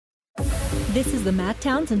This is the Matt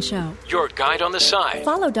Townsend Show. Your guide on the side.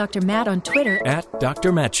 Follow Dr. Matt on Twitter at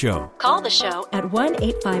Dr. Matt Show. Call the show at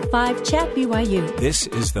 1-855-CHAT-BYU. This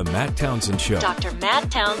is the Matt Townsend Show. Dr.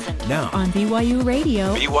 Matt Townsend. Now on BYU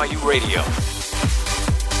Radio. BYU Radio.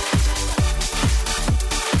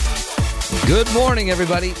 Good morning,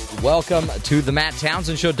 everybody. Welcome to the Matt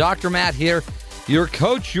Townsend Show. Dr. Matt here, your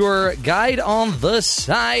coach, your guide on the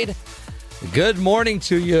side. Good morning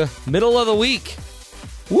to you. Middle of the week.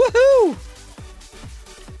 Woohoo!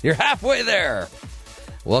 You're halfway there.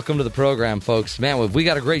 Welcome to the program, folks. Man, we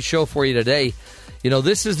got a great show for you today. You know,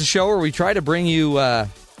 this is the show where we try to bring you the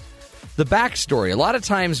backstory. A lot of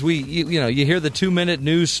times you hear the 2-minute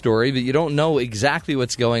news story, but you don't know exactly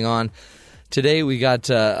what's going on. Today we got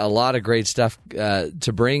a lot of great stuff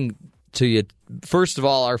to bring to you. First of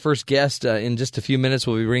all, our first guest in just a few minutes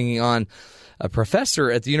will be bringing on a professor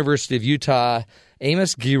at the University of Utah.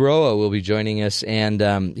 Amos Guiora will be joining us,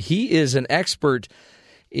 and he is an expert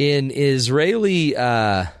in Israeli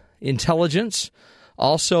intelligence.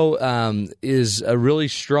 Also is a really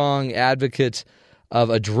strong advocate of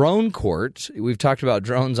a drone court. We've talked about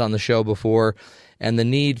drones on the show before, and the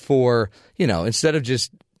need for, instead of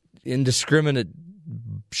just indiscriminate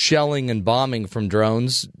shelling and bombing from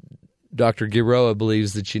drones, Dr. Guiora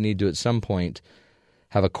believes that you need to at some point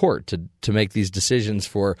have a court to make these decisions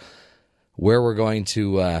for where we're going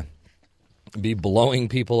to be blowing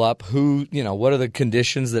people up, what are the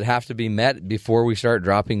conditions that have to be met before we start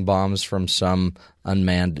dropping bombs from some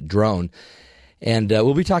unmanned drone. And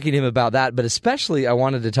we'll be talking to him about that, but especially I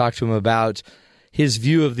wanted to talk to him about his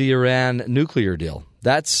view of the Iran nuclear deal.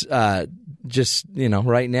 That's right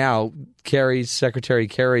now, Secretary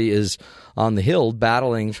Kerry is on the Hill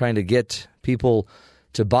battling, trying to get people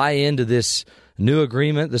to buy into this new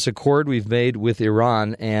agreement, this accord we've made with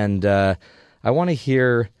Iran. And I want to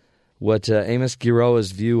hear what Amos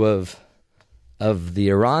Guiora's view of the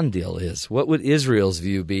Iran deal is. What would Israel's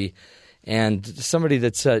view be? And somebody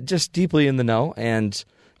that's just deeply in the know and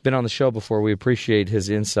been on the show before, we appreciate his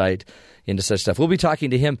insight into such stuff. We'll be talking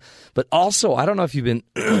to him. But also, I don't know if you've been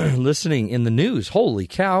listening in the news. Holy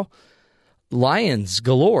cow. Lions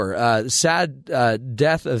galore. Sad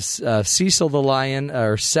death of Cecil the lion,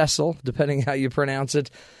 or Cecil, depending how you pronounce it.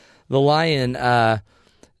 The lion,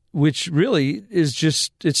 which really is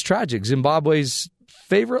just, it's tragic. Zimbabwe's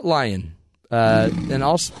favorite lion. And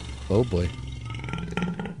also, oh boy,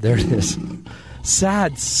 there it is.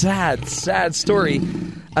 Sad story.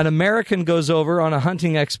 An American goes over on a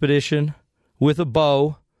hunting expedition with a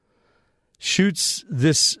bow, shoots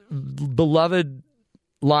this beloved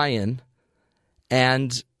lion,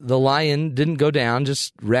 and the lion didn't go down,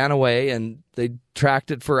 just ran away, and they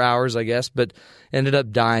tracked it for hours, I guess, but ended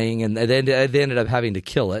up dying, and they ended up having to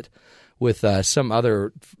kill it with some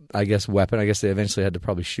other, I guess, weapon. I guess they eventually had to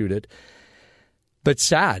probably shoot it. But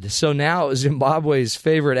sad. So now Zimbabwe's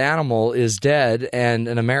favorite animal is dead, and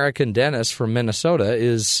an American dentist from Minnesota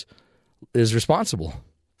is responsible.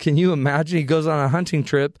 Can you imagine? He goes on a hunting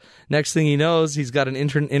trip. Next thing he knows, he's got an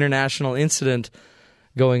international incident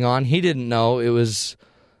going on. He didn't know it was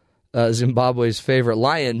Zimbabwe's favorite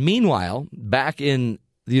lion. Meanwhile, back in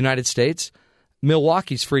the United States,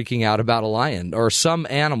 Milwaukee's freaking out about a lion or some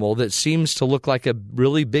animal that seems to look like a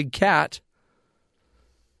really big cat.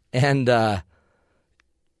 And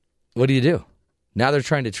what do you do? Now they're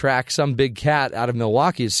trying to track some big cat out of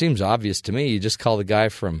Milwaukee. It seems obvious to me. You just call the guy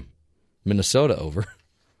from Minnesota over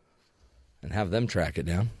and have them track it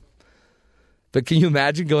down. But can you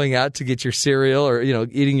imagine going out to get your cereal or,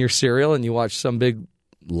 eating your cereal and you watch some big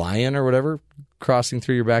lion or whatever crossing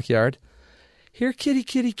through your backyard? Here, kitty,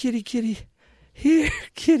 kitty, kitty, kitty. Here,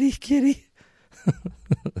 kitty, kitty.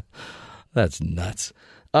 That's nuts.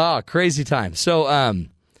 Oh, crazy time. So,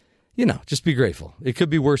 just be grateful. It could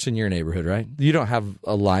be worse in your neighborhood, right? You don't have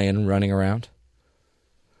a lion running around.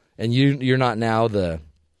 And you're not now the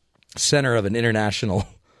center of an international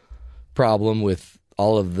problem with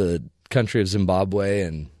all of the country of Zimbabwe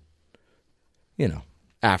and,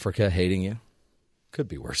 Africa hating you. Could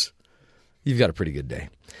be worse. You've got a pretty good day.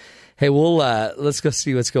 Hey, let's go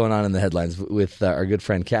see what's going on in the headlines with our good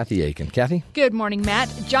friend Kathy Aiken. Kathy? Good morning,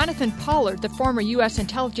 Matt. Jonathan Pollard, the former U.S.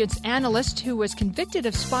 intelligence analyst who was convicted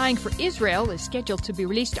of spying for Israel, is scheduled to be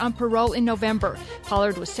released on parole in November.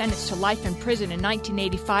 Pollard was sentenced to life in prison in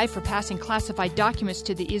 1985 for passing classified documents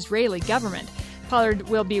to the Israeli government. Pollard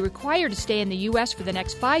will be required to stay in the U.S. for the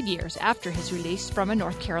next 5 years after his release from a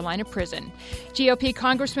North Carolina prison. GOP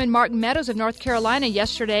Congressman Mark Meadows of North Carolina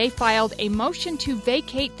yesterday filed a motion to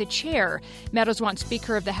vacate the chair. Meadows wants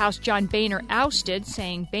Speaker of the House John Boehner ousted,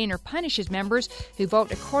 saying Boehner punishes members who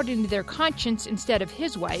vote according to their conscience instead of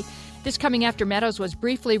his way. This coming after Meadows was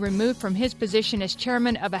briefly removed from his position as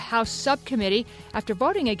chairman of a House subcommittee after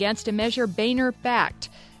voting against a measure Boehner backed.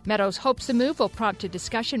 Meadows hopes the move will prompt a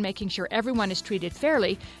discussion making sure everyone is treated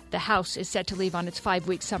fairly. The House is set to leave on its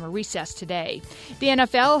 5-week summer recess today. The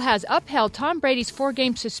NFL has upheld Tom Brady's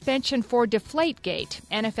 4-game suspension for Deflategate.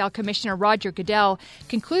 NFL Commissioner Roger Goodell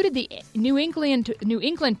concluded the New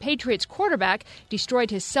England Patriots quarterback destroyed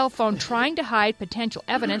his cell phone trying to hide potential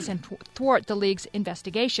evidence and thwart the league's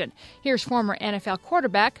investigation. Here's former NFL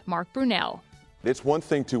quarterback Mark Brunell. It's one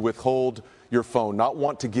thing to withhold your phone, not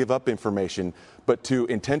want to give up information, but to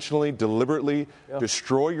intentionally, deliberately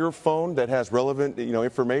destroy your phone that has relevant,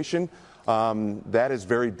 information, that is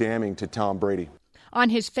very damning to Tom Brady. On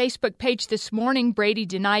his Facebook page this morning, Brady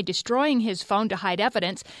denied destroying his phone to hide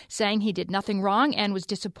evidence, saying he did nothing wrong and was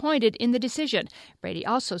disappointed in the decision. Brady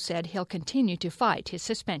also said he'll continue to fight his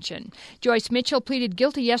suspension. Joyce Mitchell pleaded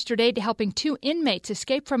guilty yesterday to helping 2 inmates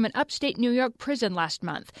escape from an upstate New York prison last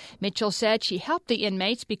month. Mitchell said she helped the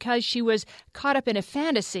inmates because she was caught up in a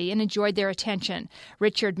fantasy and enjoyed their attention.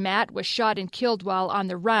 Richard Matt was shot and killed while on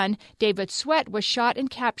the run. David Sweat was shot and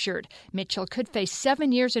captured. Mitchell could face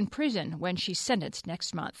 7 years in prison when she's sentenced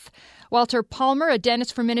next month. Walter Palmer, a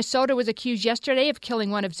dentist from Minnesota, was accused yesterday of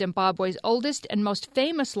killing one of Zimbabwe's oldest and most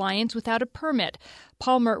famous lions without a permit.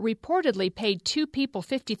 Palmer reportedly paid 2 people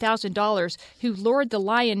 $50,000 who lured the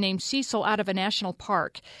lion named Cecil out of a national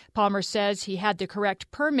park. Palmer says he had the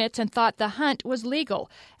correct permits and thought the hunt was legal.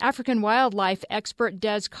 African wildlife expert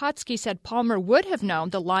Des Kotsky said Palmer would have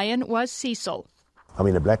known the lion was Cecil. I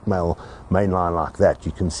mean, a black male main line like that,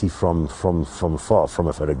 you can see from far, from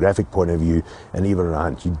a photographic point of view, and even on a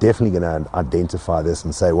hunt, you're definitely going to identify this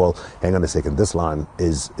and say, well, hang on a second, this line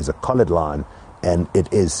is a collared line, and it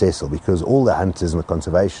is Cecil, because all the hunters and the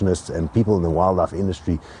conservationists and people in the wildlife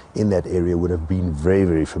industry in that area would have been very,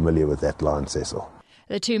 very familiar with that lion, Cecil.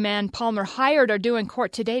 The 2 men Palmer hired are due in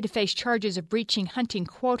court today to face charges of breaching hunting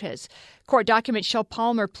quotas. Court documents show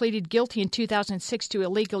Palmer pleaded guilty in 2006 to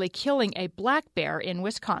illegally killing a black bear in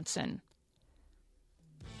Wisconsin.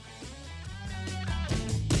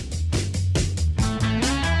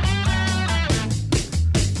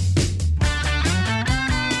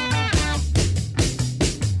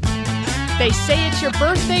 They say it's your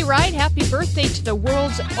birthday, right? Happy birthday to the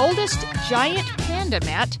world's oldest giant panda,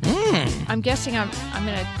 Matt. I'm guessing I'm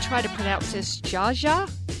going to try to pronounce this Jaja.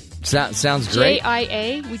 Sounds great.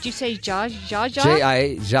 J-I-A. Would you say Jaja?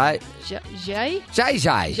 J-I-A. Jai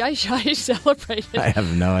celebrated I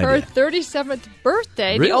have no idea. her 37th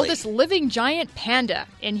birthday. Really? The oldest living giant panda.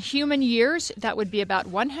 In human years, that would be about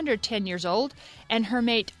 110 years old. And her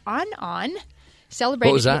mate, An celebrated...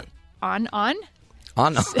 What was that? An. An.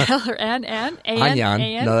 No,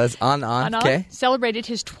 that's An. Okay. Celebrated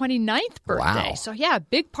his 29th birthday. Wow. So, yeah,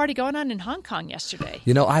 big party going on in Hong Kong yesterday.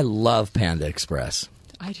 You know, I love Panda Express.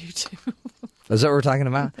 I do, too. Is that what we're talking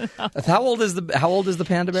about? No. How old is the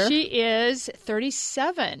panda bear? She is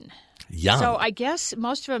 37. Young. So I guess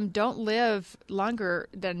most of them don't live longer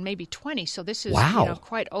than maybe 20. So this is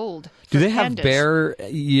quite old. Do they pandas. have bear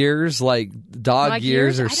years like dog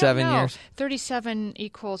years or 7 years? 37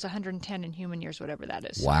 equals 110 in human years, whatever that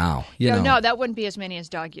is. Wow. No, that wouldn't be as many as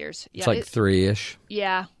dog years. Yeah, it's like 3-ish.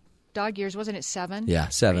 Yeah. Dog years, wasn't it 7? Yeah,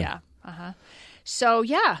 7. Yeah. Uh-huh. So,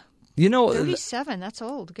 yeah. 37, that's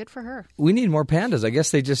old. Good for her. We need more pandas. I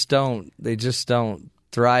guess they just don't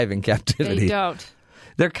thrive in captivity. They don't.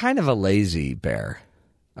 They're kind of a lazy bear,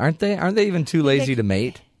 aren't they? Aren't they even too lazy to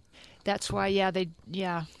mate? That's why, yeah.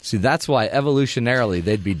 See, that's why evolutionarily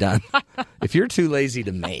they'd be done. If you're too lazy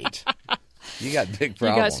to mate, you got big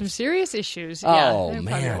problems. You got some serious issues. Oh, man.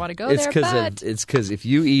 Man. Don't want to go it's there, It's because if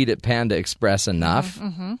you eat at Panda Express enough,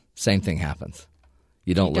 same thing happens.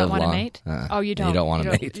 You don't live long. You don't want to mate? You don't. You don't want to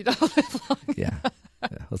mate. You don't live long. Yeah.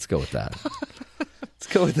 Let's go with that. Let's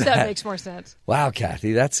go with that. That makes more sense. Wow,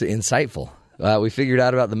 Kathy, that's insightful. We figured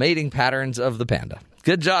out about the mating patterns of the panda.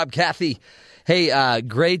 Good job, Kathy. Hey,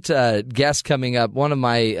 great guest coming up. One of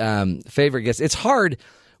my favorite guests. It's hard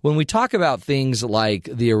when we talk about things like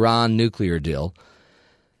the Iran nuclear deal.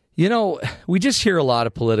 You know, we just hear a lot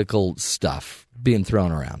of political stuff being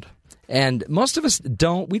thrown around. And most of us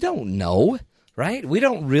don't know, right? We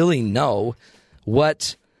don't really know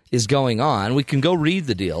what is going on. We can go read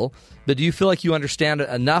the deal, but do you feel like you understand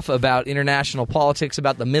enough about international politics,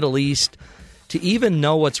 about the Middle East, to even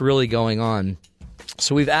know what's really going on?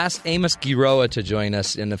 So we've asked Amos Guiora to join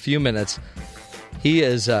us in a few minutes. He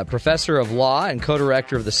is a professor of law and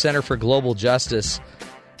co-director of the Center for Global Justice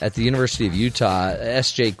at the University of Utah,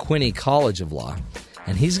 S.J. Quinney College of Law.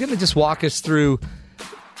 And he's going to just walk us through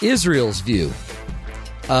Israel's view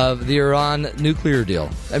of the Iran nuclear deal.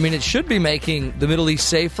 I mean, it should be making the Middle East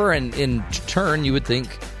safer, and in turn, you would think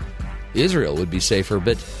Israel would be safer.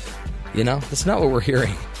 But, that's not what we're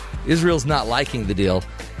hearing. Israel's not liking the deal,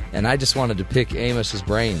 and I just wanted to pick Amos's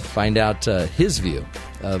brain, find out his view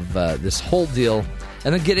of this whole deal,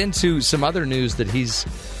 and then get into some other news that he's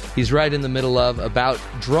right in the middle of about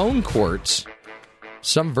drone courts,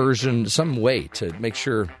 some way to make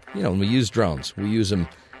sure, when we use drones, we use them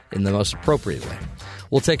in the most appropriate way.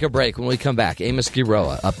 We'll take a break. When we come back, Amos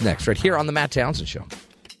Guiora up next, right here on The Matt Townsend Show.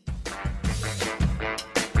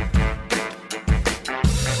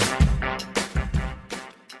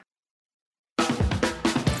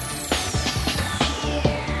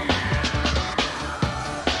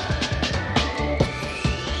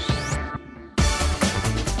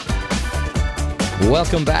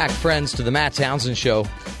 Welcome back, friends, to the Matt Townsend Show.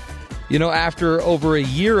 After over a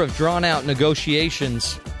year of drawn-out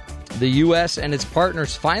negotiations, the U.S. and its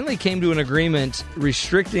partners finally came to an agreement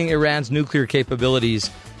restricting Iran's nuclear capabilities.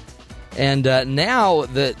 And now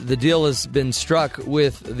that the deal has been struck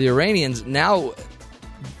with the Iranians, now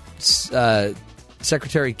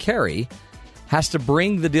Secretary Kerry has to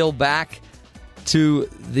bring the deal back to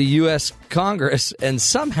the U.S. Congress and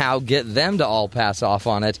somehow get them to all pass off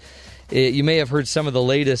on it. You may have heard some of the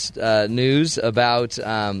latest news about,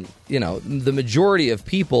 the majority of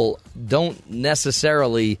people don't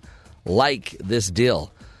necessarily like this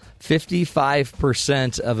deal.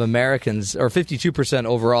 55% of Americans, or 52%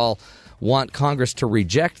 overall, want Congress to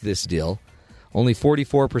reject this deal. Only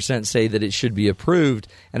 44% say that it should be approved,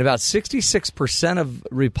 and about 66% of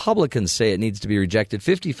Republicans say it needs to be rejected.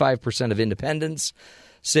 55% of independents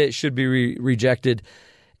say it should be rejected.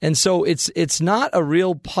 And so it's not a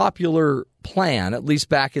real popular plan, at least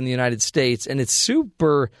back in the United States, and it's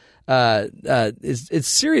it's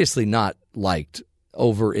seriously not liked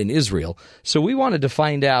over in Israel. So we wanted to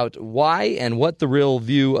find out why and what the real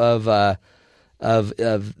view of the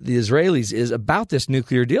Israelis is about this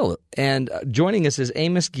nuclear deal. And joining us is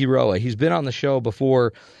Amos Guiora. He's been on the show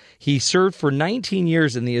before. He served for 19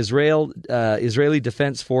 years in the Israeli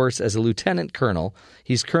Defense Force as a lieutenant colonel.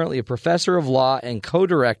 He's currently a professor of law and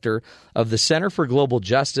co-director of the Center for Global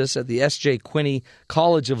Justice at the S.J. Quinney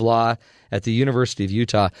College of Law at the University of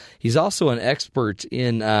Utah. He's also an expert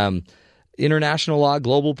in international law,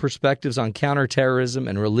 global perspectives on counterterrorism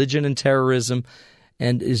and religion and terrorism,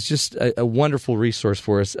 and is just a wonderful resource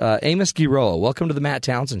for us. Amos Guiora, welcome to the Matt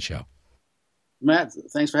Townsend Show. Matt,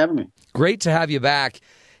 thanks for having me. Great to have you back.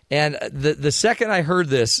 And the second I heard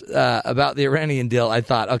this about the Iranian deal, I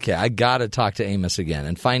thought, okay, I got to talk to Amos again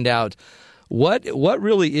and find out what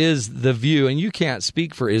really is the view. And you can't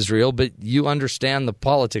speak for Israel, but you understand the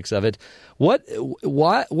politics of it. What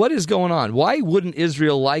is going on? Why wouldn't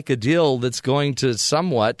Israel like a deal that's going to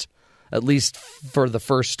somewhat, at least for the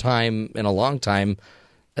first time in a long time,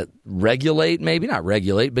 regulate, maybe not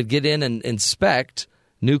regulate, but get in and inspect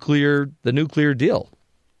the nuclear deal?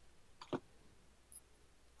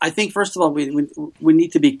 I think, first of all, we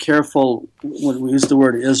need to be careful when we use the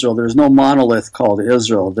word Israel. There's no monolith called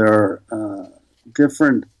Israel. There are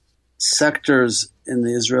different sectors in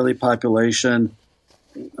the Israeli population.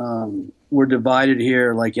 We're divided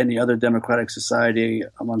here like any other democratic society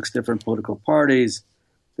amongst different political parties,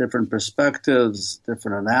 different perspectives,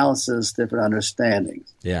 different analysis, different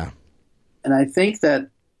understandings. Yeah. And I think that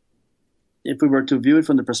if we were to view it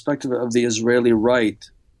from the perspective of the Israeli right,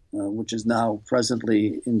 which is now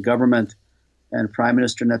presently in government, and Prime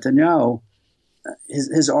Minister Netanyahu,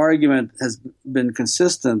 his argument has been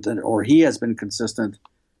consistent, or he has been consistent,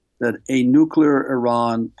 that a nuclear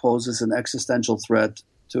Iran poses an existential threat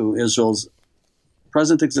to Israel's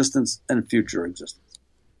present existence and future existence.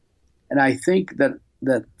 And I think that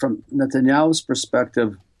from Netanyahu's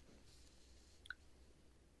perspective,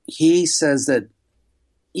 he says that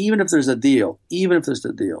even if there's a deal,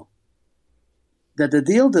 that the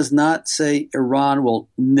deal does not say Iran will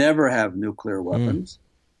never have nuclear weapons.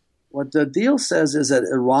 What the deal says is that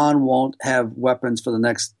Iran won't have weapons for the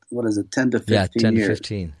next, 10 to 15 years. Yeah, 10 to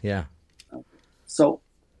 15, yeah. So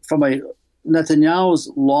from a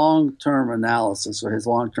Netanyahu's long-term analysis or his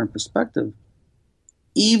long-term perspective,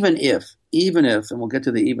 even if, and we'll get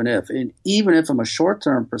to the even if from a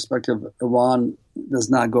short-term perspective, Iran does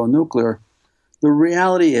not go nuclear, the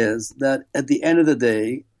reality is that at the end of the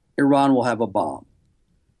day, Iran will have a bomb.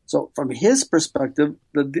 So from his perspective,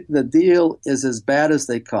 the deal is as bad as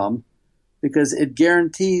they come because it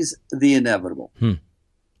guarantees the inevitable. In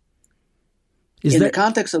the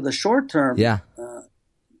context of the short term,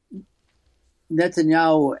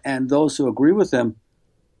 Netanyahu and those who agree with him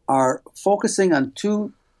are focusing on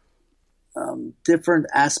two different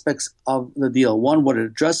aspects of the deal. One, what it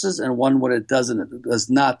addresses, and one, what it does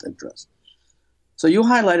not address. So you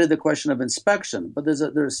highlighted the question of inspection, but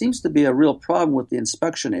there seems to be a real problem with the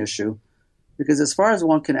inspection issue, because as far as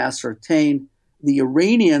one can ascertain, the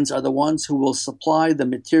Iranians are the ones who will supply the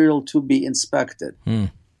material to be inspected.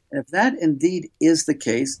 And if that indeed is the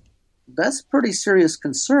case, that's a pretty serious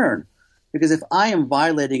concern, because if I am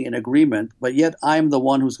violating an agreement, but yet I am the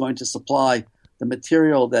one who's going to supply the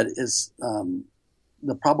material that is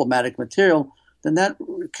the problematic material, then that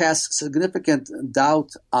casts significant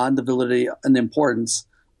doubt on the validity and the importance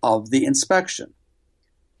of the inspection.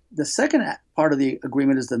 The second part of the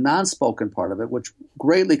agreement is the non-spoken part of it, which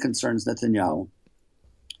greatly concerns Netanyahu.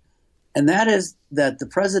 And that is that the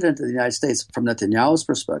president of the United States, from Netanyahu's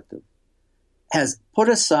perspective, has put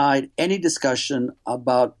aside any discussion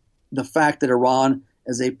about the fact that Iran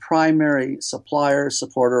is a primary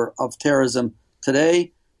supporter of terrorism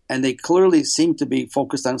today, and they clearly seem to be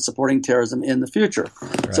focused on supporting terrorism in the future.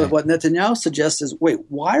 Right. So what Netanyahu suggests is, wait,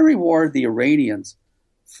 why reward the Iranians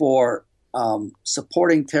for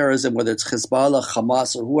supporting terrorism, whether it's Hezbollah,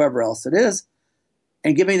 Hamas, or whoever else it is,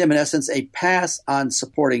 and giving them, in essence, a pass on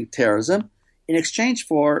supporting terrorism in exchange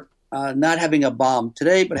for not having a bomb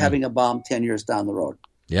today, but having a bomb 10 years down the road?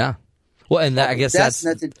 Yeah. Well, and I guess that's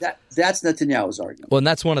Netanyahu's argument. Well, and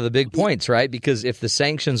that's one of the big points, right? Because if the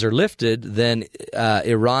sanctions are lifted, then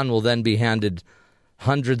Iran will then be handed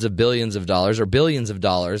hundreds of billions of dollars or billions of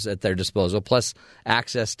dollars at their disposal, plus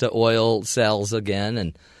access to oil sales again.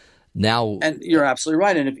 And now, and you're absolutely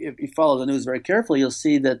right. And if you follow the news very carefully, you'll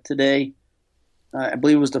see that today, I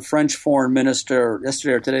believe it was the French foreign minister,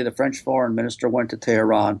 yesterday or today, the French foreign minister went to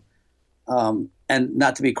Tehran, and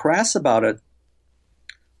not to be crass about it,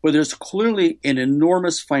 where there's clearly an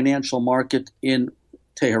enormous financial market in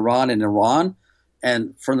Tehran and Iran.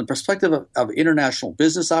 And from the perspective of international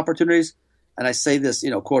business opportunities, and I say this,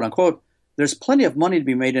 quote unquote, there's plenty of money to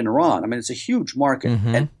be made in Iran. I mean, it's a huge market.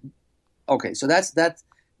 And okay, so that's.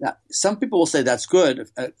 Now, some people will say that's good.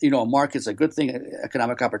 A market's a good thing,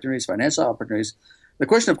 economic opportunities, financial opportunities. The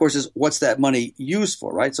question, of course, is what's that money used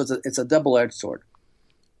for, right? So it's a double-edged sword.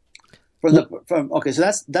 So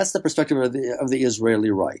that's the perspective of the Israeli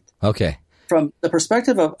right. Okay. From the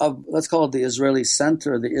perspective of let's call it the Israeli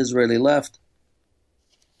center, the Israeli left,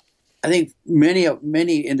 I think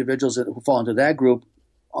many individuals who fall into that group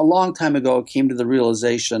a long time ago came to the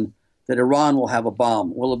realization that Iran will have a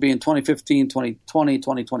bomb. Will it be in 2015, 2020,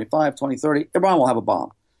 2025, 2030? Iran will have a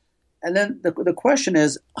bomb. And then the question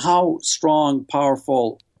is, how strong,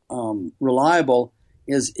 powerful, reliable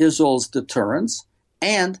is Israel's deterrence,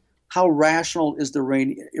 and how rational is the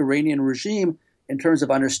Iranian regime in terms of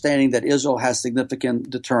understanding that Israel has significant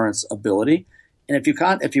deterrence ability? And if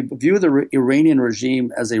you view the Iranian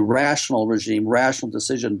regime as a rational regime, rational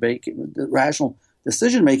decision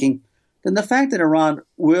making, then the fact that Iran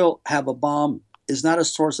will have a bomb is not a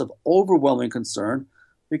source of overwhelming concern,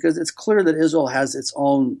 because it's clear that Israel has its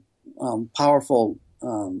own powerful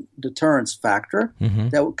deterrence factor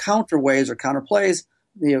that counterweighs or counterplays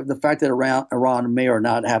the fact that Iran may or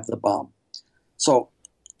not have the bomb. So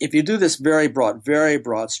if you do this very broad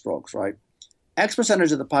strokes, right? X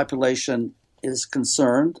percentage of the population is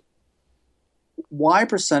concerned. Y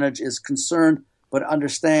percentage is concerned but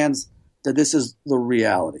understands that this is the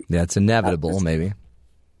reality. Yeah, it's inevitable, maybe.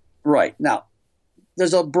 Right. Now,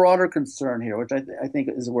 there's a broader concern here, which I think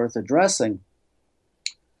is worth addressing,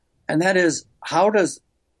 and that is, how does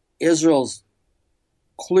Israel's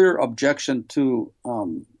clear objection to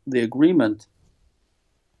the agreement,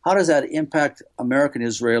 how does that impact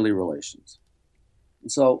American-Israeli relations?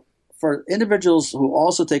 And so for individuals who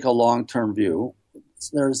also take a long-term view,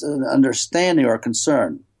 there's an understanding or a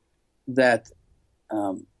concern that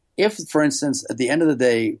if, for instance, at the end of the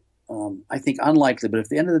day, I think unlikely, but if at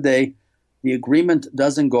the end of the day the agreement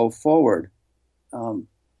doesn't go forward,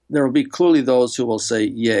 there will be clearly those who will say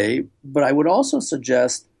yay. But I would also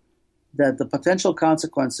suggest that the potential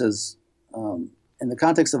consequences in the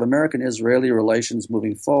context of American-Israeli relations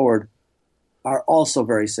moving forward are also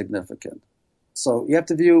very significant. So you have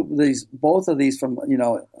to view both of these from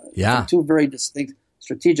from two very distinct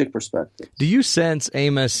strategic perspectives. Do you sense,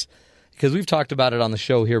 Amos, because we've talked about it on the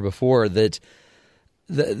show here before, that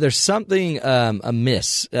there's something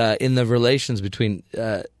amiss in the relations between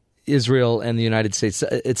Israel and the United States?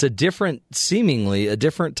 It's seemingly a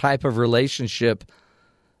different type of relationship,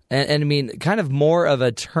 and I mean, kind of more of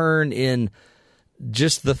a turn in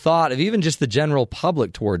just the thought of even just the general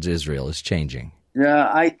public towards Israel is changing.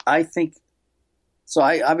 Yeah, I think so.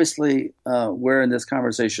 I obviously wear in this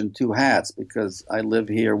conversation two hats because I live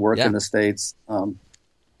here, work in the States.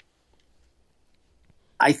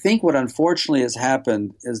 I think what unfortunately has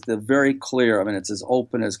happened is the very clear, I mean, it's as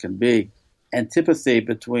open as can be, antipathy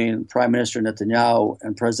between Prime Minister Netanyahu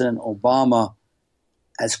and President Obama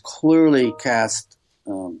has clearly cast,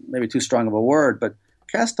 maybe too strong of a word, but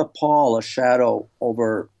cast a pall, a shadow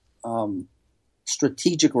over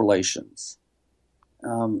strategic relations.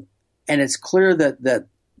 And it's clear that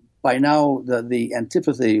by now the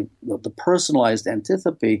antipathy, the personalized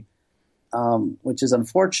antipathy, which is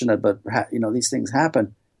unfortunate, but these things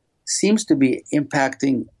happen, seems to be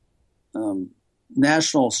impacting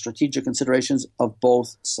national strategic considerations of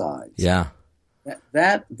both sides. Yeah,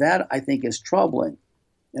 that I think is troubling,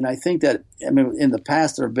 and I think that in the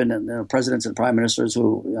past there have been presidents and prime ministers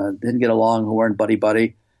who didn't get along, who weren't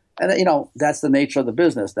buddy, and that's the nature of the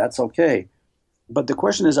business. That's okay. But the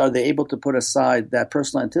question is, are they able to put aside that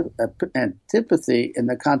personal antipathy in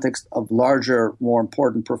the context of larger, more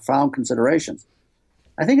important, profound considerations?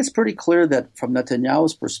 I think it's pretty clear that from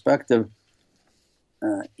Netanyahu's perspective,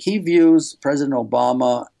 he views President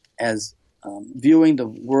Obama as viewing the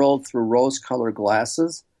world through rose-colored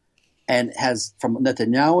glasses, and has, from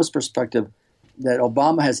Netanyahu's perspective, that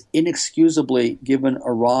Obama has inexcusably given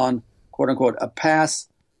Iran, quote-unquote, a pass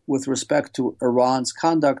with respect to Iran's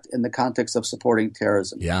conduct in the context of supporting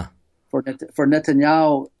terrorism. Yeah. For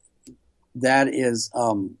Netanyahu, that is,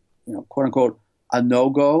 quote unquote, a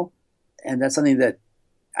no-go, and that's something that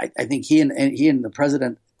I think he and the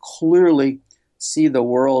president clearly see the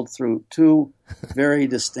world through two very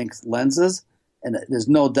distinct lenses, and there's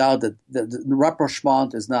no doubt that the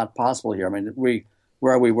rapprochement is not possible here. I mean,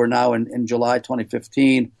 we're now in July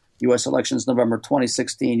 2015. U.S. elections, November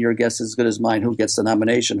 2016, your guess is as good as mine, who gets the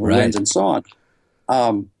nomination, who wins, and so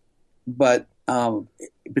on. But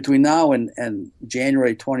between now and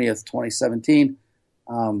January 20th, 2017,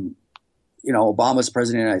 Obama's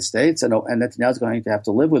president of the United States, and Netanyahu's going to have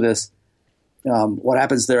to live with this. What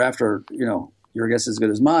happens thereafter, your guess is as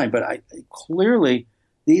good as mine. But clearly,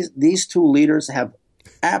 these two leaders have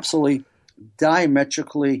absolutely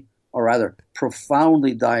diametrically, or rather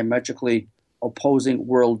profoundly diametrically, opposing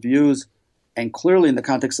worldviews, and clearly in the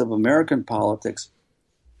context of American politics,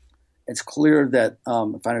 it's clear that,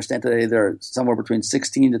 if I understand today, there are somewhere between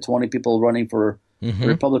 16 to 20 people running for the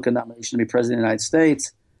Republican nomination to be president of the United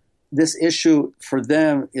States. This issue for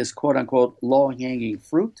them is quote unquote low-hanging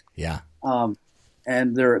fruit. Yeah.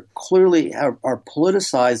 And they're clearly are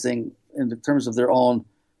politicizing in the terms of their own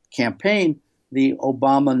campaign the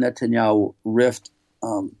Obama-Netanyahu rift.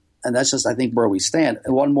 And that's just, I think, where we stand.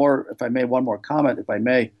 And one more comment, if I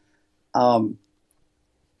may. I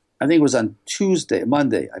think it was on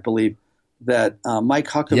Monday, I believe, that Mike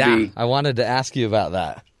Huckabee. Yeah, I wanted to ask you about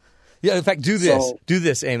that. Yeah, in fact, do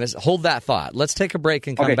this, Amos. Hold that thought. Let's take a break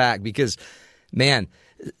and come back because, man,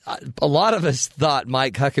 a lot of us thought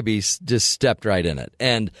Mike Huckabee just stepped right in it.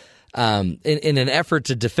 And in an effort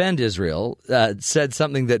to defend Israel, said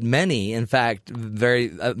something that many, in fact,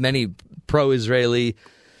 many pro-Israeli,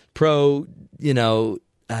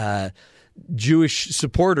 Jewish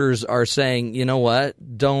supporters are saying, you know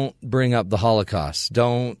what? Don't bring up the Holocaust.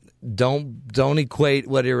 Don't equate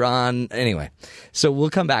what Iran. Anyway, so we'll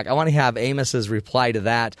come back. I want to have Amos's reply to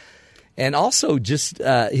that, and also just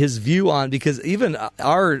his view on, because even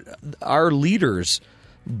our leaders,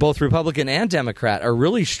 both Republican and Democrat, are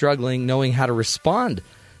really struggling knowing how to respond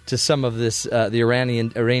to some of this the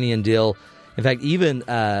Iranian deal. In fact, even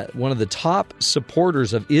one of the top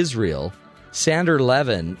supporters of Israel, Sander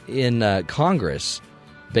Levin, in Congress,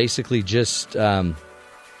 basically just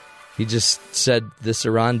he just said this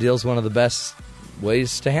Iran deal is one of the best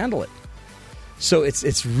ways to handle it. So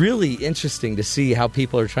it's really interesting to see how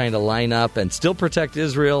people are trying to line up and still protect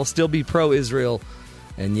Israel, still be pro-Israel,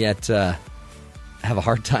 and yet have a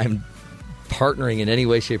hard time partnering in any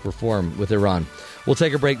way, shape, or form with Iran. We'll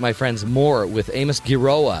take a break, my friends. More with Amos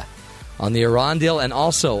Guiora on the Iran deal and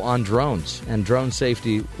also on drones and drone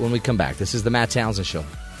safety when we come back. This is the Matt Townsend Show.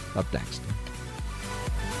 Up next.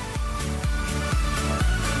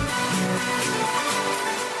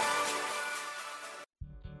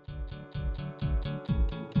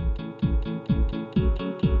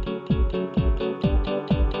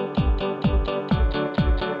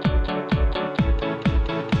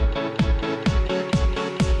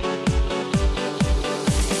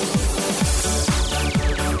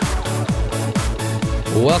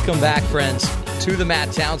 Welcome back, friends, to the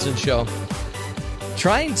Matt Townsend Show.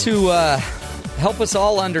 Trying to help us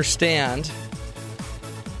all understand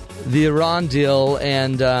the Iran deal,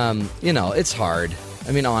 and, it's hard.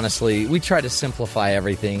 I mean, honestly, we try to simplify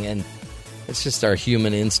everything, and it's just our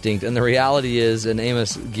human instinct. And the reality is, and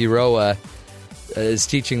Amos Guiora is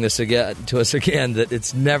teaching this to us again, that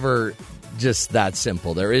it's never just that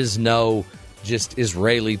simple. There is no just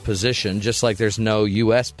Israeli position, just like there's no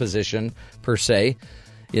U.S. position per se.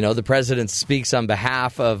 The president speaks on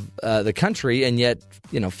behalf of the country, and yet,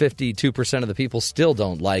 52% of the people still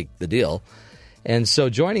don't like the deal. And so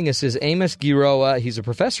joining us is Amos Guiora. He's a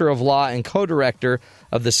professor of law and co-director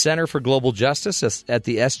of the Center for Global Justice at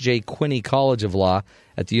the S.J. Quinney College of Law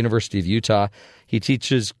at the University of Utah. He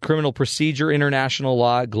teaches criminal procedure, international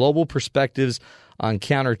law, global perspectives on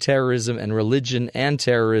counterterrorism and religion and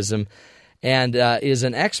terrorism, and is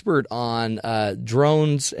an expert on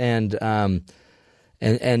drones and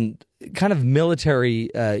kind of military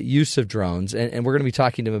use of drones. And we're going to be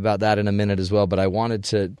talking to him about that in a minute as well. But I wanted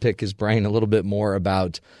to pick his brain a little bit more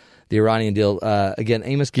about the Iranian deal. Again,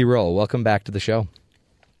 Amos Guiora, welcome back to the show.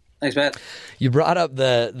 Thanks, Matt. You brought up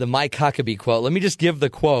the Mike Huckabee quote. Let me just give the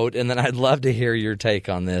quote, and then I'd love to hear your take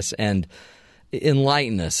on this and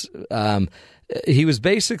enlighten us. He was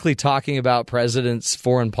basically talking about president's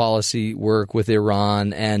foreign policy work with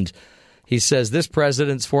Iran, and he says this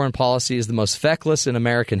president's foreign policy is the most feckless in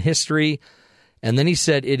American history. And then he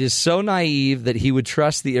said it is so naive that he would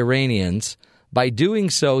trust the Iranians. By doing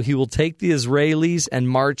so, he will take the Israelis and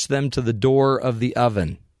march them to the door of the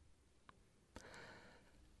oven.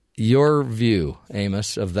 Your view,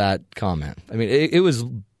 Amos, of that comment? I mean, it was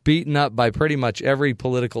beaten up by pretty much every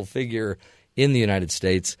political figure in the United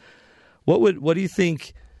States. What do you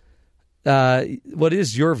think? What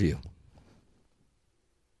is your view?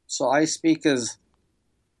 So I speak as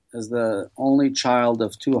the only child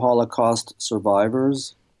of two Holocaust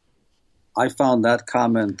survivors. I found that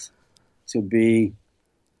comment to be,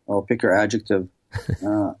 pick your adjective,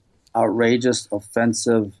 outrageous,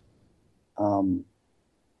 offensive,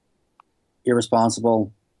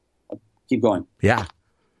 irresponsible. Keep going. Yeah.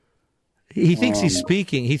 He thinks he's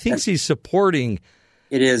speaking. He thinks he's supporting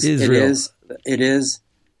Israel. It is.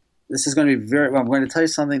 This is going to be I'm going to tell you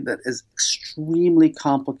something that is extremely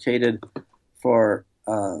complicated for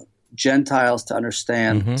Gentiles to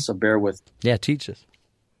understand, so bear with me. Yeah, teach us.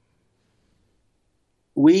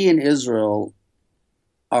 We in Israel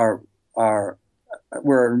we're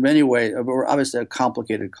in many ways, we're obviously a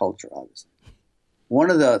complicated culture, obviously. One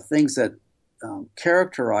of the things that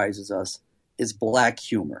characterizes us is black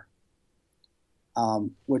humor,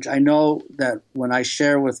 which I know that when I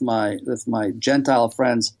share with my Gentile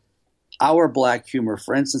friends, our black humor,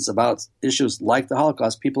 for instance, about issues like the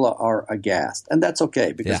Holocaust, people are aghast. And that's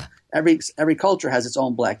okay, because every culture has its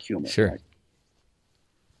own black humor. Sure. Right?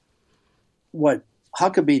 What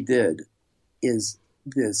Huckabee did is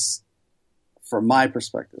this, from my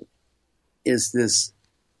perspective, is this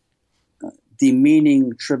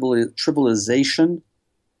demeaning trivialization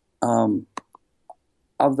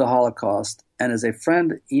of the Holocaust. And as a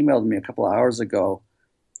friend emailed me a couple of hours ago,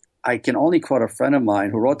 I can only quote a friend of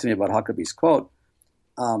mine who wrote to me about Huckabee's quote.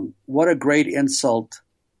 What a great insult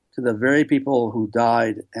to the very people who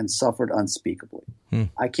died and suffered unspeakably.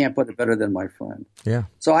 I can't put it better than my friend. Yeah.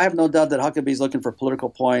 So I have no doubt that Huckabee's looking for political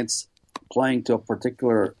points, playing to a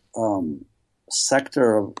particular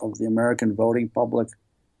sector of the American voting public.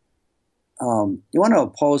 You want to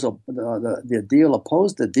oppose the deal,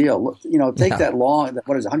 oppose the deal. Take that long,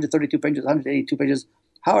 what is it, 132 pages, 182 pages,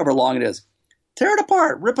 however long it is. Tear it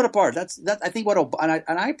apart, rip it apart. That's I think and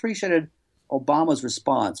I appreciated Obama's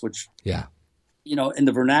response, which in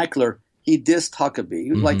the vernacular, he dissed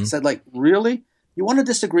Huckabee. He said, really? You want to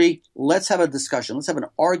disagree? Let's have a discussion. Let's have an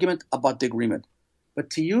argument about the agreement. But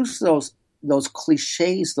to use those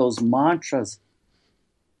cliches, those mantras,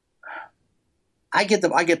 I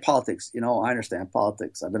get politics. I understand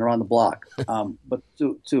politics. I've been around the block. But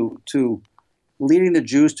to leading the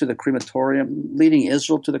Jews to the crematorium, leading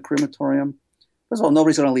Israel to the crematorium. First of all,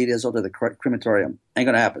 nobody's going to lead Israel to the crematorium. Ain't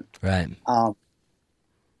going to happen. Right.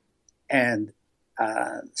 And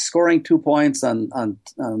scoring 2 points on the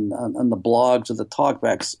blogs or the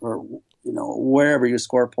talkbacks or wherever you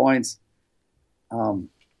score points,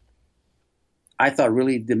 I thought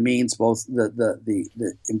really demeans both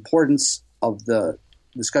the importance of the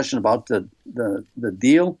discussion about the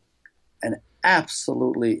deal and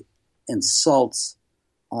absolutely insults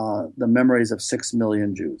the memories of 6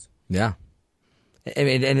 million Jews. Yeah. I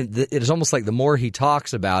mean, and it's almost like the more he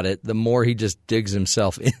talks about it, the more he just digs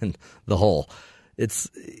himself in the hole.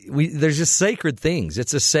 There's just sacred things.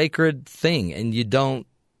 It's a sacred thing, and you don't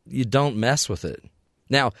mess with it.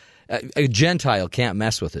 Now, a Gentile can't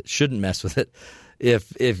mess with it. Shouldn't mess with it. If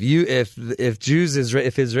Israelis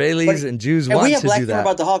and Jews want to do that, we have black humor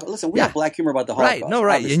about the Holocaust. Listen, we have black humor about the Holocaust. Right? No,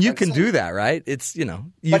 right, and you can do that, right? It's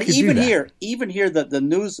But even here, the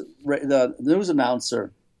news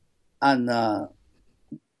announcer on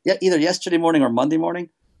either yesterday morning or Monday morning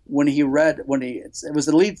when he read, it was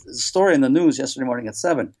the lead story in the news yesterday morning at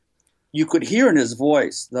 7, you could hear in his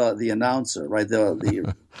voice, the announcer, right,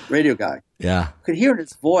 the radio guy, could hear in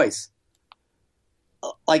his voice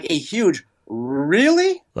like a huge,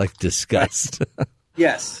 really? Like disgust.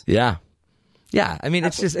 Yes. Yeah. Yeah. I mean,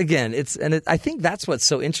 it's just, again, I think that's what's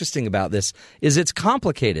so interesting about this is it's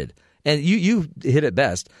complicated. And you hit it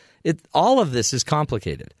best. All of this is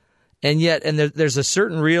complicated. And yet, there's a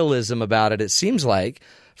certain realism about it, it seems like,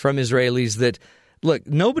 from Israelis that, look,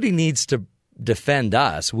 nobody needs to defend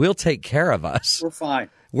us. We'll take care of us.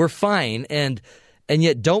 We're fine. And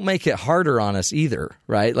yet don't make it harder on us either,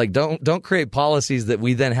 right? Like don't create policies that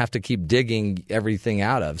we then have to keep digging everything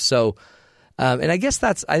out of. So, and I guess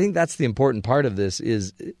I think that's the important part of this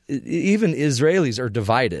is even Israelis are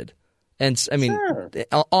divided. And I mean,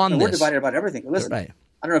 on this. We're divided about everything. Listen, right.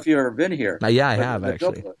 I don't know if you've ever been here. Yeah, I have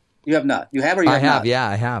actually. You have not. You have or you have not? I have, yeah,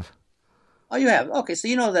 I have. Oh, you have. Okay, so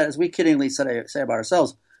you know that as we kiddingly say about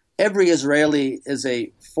ourselves, every Israeli is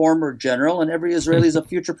a former general and every Israeli is a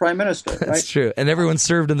future prime minister, right? That's true. And everyone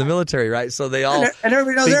served in the military, right? So they all and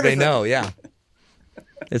everybody knows everything. They know, yeah.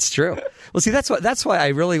 It's true. Well, see, that's why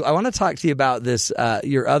I want to talk to you about this,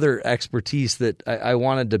 your other expertise that I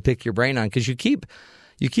wanted to pick your brain on, because you keep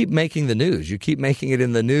making the news. You keep making it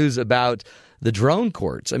in the news about the drone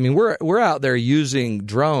courts. I mean, we're out there using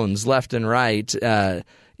drones left and right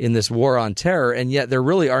in this war on terror, and yet there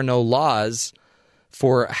really are no laws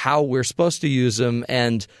for how we're supposed to use them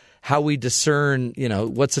and how we discern,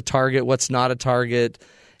 what's a target, what's not a target.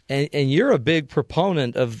 And you're a big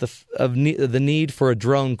proponent of the need for a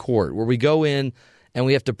drone court where we go in and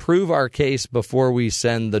we have to prove our case before we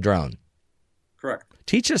send the drone. Correct.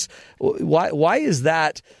 Teach us why is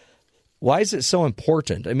that? Why is it so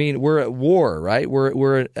important? I mean, we're at war, right?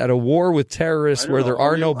 We're at a war with terrorists where there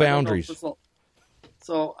are no boundaries.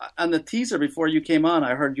 So on the teaser before you came on,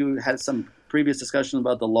 I heard you had some previous discussion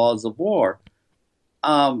about the laws of war.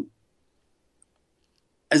 As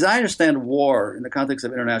I understand war in the context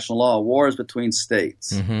of international law, war is between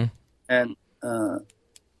states. Mm-hmm. And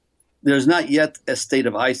there's not yet a state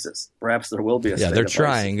of ISIS. Perhaps there will be a state of ISIS. Yeah, they're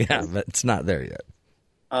trying, but it's not there yet.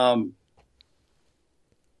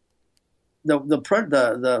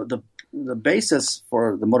 The basis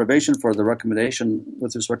for the motivation for the recommendation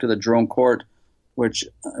with respect to the drone court, which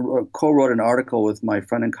I co-wrote an article with my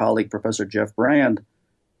friend and colleague, Professor Jeff Brand,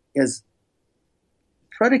 is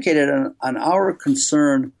predicated on our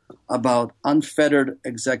concern about unfettered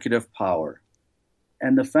executive power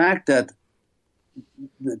and the fact that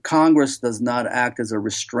the Congress does not act as a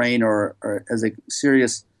restraint or as a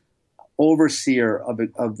serious overseer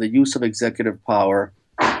of the use of executive power.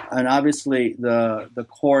 And obviously the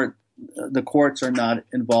courts are not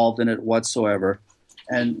involved in it whatsoever.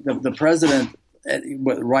 And the president,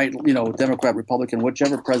 right, Democrat, Republican,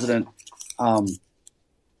 whichever president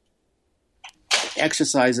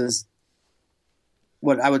exercises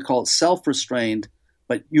what I would call self-restrained,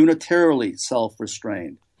 but unitarily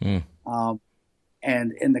self-restrained.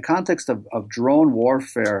 And in the context of drone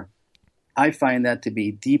warfare, I find that to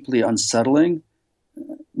be deeply unsettling.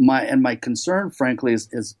 My concern, frankly,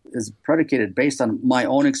 is predicated based on my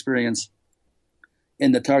own experience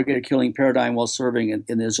in the targeted killing paradigm while serving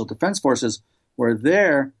in the Israel Defense Forces, where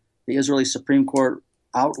the Israeli Supreme Court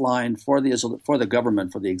outlined for the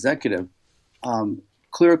government, for the executive,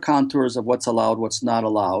 clear contours of what's allowed, what's not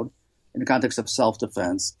allowed in the context of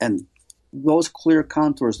self-defense. And those clear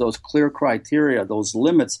contours, those clear criteria, those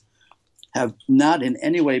limits have not in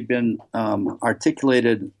any way been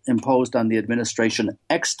articulated, imposed on the administration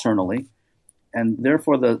externally. And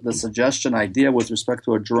therefore, the suggestion idea with respect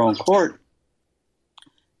to a drone court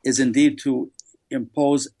is indeed to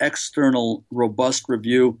impose external robust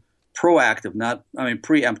review, preemptive,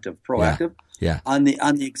 proactive, on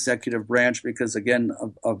the executive branch, because again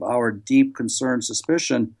of our deep concern,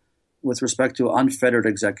 suspicion with respect to unfettered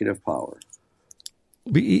executive power.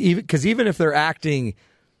 Because even if they're acting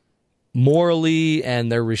morally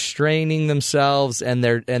and they're restraining themselves and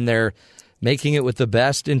they're making it with the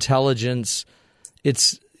best intelligence,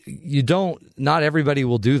 not everybody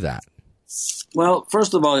will do that. Well,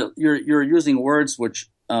 first of all, you're using words which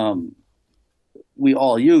we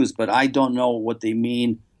all use, but I don't know what they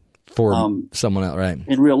mean for someone else, right?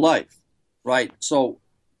 In real life, right? So,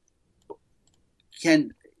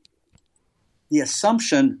 can the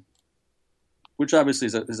assumption, which obviously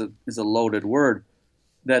is a loaded word,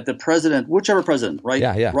 that the president, whichever president,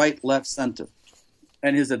 right, right, left, center,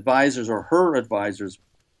 and his advisors or her advisors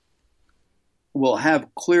will have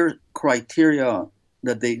clear criteria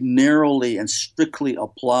that they narrowly and strictly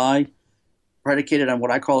apply, predicated on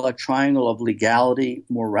what I call a triangle of legality,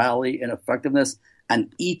 morality, and effectiveness, on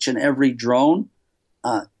each and every drone.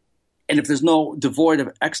 And if there's no devoid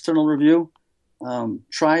of external review,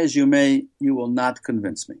 try as you may, you will not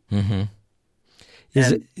convince me. Mm-hmm.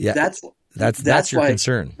 That's your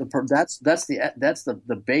concern. That's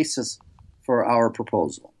the basis for our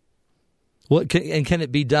proposal. Can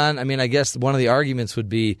it be done? I mean, I guess one of the arguments would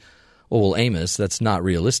be, well, Amos, that's not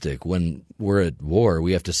realistic. When we're at war,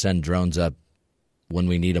 we have to send drones up when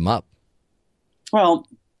we need them up. Well,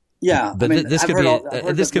 yeah, but this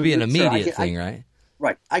could be an immediate thing, right?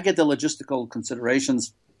 Right. I get the logistical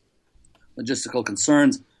considerations, logistical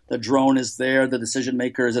concerns. The drone is there, the decision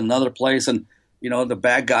maker is in another place, and the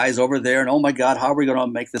bad guy's over there. And oh my God, how are we going to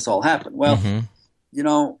make this all happen? Well,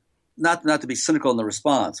 not to be cynical in the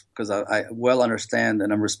response, because I well understand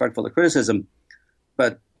and I'm respectful of criticism,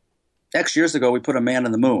 but X years ago we put a man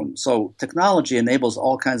on the moon. So technology enables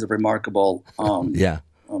all kinds of remarkable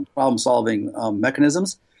problem-solving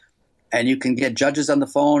mechanisms. And you can get judges on the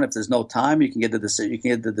phone if there's no time. You can get the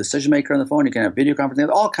decision maker on the phone. You can have video conferencing.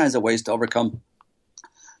 All kinds of ways to overcome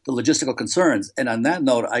the logistical concerns. And on that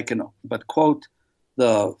note, I can but quote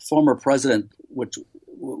the former president, which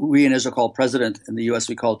we in Israel call president, in the U.S.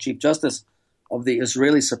 we call Chief Justice of the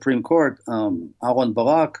Israeli Supreme Court, Aaron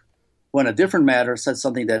Barak, who on a different matter said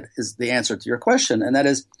something that is the answer to your question, and that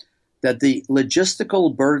is that the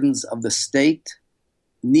logistical burdens of the state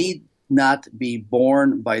need not be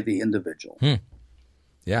borne by the individual.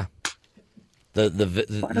 Yeah.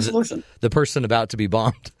 The solution. The person about to be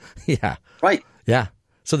bombed. Yeah. Right. Yeah.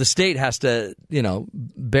 So the state has to,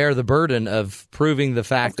 bear the burden of proving the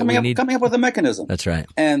fact that coming up with a mechanism. That's right.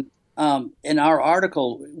 And in our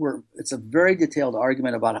article, it's a very detailed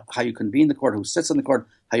argument about how you convene the court, who sits in the court,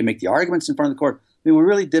 how you make the arguments in front of the court. I mean, we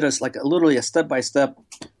really did literally a step-by-step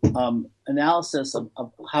analysis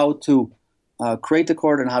of how to create the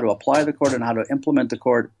court and how to apply the court and how to implement the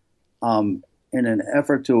court in an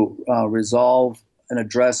effort to resolve and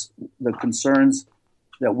address the concerns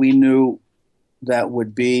that we knew that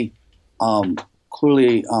would be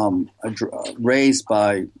clearly raised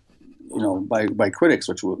by critics,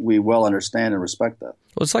 which we well understand and respect that.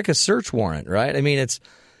 Well, it's like a search warrant, right? I mean,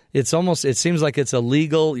 it seems like it's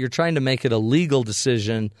illegal. You're trying to make it a legal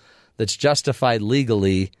decision that's justified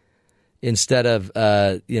legally, instead of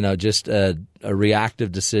just a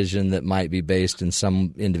reactive decision that might be based in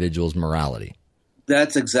some individual's morality.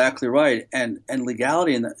 That's exactly right, and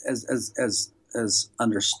legality, and as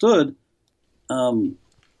understood,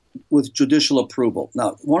 with judicial approval.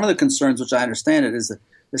 Now, one of the concerns, which I understand it, is that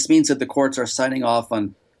this means that the courts are signing off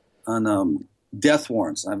on death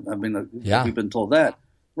warrants. We've been told that.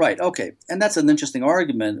 Right. Okay, and that's an interesting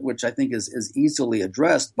argument, which I think is easily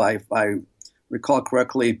addressed by, if I recall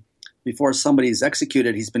correctly, before somebody is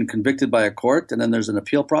executed, he's been convicted by a court, and then there's an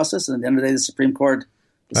appeal process, and at the end of the day, the Supreme Court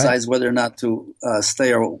decides whether or not to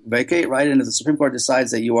stay or vacate, right? And if the Supreme Court decides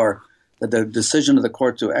that the decision of the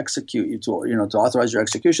court to execute you, to authorize your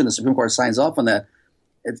execution, the Supreme Court signs off on that.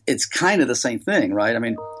 It's kind of the same thing, right? I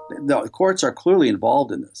mean, the courts are clearly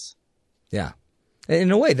involved in this. Yeah, in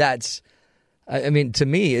a way, to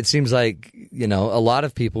me, it seems like, a lot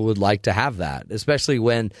of people would like to have that, especially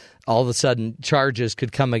when all of a sudden charges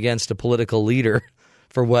could come against a political leader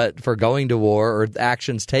for going to war or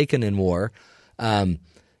actions taken in war.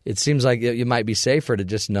 It seems like it might be safer to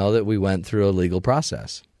just know that we went through a legal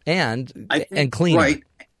process and clean. Right.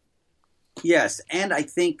 Yes, and I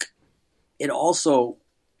think it also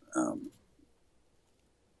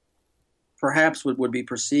perhaps would be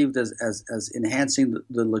perceived as enhancing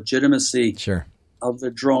the legitimacy of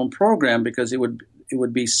the drone program, because it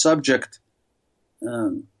would be subject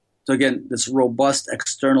to, again, this robust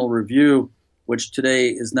external review, which today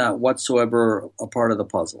is not whatsoever a part of the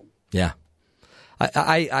puzzle. Yeah,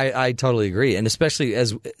 I totally agree, and especially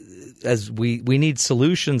as we need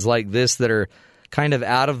solutions like this that are kind of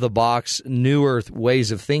out of the box, newer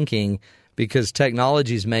ways of thinking, because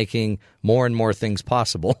technology is making more and more things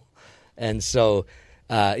possible. And so,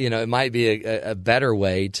 it might be a better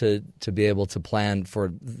way to be able to plan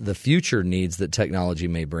for the future needs that technology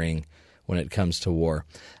may bring when it comes to war.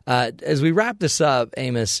 As we wrap this up,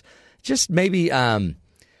 Amos, just maybe, I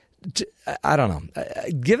don't know,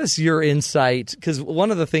 give us your insight, because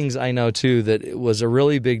one of the things I know, too, that it was a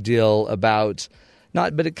really big deal about,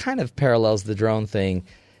 but it kind of parallels the drone thing,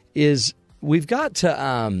 is we've got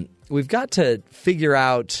to figure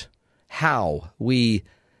out how we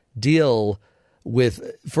deal with,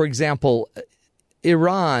 for example,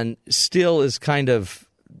 Iran still is kind of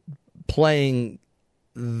playing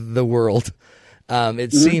the world.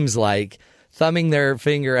 It seems like thumbing their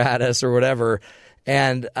finger at us or whatever,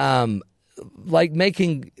 and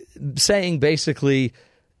saying basically,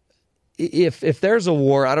 if there's a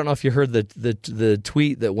war, I don't know if you heard the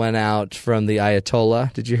tweet that went out from the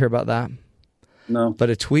Ayatollah. Did you hear about that? No. But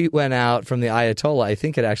a tweet went out from the Ayatollah. I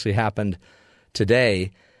think it actually happened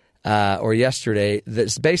today or yesterday.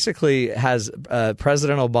 That basically has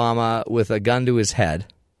President Obama with a gun to his head.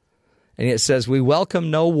 And it says, "We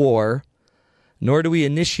welcome no war, nor do we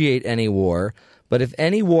initiate any war. But if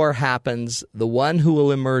any war happens, the one who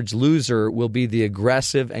will emerge loser will be the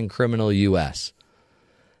aggressive and criminal U.S."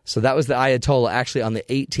 So that was the Ayatollah actually on the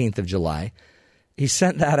 18th of July. He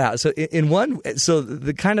sent that out. So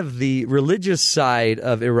the kind of the religious side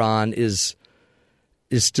of Iran is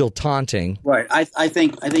still taunting. Right. I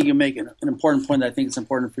think you make an important point. I think it's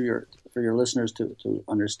important for your listeners to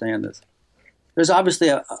understand this. There's obviously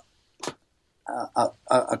a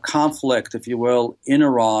conflict, if you will, in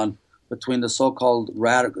Iran between the so-called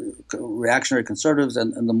reactionary conservatives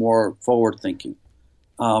and the more forward-thinking.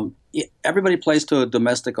 Everybody plays to a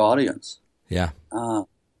domestic audience. Yeah.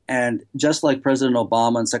 And just like President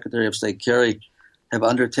Obama and Secretary of State Kerry have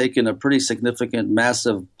undertaken a pretty significant,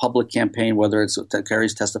 massive public campaign, whether it's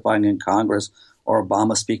Kerry's testifying in Congress or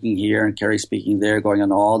Obama speaking here and Kerry speaking there, going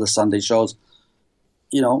on all the Sunday shows,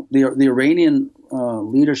 the Iranian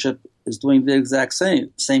leadership is doing the exact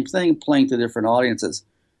same thing, playing to different audiences.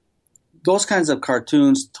 Those kinds of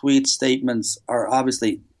cartoons, tweets, statements are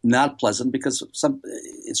obviously not pleasant because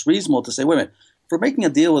it's reasonable to say, wait a minute, if we're making a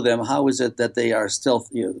deal with them, how is it that they are still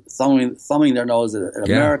thumbing their nose at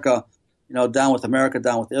America, down with America,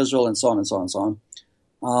 down with Israel, and so on and so on and so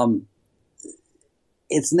on.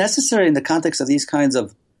 It's necessary in the context of these kinds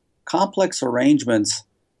of complex arrangements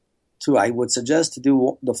I would suggest to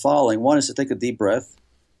do the following. One is to take a deep breath.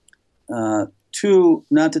 Two,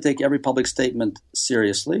 not to take every public statement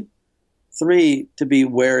seriously. Three, to be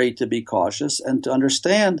wary, to be cautious, and to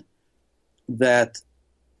understand that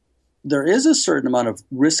there is a certain amount of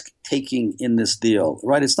risk-taking in this deal,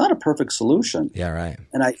 right? It's not a perfect solution. Yeah, right.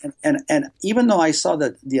 And even though I saw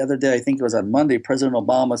that the other day, I think it was on Monday, President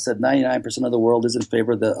Obama said 99% of the world is in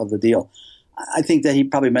favor of the deal. I think that he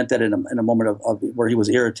probably meant that in a moment of where he was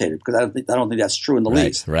irritated, because I don't think that's true in the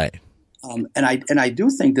least. Right. And I do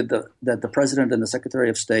think that the President and the Secretary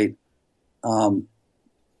of State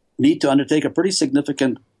need to undertake a pretty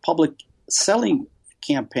significant public selling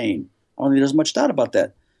campaign. I don't think there's much doubt about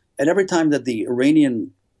that. And every time that the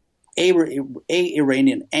Iranian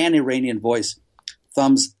voice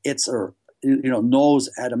thumbs its nose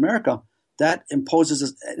at America, that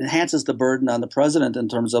enhances the burden on the president in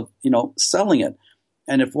terms of selling it.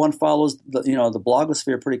 And if one follows the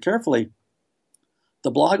blogosphere pretty carefully,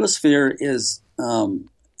 the blogosphere is and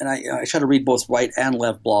I try to read both right and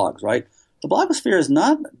left blogs, right? The blogosphere is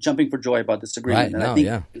not jumping for joy about this agreement. Right, and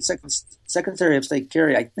I think Secretary of State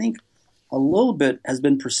Kerry, I think, a little bit has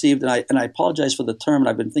been perceived, and I apologize for the term, and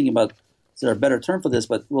I've been thinking about, is there a better term for this,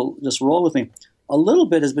 but we'll just roll with me. A little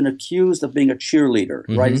bit has been accused of being a cheerleader,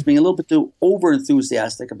 right? He's being a little bit too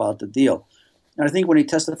over-enthusiastic about the deal. And I think when he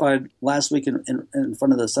testified last week in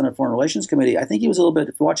front of the Senate Foreign Relations Committee, I think he was a little bit,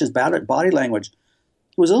 if you watch his body language,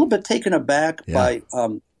 he was a little bit taken aback by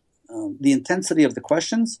the intensity of the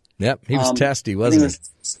questions. Yep, he was testy, wasn't he?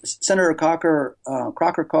 Senator Crocker,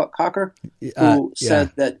 who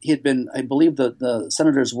said that he had been, I believe the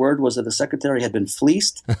senator's word was that the secretary had been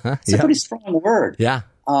fleeced. It's a pretty strong word. Yeah.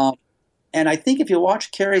 And I think if you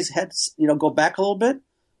watch Kerry's head, go back a little bit,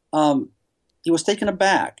 he was taken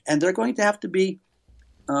aback. And they're going to have to be,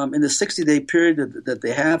 in the 60-day period that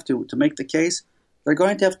they have to make the case, they're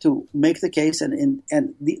going to have to make the case. And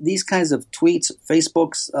these kinds of tweets,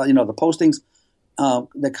 Facebooks, the postings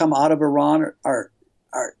that come out of Iran are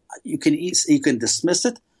you can dismiss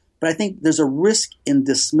it, but I think there's a risk in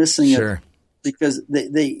dismissing it because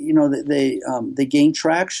they gain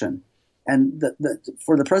traction. And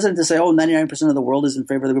for the president to say, 99% of the world is in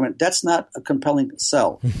favor of the agreement, that's not a compelling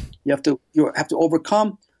sell. You have to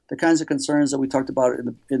overcome the kinds of concerns that we talked about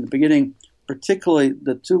in the beginning, particularly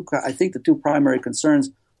the two primary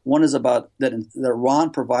concerns. One is about that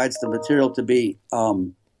Iran provides the material to be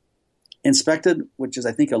inspected, which is,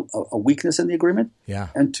 I think, a weakness in the agreement. Yeah.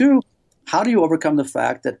 And two, how do you overcome the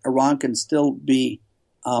fact that Iran can still be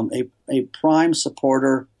a prime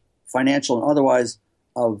supporter, financial and otherwise,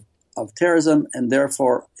 of terrorism, and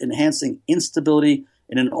therefore enhancing instability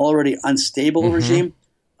in an already unstable regime?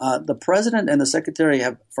 The president and the secretary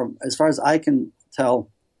have, from as far as I can tell,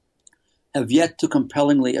 have yet to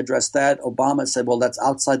compellingly address that. Obama said, well, that's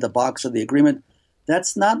outside the box of the agreement.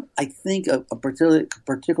 That's not, I think, a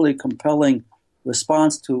particularly compelling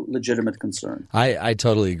response to legitimate concern. I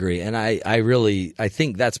totally agree. And I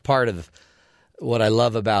think that's part of what I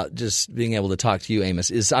love about just being able to talk to you, Amos,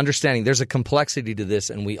 is understanding there's a complexity to this,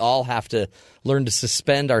 and we all have to learn to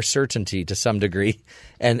suspend our certainty to some degree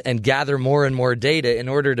and gather more and more data in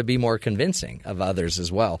order to be more convincing of others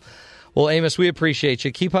as well. Well, Amos, we appreciate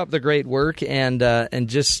you. Keep up the great work, and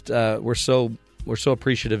just we're so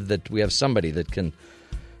appreciative that we have somebody that can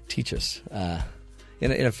teach us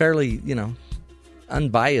in a fairly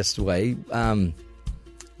unbiased way.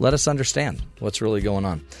 Let us understand what's really going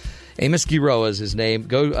on. Amos Guiora is his name.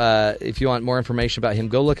 Go if you want more information about him,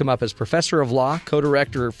 go look him up as Professor of Law,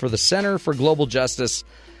 Co-Director for the Center for Global Justice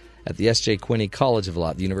at the S.J. Quinney College of Law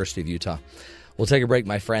at the University of Utah. We'll take a break,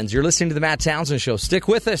 my friends. You're listening to The Matt Townsend Show. Stick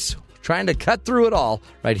with us. We're trying to cut through it all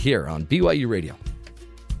right here on BYU Radio.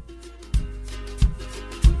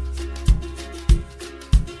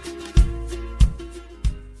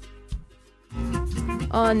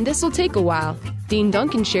 On This'll Take a While, Dean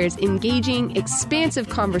Duncan shares engaging, expansive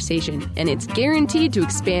conversation, and it's guaranteed to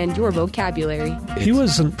expand your vocabulary. He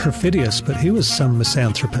wasn't perfidious, but he was some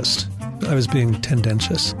misanthropist. I was being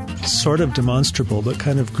tendentious, sort of demonstrable, but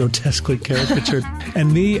kind of grotesquely caricatured.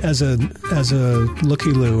 And me as a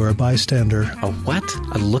looky-loo or a bystander. A what?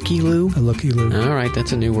 A looky-loo? A looky-loo. All right,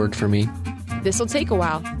 that's a new word for me. This'll Take a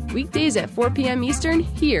While, weekdays at 4 p.m. Eastern,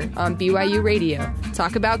 here on BYU Radio.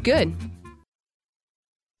 Talk about good.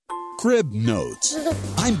 Crib Notes.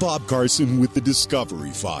 I'm Bob Carson with the Discovery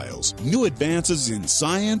Files. New advances in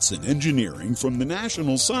science and engineering from the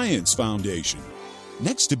National Science Foundation.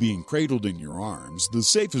 Next to being cradled in your arms, the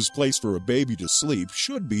safest place for a baby to sleep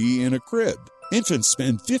should be in a crib. Infants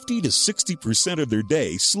spend 50 to 60% of their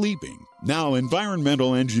day sleeping. Now,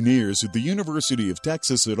 environmental engineers at the University of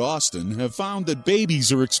Texas at Austin have found that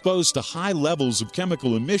babies are exposed to high levels of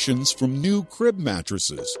chemical emissions from new crib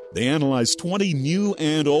mattresses. They analyzed 20 new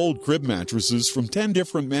and old crib mattresses from 10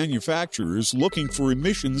 different manufacturers looking for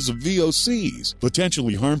emissions of VOCs,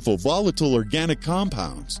 potentially harmful volatile organic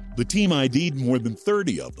compounds. The team ID'd more than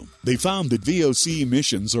 30 of them. They found that VOC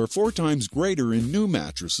emissions are 4 times greater in new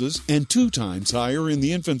mattresses and 2 times higher in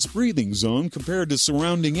the infant's breathing zone compared to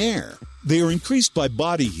surrounding air. They are increased by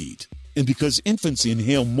body heat, and because infants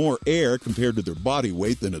inhale more air compared to their body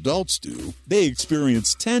weight than adults do, they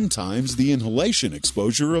experience 10 times the inhalation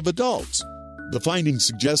exposure of adults. The findings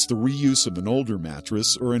suggest the reuse of an older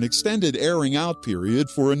mattress or an extended airing out period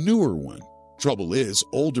for a newer one. Trouble is,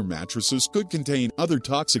 older mattresses could contain other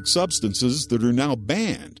toxic substances that are now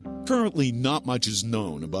banned. Currently, not much is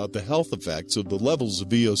known about the health effects of the levels of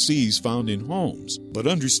VOCs found in homes, but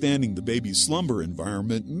understanding the baby's slumber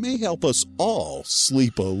environment may help us all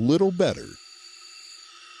sleep a little better.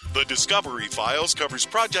 The Discovery Files covers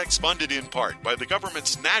projects funded in part by the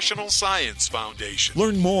government's National Science Foundation.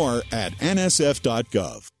 Learn more at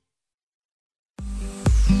nsf.gov.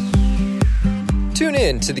 Tune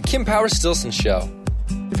in to the Kim Powers-Stilson Show.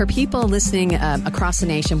 For people listening across the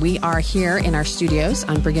nation, we are here in our studios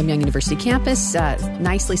on Brigham Young University campus,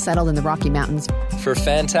 nicely settled in the Rocky Mountains. For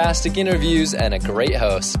fantastic interviews and a great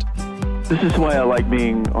host. This is why I like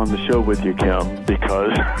being on the show with you, Kim,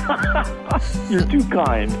 because you're too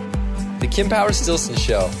kind. The Kim Powers-Stilson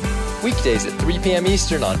Show, weekdays at 3 p.m.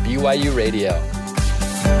 Eastern on BYU Radio.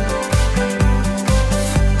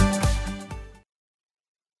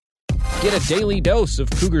 Get a daily dose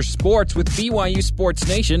of Cougar sports with BYU Sports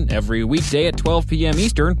Nation every weekday at 12 p.m.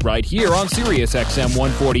 Eastern, right here on Sirius XM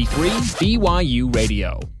 143, BYU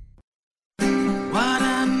Radio.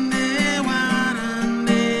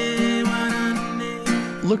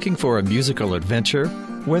 Looking for a musical adventure?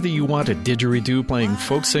 Whether you want a didgeridoo playing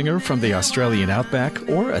folk singer from the Australian outback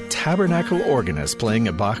or a tabernacle organist playing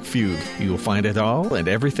a Bach fugue, you'll find it all and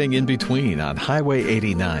everything in between on Highway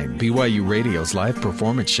 89, BYU Radio's live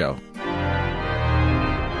performance show.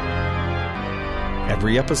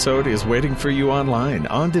 Every episode is waiting for you online,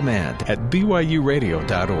 on demand, at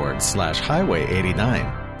byuradio.org/Highway 89.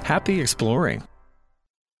 Happy exploring.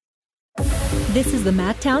 This is the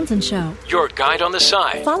Matt Townsend Show. Your guide on the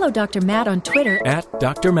side. Follow Dr. Matt on Twitter at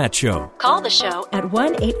Dr. Matt Show. Call the show at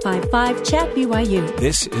 1-855-CHAT-BYU.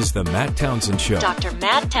 This is the Matt Townsend Show. Dr.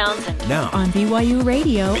 Matt Townsend. Now on BYU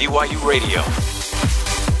Radio. BYU Radio.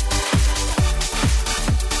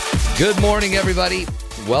 Good morning, everybody.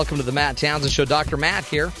 Welcome to the Matt Townsend Show. Dr. Matt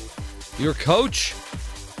here, your coach,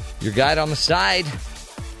 your guide on the side.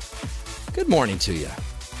 Good morning to you.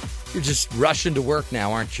 You're just rushing to work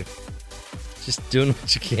now, aren't you? Just doing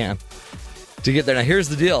what you can to get there. Now, here's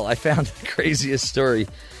the deal. I found the craziest story.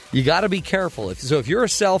 You got to be careful. If you're a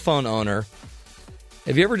cell phone owner,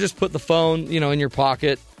 have you ever just put the phone, in your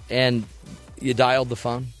pocket and you dialed the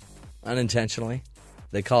phone unintentionally?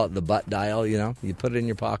 They call it the butt dial, You put it in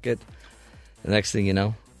your pocket. The next thing you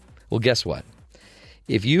know, well, guess what?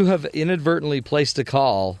 If you have inadvertently placed a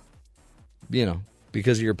call,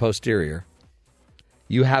 because of your posterior,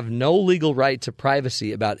 you have no legal right to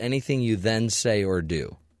privacy about anything you then say or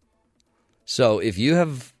do. So if you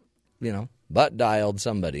have, butt dialed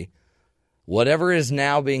somebody, whatever is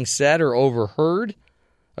now being said or overheard,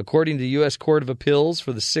 according to U.S. Court of Appeals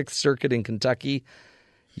for the Sixth Circuit in Kentucky,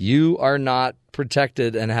 you are not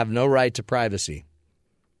protected and have no right to privacy.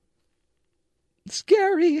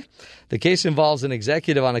 Scary. The case involves an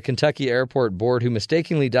executive on a Kentucky airport board who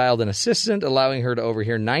mistakenly dialed an assistant, allowing her to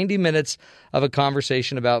overhear 90 minutes of a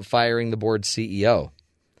conversation about firing the board's CEO.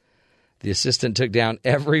 The assistant took down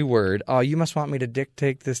every word. Oh, you must want me to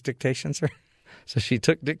dictate this dictation, sir? So she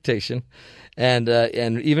took dictation and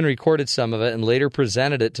even recorded some of it and later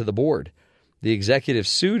presented it to the board. The executive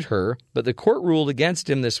sued her, but the court ruled against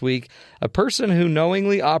him this week. A person who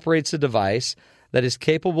knowingly operates a device that is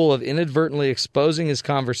capable of inadvertently exposing his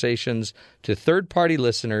conversations to third-party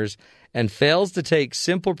listeners and fails to take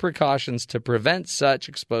simple precautions to prevent such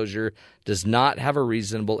exposure does not have a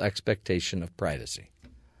reasonable expectation of privacy.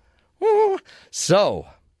 So,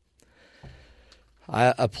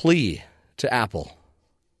 a plea to Apple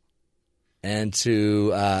and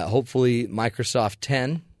to hopefully Microsoft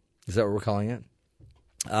 10, is that what we're calling it?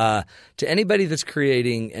 To anybody that's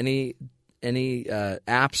creating any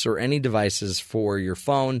apps or any devices for your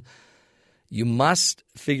phone, you must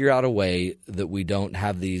figure out a way that we don't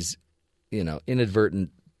have these, inadvertent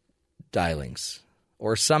dialings,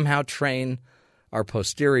 or somehow train our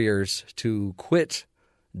posteriors to quit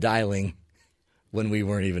dialing when we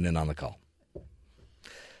weren't even in on the call.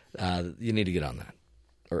 You need to get on that,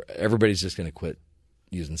 or everybody's just going to quit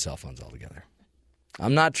using cell phones altogether.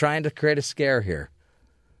 I'm not trying to create a scare here,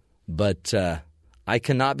 but I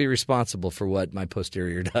cannot be responsible for what my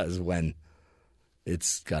posterior does when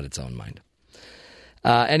it's got its own mind.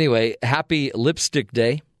 Anyway, happy Lipstick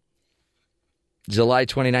Day. July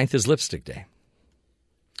 29th is Lipstick Day,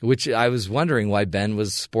 which I was wondering why Ben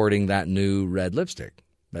was sporting that new red lipstick,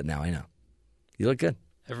 but now I know. You look good.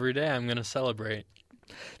 Every day I'm going to celebrate.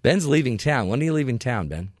 Ben's leaving town. When are you leaving town,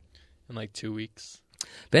 Ben? In like 2 weeks.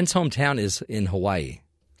 Ben's hometown is in Hawaii.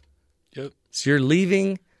 Yep. So you're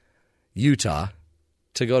leaving Utah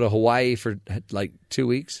to go to Hawaii for like 2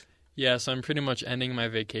 weeks? Yeah, so I'm pretty much ending my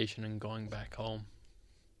vacation and going back home.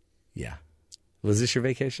 Yeah. Was this your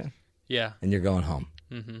vacation? Yeah. And you're going home?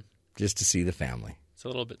 Mm-hmm. Just to see the family? It's a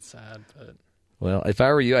little bit sad, but... Well, if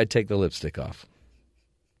I were you, I'd take the lipstick off.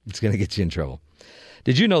 It's going to get you in trouble.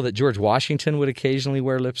 Did you know that George Washington would occasionally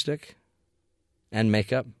wear lipstick and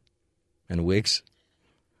makeup and wigs?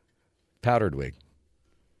 Powdered wig.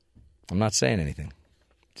 I'm not saying anything.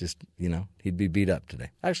 Just, he'd be beat up today.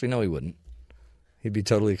 Actually, no, he wouldn't. He'd be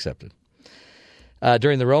totally accepted.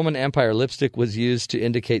 During the Roman Empire, lipstick was used to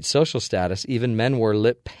indicate social status. Even men wore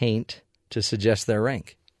lip paint to suggest their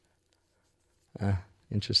rank.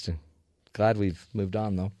 Interesting. Glad we've moved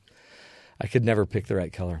on, though. I could never pick the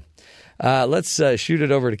right color. Let's shoot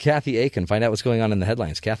it over to Kathy Aiken, find out what's going on in the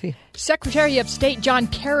headlines. Kathy? Secretary of State John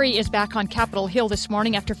Kerry is back on Capitol Hill this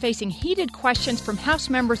morning after facing heated questions from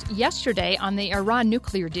House members yesterday on the Iran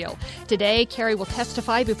nuclear deal. Today, Kerry will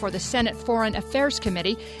testify before the Senate Foreign Affairs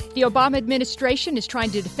Committee. The Obama administration is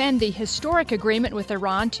trying to defend the historic agreement with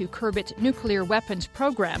Iran to curb its nuclear weapons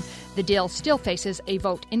program. The deal still faces a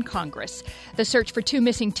vote in Congress. The search for 2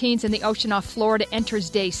 missing teens in the ocean off Florida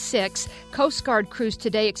enters day 6. Coast Guard crews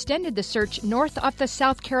today extended the search north off the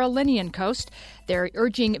South Carolinian coast. They're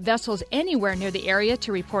urging vessels anywhere near the area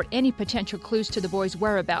to report any potential clues to the boys'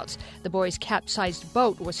 whereabouts. The boys' capsized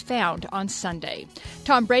boat was found on Sunday.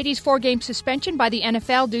 Tom Brady's 4-game suspension by the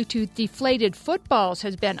NFL due to deflated footballs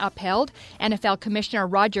has been upheld. NFL Commissioner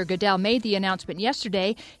Roger Goodell made the announcement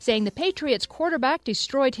yesterday, saying the Patriots quarterback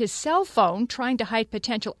destroyed his cell phone trying to hide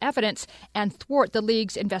potential evidence and thwart the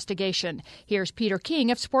league's investigation. Here's Peter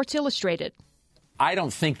King of Sports Illustrated. I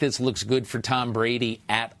don't think this looks good for Tom Brady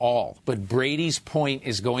at all. But Brady's point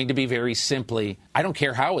is going to be very simply, I don't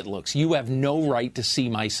care how it looks. You have no right to see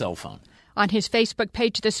my cell phone. On his Facebook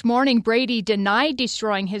page this morning, Brady denied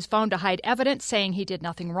destroying his phone to hide evidence, saying he did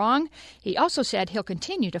nothing wrong. He also said he'll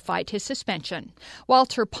continue to fight his suspension.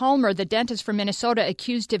 Walter Palmer, the dentist from Minnesota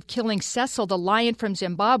accused of killing Cecil, the lion from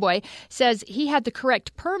Zimbabwe, says he had the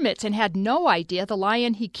correct permits and had no idea the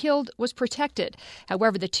lion he killed was protected.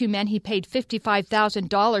 However, the 2 men he paid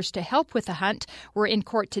 $55,000 to help with the hunt were in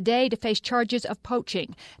court today to face charges of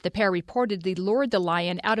poaching. The pair reportedly lured the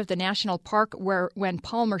lion out of the national park when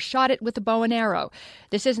Palmer shot it with a the bow and arrow.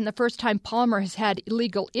 This isn't the first time Palmer has had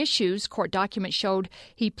illegal issues. Court documents showed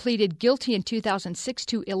he pleaded guilty in 2006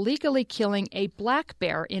 to illegally killing a black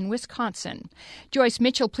bear in Wisconsin. Joyce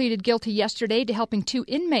Mitchell pleaded guilty yesterday to helping 2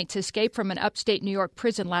 inmates escape from an upstate New York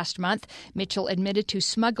prison last month. Mitchell admitted to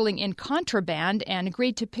smuggling in contraband and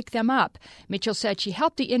agreed to pick them up. Mitchell said she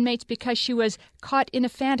helped the inmates because she was caught in a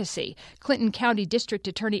fantasy. Clinton County District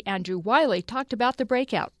Attorney Andrew Wiley talked about the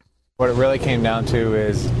breakout. What it really came down to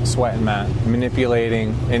is Sweat and Matt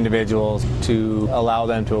manipulating individuals to allow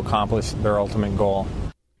them to accomplish their ultimate goal.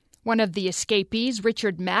 One of the escapees,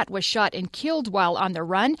 Richard Matt, was shot and killed while on the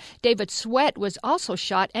run. David Sweat was also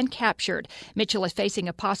shot and captured. Mitchell is facing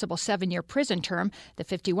a possible 7-year prison term. The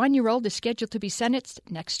 51-year-old is scheduled to be sentenced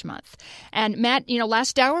next month. And Matt,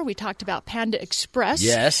 last hour we talked about Panda Express.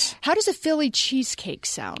 Yes. How does a Philly cheesecake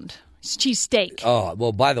sound? It's cheesesteak. Oh,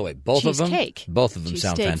 well, by the way, both of them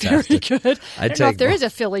sound fantastic. Very good. I don't know if there is a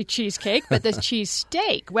Philly cheesecake, but there's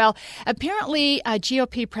cheesesteak. Well, apparently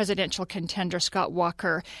GOP presidential contender Scott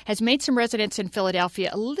Walker has made some residents in Philadelphia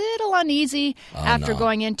a little uneasy after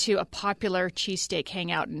going into a popular cheesesteak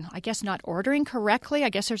hangout and I guess not ordering correctly. I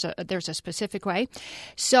guess there's a specific way.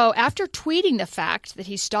 So after tweeting the fact that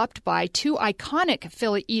he stopped by 2 iconic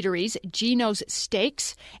Philly eateries, Gino's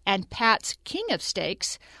Steaks and Pat's King of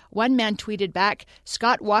Steaks, one man tweeted back,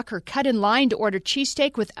 Scott Walker cut in line to order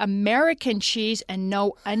cheesesteak with American cheese and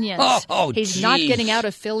no onions. He's not getting out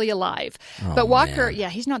of Philly alive. But Walker,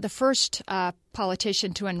 he's not the first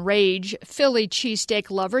politician to enrage Philly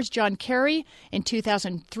cheesesteak lovers. John Kerry in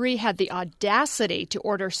 2003 had the audacity to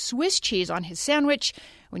order Swiss cheese on his sandwich.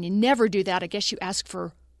 When you never do that, I guess you ask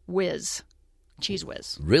for Whiz. Cheese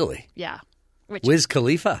Whiz. Really? Yeah. Wiz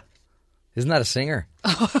Khalifa. Isn't that a singer?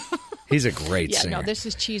 He's a great singer. No, this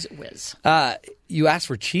is Cheese Whiz. You asked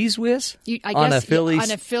for Cheese Whiz? On a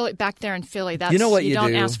Philly back there in Philly. That's, you know what you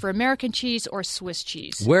don't do? ask for American cheese or Swiss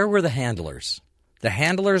cheese. Where were the handlers? The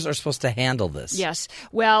handlers are supposed to handle this. Yes.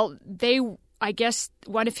 Well, I guess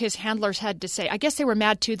one of his handlers had to say, I guess they were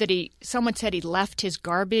mad too that someone said he left his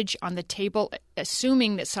garbage on the table,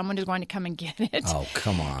 assuming that someone is going to come and get it. Oh,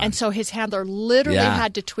 come on. And so his handler literally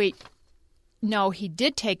had to tweet, no, he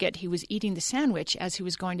did take it. He was eating the sandwich as he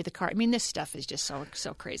was going to the car. I mean, this stuff is just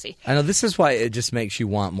so crazy. I know. This is why it just makes you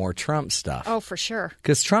want more Trump stuff. Oh, for sure.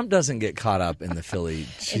 Because Trump doesn't get caught up in the Philly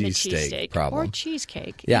cheesesteak problem. Or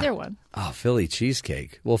cheesecake. Either one. Oh, Philly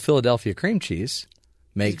cheesecake. Well, Philadelphia cream cheese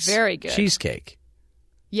makes very good cheesecake.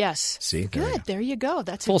 Yes. See? Good. There you go.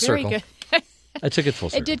 That's full very circle. Good. I took it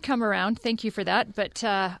full circle. It did come around. Thank you for that. But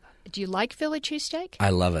do you like Philly cheesesteak?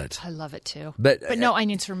 I love it. I love it too. But no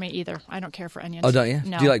onions for me either. I don't care for onions. Oh, don't you?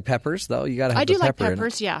 No. Do you like peppers though? You got to have the pepper. I do like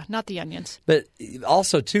peppers, yeah, not the onions. But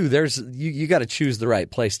also too, there's you got to choose the right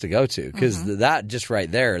place to go to because that just right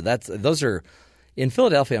there, those are in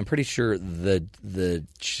Philadelphia. I'm pretty sure the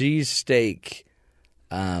cheesesteak,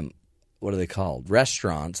 what are they called?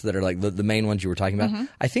 Restaurants that are like the main ones you were talking about.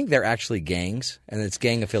 I think they're actually gangs, and it's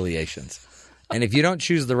gang affiliations. And if you don't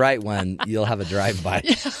choose the right one, you'll have a drive-by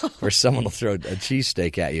where someone will throw a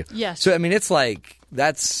cheesesteak at you. Yes. So, I mean, it's like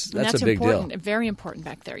that's a big important, deal. Very important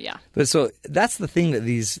back there, yeah. But so that's the thing that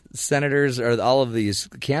these senators or all of these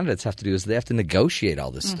candidates have to do is they have to negotiate all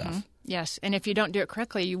this stuff. Yes, and if you don't do it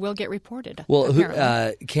correctly, you will get reported. Well,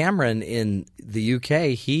 Cameron in the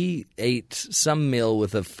UK, he ate some meal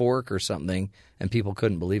with a fork or something, and people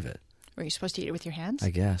couldn't believe it. Were you supposed to eat it with your hands? I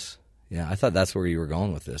guess. Yeah, I thought that's where you were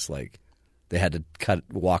going with this, like. They had to cut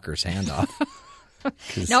Walker's hand off.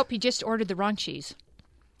 Nope, he just ordered the wrong cheese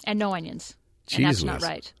and no onions. And that's not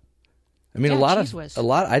right. I mean, a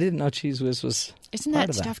lot. I didn't know Cheese Whiz was. Isn't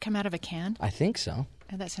that stuff come out of a can? I think so.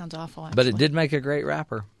 Oh, that sounds awful. Actually. But it did make a great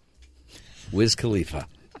rapper, Wiz Khalifa.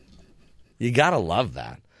 You gotta love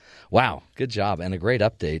that. Wow, good job and a great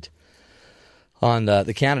update on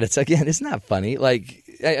the candidates. Again, isn't that funny? Like,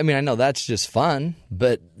 I mean, I know that's just fun,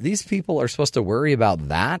 but these people are supposed to worry about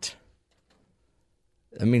that.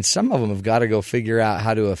 I mean, some of them have got to go figure out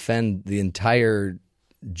how to offend the entire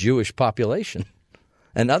Jewish population.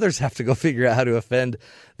 And others have to go figure out how to offend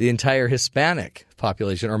the entire Hispanic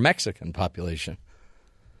population or Mexican population.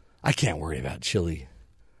 I can't worry about chili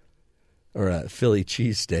or a Philly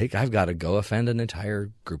cheesesteak. I've got to go offend an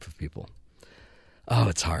entire group of people. Oh,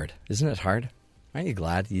 it's hard. Isn't it hard? Aren't you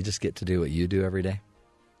glad you just get to do what you do every day?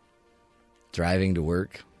 Driving to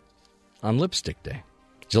work on Lipstick Day,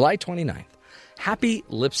 July 29th. Happy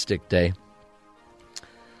Lipstick Day.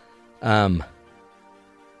 Isn't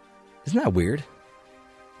that weird?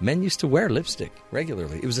 Men used to wear lipstick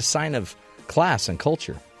regularly. It was a sign of class and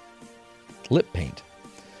culture. Lip paint.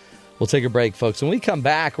 We'll take a break, folks. When we come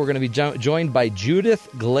back, we're going to be joined by Judith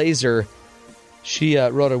Glaser, She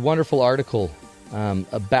wrote a wonderful article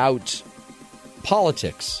about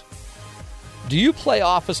politics. Do you play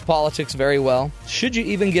office politics very well? Should you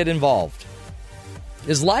even get involved?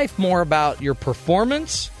 Is life more about your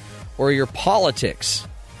performance or your politics?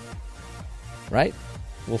 Right?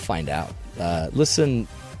 We'll find out. Listen,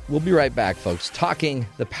 we'll be right back, folks, talking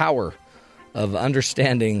the power of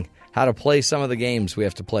understanding how to play some of the games we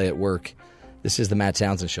have to play at work. This is the Matt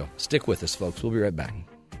Townsend Show. Stick with us, folks. We'll be right back.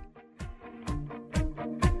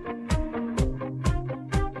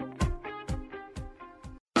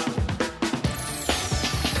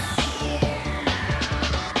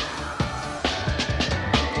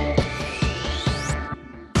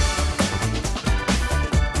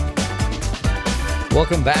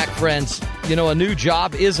 Welcome back, friends. You know, a new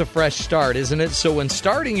job is a fresh start, isn't it? So when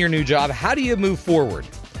starting your new job, how do you move forward?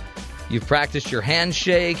 You've practiced your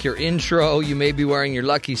handshake, your intro, you may be wearing your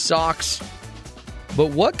lucky socks. But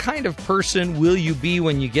what kind of person will you be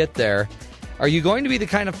when you get there? Are you going to be the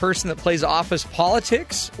kind of person that plays office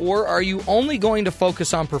politics, or are you only going to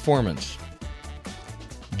focus on performance?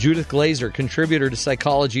 Judith Glaser, contributor to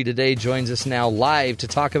Psychology Today, joins us now live to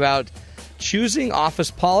talk about choosing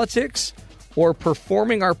office politics or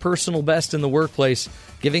performing our personal best in the workplace,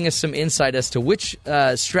 giving us some insight as to which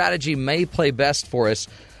strategy may play best for us.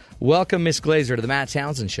 Welcome, Ms. Glaser, to the Matt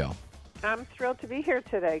Townsend Show. I'm thrilled to be here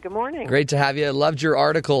today. Good morning. Great to have you. I loved your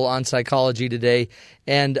article on Psychology Today.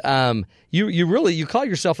 And you call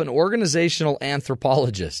yourself an organizational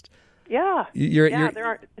anthropologist. Yeah. There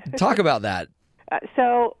are. Talk about that.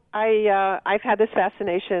 So I've had this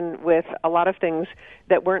fascination with a lot of things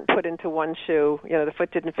that weren't put into one shoe. You know, the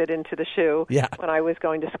foot didn't fit into the shoe when I was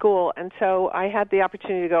going to school. And so I had the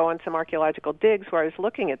opportunity to go on some archaeological digs where I was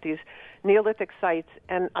looking at these Neolithic sites,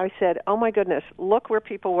 and I said, oh my goodness, look where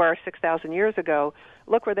people were 6,000 years ago.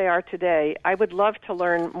 Look where they are today. I would love to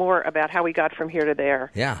learn more about how we got from here to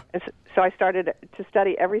there. Yeah. And so I started to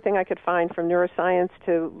study everything I could find, from neuroscience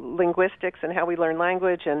to linguistics and how we learn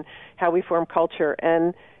language and how we form culture.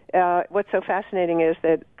 And what's so fascinating is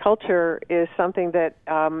that culture is something that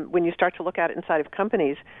when you start to look at it inside of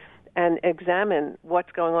companies and examine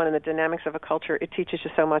what's going on in the dynamics of a culture, it teaches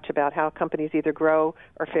you so much about how companies either grow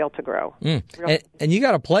or fail to grow. And you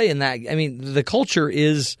got to play in that. I mean, the culture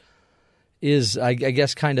is I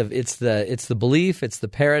guess kind of it's the belief, it's the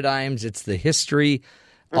paradigms, it's the history,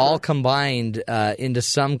 all combined into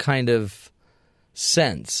some kind of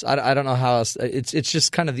sense. I don't know how else. It's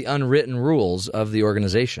just kind of the unwritten rules of the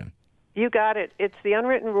organization. You got it. It's the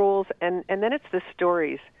unwritten rules, and then it's the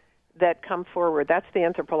stories that come forward. That's the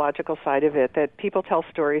anthropological side of it, that people tell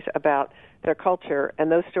stories about their culture, and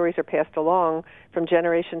those stories are passed along from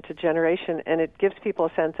generation to generation, and it gives people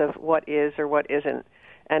a sense of what is or what isn't,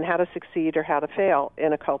 and how to succeed or how to fail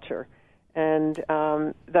in a culture. And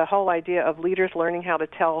the whole idea of leaders learning how to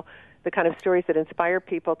tell the kind of stories that inspire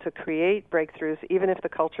people to create breakthroughs, even if the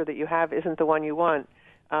culture that you have isn't the one you want,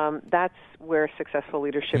 that's where successful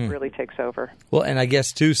leadership really takes over. Well, and I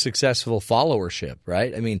guess, too, successful followership,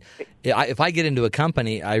 right? I mean, if I get into a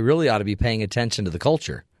company, I really ought to be paying attention to the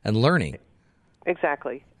culture and learning.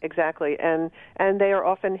 Exactly. And they are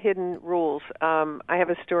often hidden rules. I have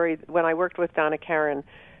a story. When I worked with Donna Karan,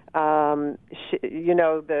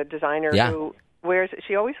 the designer who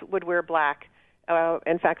she always would wear black.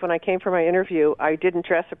 In fact, when I came for my interview, I didn't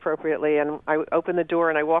dress appropriately, and I opened the door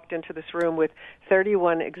and I walked into this room with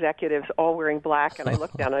 31 executives all wearing black, and I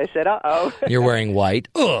looked down and I said, uh-oh. You're wearing white.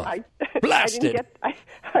 Ugh, blasted.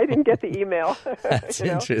 I didn't get the email. That's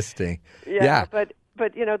interesting. Yeah. But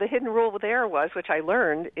the hidden rule there was, which I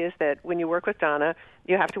learned, is that when you work with Donna,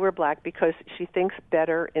 you have to wear black because she thinks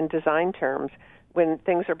better in design terms when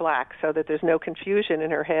things are black, so that there's no confusion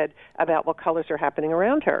in her head about what colors are happening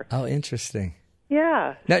around her. Oh, interesting.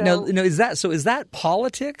 Yeah. No, is that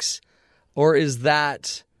politics, or is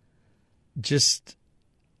that just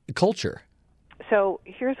culture? So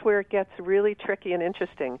here's where it gets really tricky and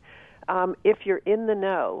interesting. If you're in the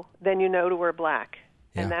know, then you know to wear black,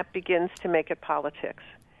 and that begins to make it politics.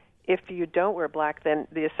 If you don't wear black, then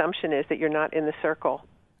the assumption is that you're not in the circle,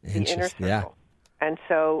 the inner circle. Yeah. And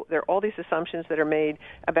so there are all these assumptions that are made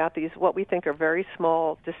about these, what we think are very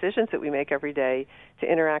small decisions that we make every day to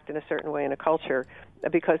interact in a certain way in a culture,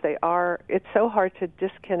 because it's so hard to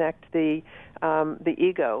disconnect the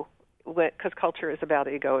ego, because culture is about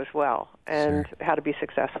ego as well, and how to be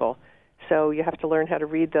successful. So you have to learn how to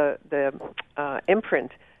read the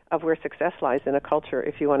imprint of where success lies in a culture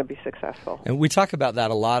if you want to be successful. And we talk about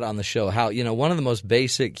that a lot on the show, how, one of the most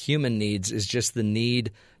basic human needs is just the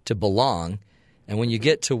need to belong. And when you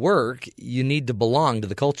get to work, you need to belong to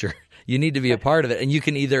the culture. you need to be a part of it. And you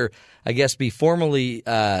can either, I guess, be formally,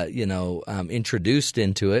 introduced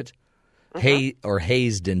into it,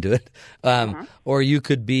 hazed into it, or you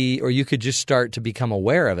could just start to become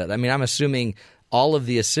aware of it. I mean, I'm assuming all of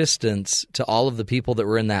the assistants to all of the people that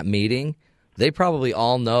were in that meeting, they probably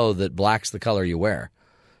all know that black's the color you wear.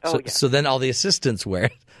 So then all the assistants wear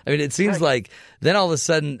it. I mean, it seems like then all of a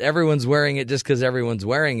sudden everyone's wearing it just because everyone's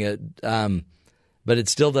wearing it, but it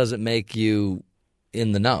still doesn't make you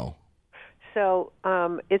in the know. So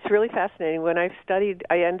it's really fascinating. When I've studied,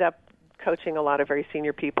 I end up coaching a lot of very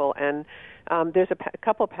senior people, and there's a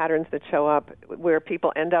couple of patterns that show up where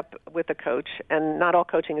people end up with a coach, and not all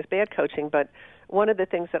coaching is bad coaching, but one of the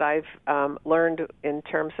things that I've learned in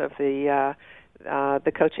terms of the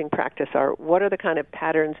coaching practice are what are the kind of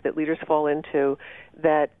patterns that leaders fall into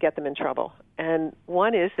that get them in trouble. And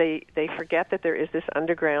one is they forget that there is this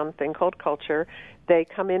underground thing called culture. They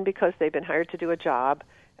come in because they've been hired to do a job.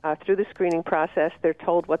 Through the screening process, they're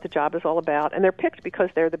told what the job is all about, and they're picked because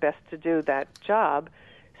they're the best to do that job.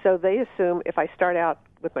 So they assume if I start out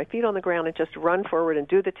with my feet on the ground and just run forward and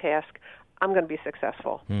do the task, I'm going to be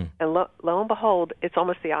successful. And lo and behold, it's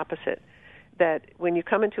almost the opposite. That when you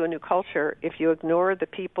come into a new culture, if you ignore the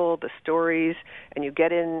people, the stories, and you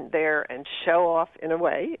get in there and show off in a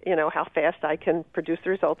way, how fast I can produce the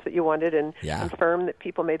results that you wanted and confirm that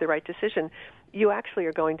people made the right decision, you actually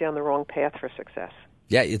are going down the wrong path for success.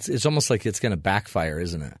 Yeah, it's almost like it's going to backfire,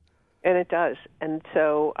 isn't it? And it does. And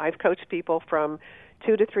so I've coached people from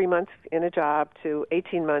 2 to 3 months in a job to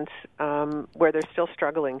 18 months where they're still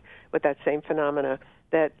struggling with that same phenomena,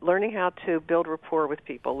 that learning how to build rapport with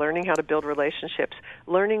people, learning how to build relationships,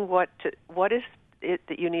 learning what is it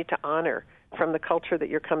that you need to honor from the culture that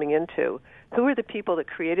you're coming into. Who are the people that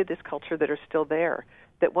created this culture that are still there,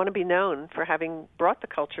 that want to be known for having brought the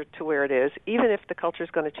culture to where it is, even if the culture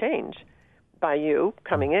is going to change by you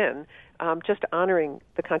coming in, just honoring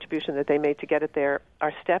the contribution that they made to get it there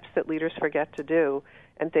are steps that leaders forget to do,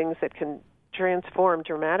 and things that can transform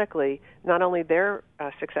dramatically not only their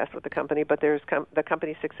success with the company, but there's the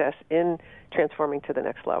company's success in transforming to the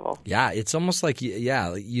next level. Yeah, it's almost like,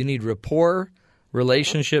 you need rapport,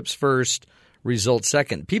 relationships first, results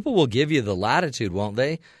second. People will give you the latitude, won't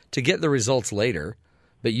they, to get the results later,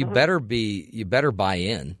 but you better buy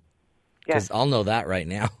in, because I'll know that right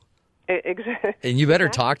now. Exactly. And you better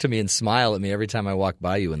talk to me and smile at me every time I walk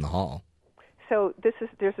by you in the hall. So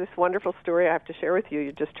there's this wonderful story I have to share with you.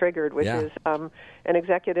 You just triggered, which is an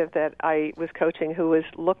executive that I was coaching who was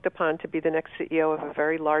looked upon to be the next CEO of a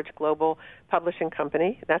very large global publishing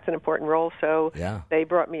company. That's an important role, so they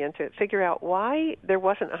brought me in to figure out why there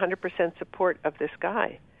wasn't 100% support of this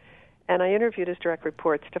guy. And I interviewed his direct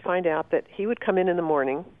reports to find out that he would come in the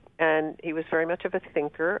morning, and he was very much of a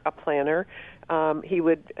thinker, a planner. He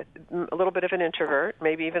would a little bit of an introvert,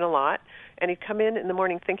 maybe even a lot. And he'd come in the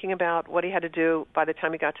morning thinking about what he had to do by the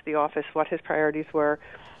time he got to the office, what his priorities were.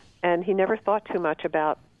 And he never thought too much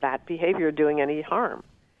about that behavior doing any harm.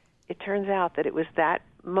 It turns out that it was that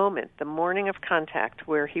moment, the morning of contact,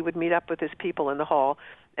 where he would meet up with his people in the hall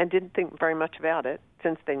and didn't think very much about it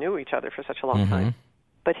since they knew each other for such a long time.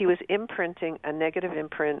 But he was imprinting a negative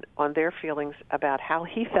imprint on their feelings about how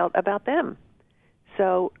he felt about them.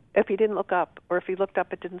 So if he didn't look up, or if he looked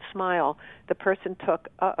up but didn't smile, the person took,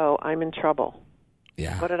 I'm in trouble.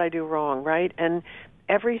 Yeah. What did I do wrong, right? And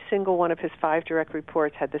every single one of his 5 direct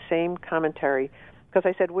reports had the same commentary. Because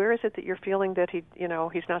I said, where is it that you're feeling that he's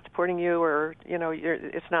not supporting you, or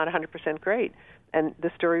it's not 100% great? And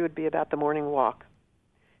the story would be about the morning walk.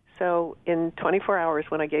 So in 24 hours,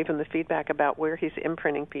 when I gave him the feedback about where he's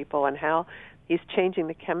imprinting people and how he's changing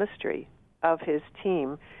the chemistry of his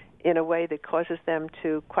team in a way that causes them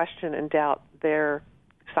to question and doubt their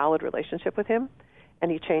solid relationship with him,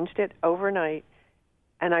 and he changed it overnight,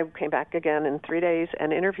 and I came back again in 3 days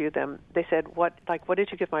and interviewed them. They said, what did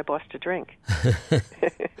you give my boss to drink?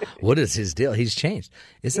 What is his deal? He's changed.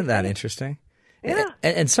 Isn't that interesting? Yeah.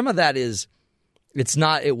 And some of that is,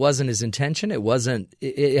 it wasn't his intention.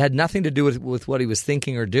 It had nothing to do with what he was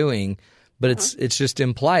thinking or doing, but it's just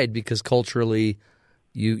implied because culturally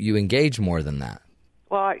you engage more than that.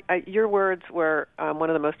 Well, your words were one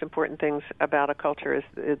of the most important things about a culture is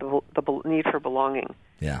the need for belonging.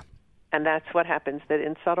 Yeah. And that's what happens, that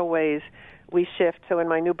in subtle ways we shift. So in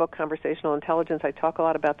my new book, Conversational Intelligence, I talk a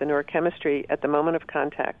lot about the neurochemistry at the moment of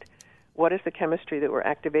contact. What is the chemistry that we're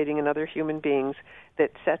activating in other human beings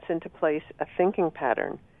that sets into place a thinking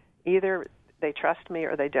pattern? Either they trust me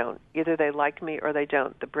or they don't. Either they like me or they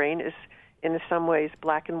don't. The brain is, in some ways,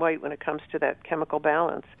 black and white when it comes to that chemical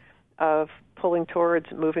balance of pulling towards,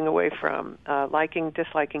 moving away from, liking,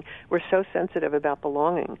 disliking. We're so sensitive about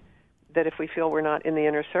belonging that if we feel we're not in the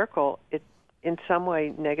inner circle, it in some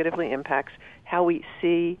way negatively impacts how we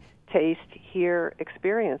see, taste, hear,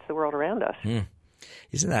 experience the world around us.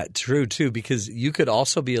 Isn't that true, too? Because you could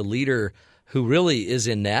also be a leader who really is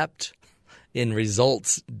inept in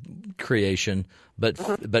results creation, but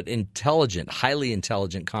intelligent, highly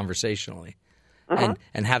intelligent conversationally, and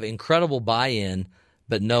have incredible buy-in,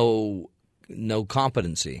 but no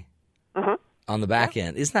competency on the back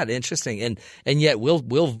end. Isn't that interesting? And yet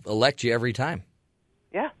we'll elect you every time.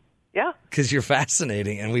 Yeah. Because you're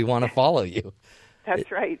fascinating, and we want to follow you. That's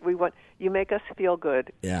right. You make us feel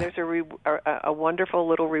good. Yeah. There's a wonderful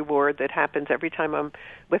little reward that happens every time I'm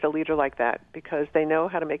with a leader like that, because they know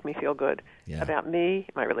how to make me feel good about me,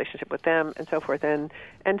 my relationship with them, and so forth. And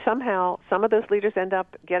somehow some of those leaders end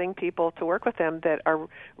up getting people to work with them that are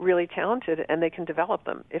really talented, and they can develop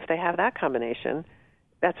them. If they have that combination,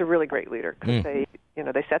 that's a really great leader, because they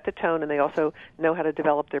set the tone, and they also know how to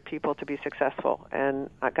develop their people to be successful. And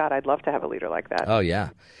God, I'd love to have a leader like that. Oh yeah,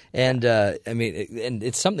 and and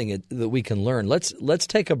it's something that we can learn. Let's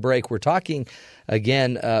take a break. We're talking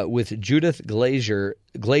again with Judith Glaser,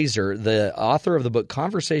 the author of the book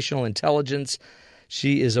Conversational Intelligence.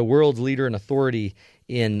 She is a world leader and authority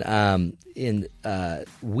in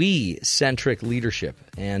WE-centric leadership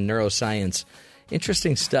and neuroscience.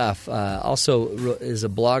 Interesting stuff. Also is a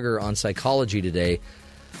blogger on Psychology Today.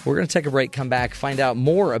 We're going to take a break, come back, find out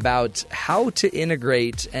more about how to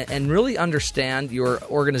integrate and really understand your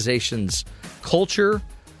organization's culture,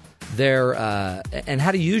 and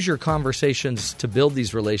how to use your conversations to build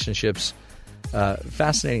these relationships.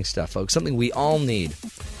 Fascinating stuff, folks. Something we all need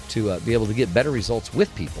to be able to get better results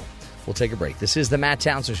with people. We'll take a break. This is the Matt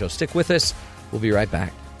Townsend Show. Stick with us. We'll be right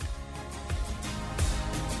back.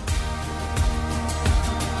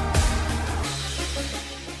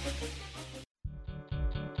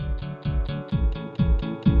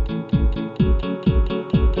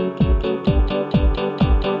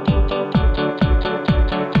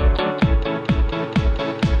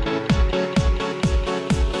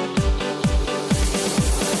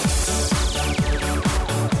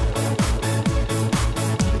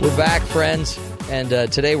 We're back, friends, and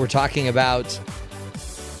today we're talking about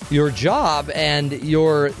your job and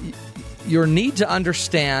your need to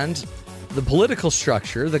understand the political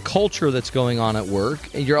structure, the culture that's going on at work.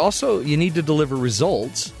 And you need to deliver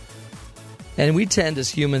results. And we tend as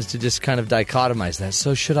humans to just kind of dichotomize that.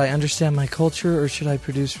 So should I understand my culture or should I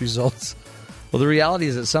produce results? Well, the reality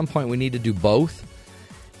is at some point we need to do both.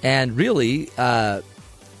 And really,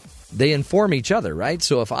 they inform each other, right?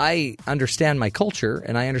 So if I understand my culture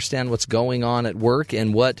and I understand what's going on at work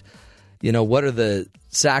and what are the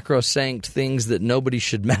sacrosanct things that nobody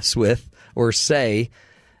should mess with or say,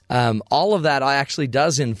 all of that actually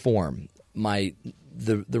does inform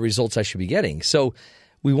the results I should be getting. So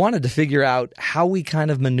we wanted to figure out how we kind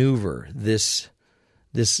of maneuver this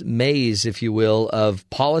maze, if you will, of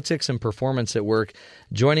politics and performance at work.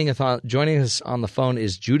 Joining us on the phone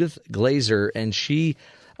is Judith Glaser, and she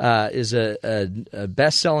is a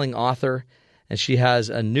best-selling author, and she has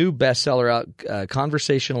a new bestseller out,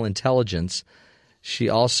 Conversational Intelligence. She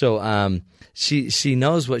also she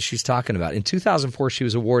knows what she's talking about. In 2004, she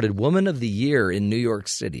was awarded Woman of the Year in New York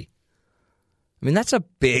City. I mean, that's a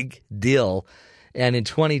big deal. And in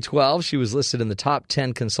 2012, she was listed in the top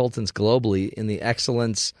 10 consultants globally in the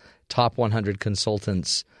Excellence Top 100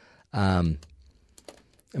 Consultants. That's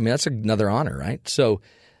another honor, right? So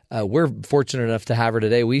we're fortunate enough to have her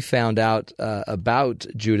today. We found out about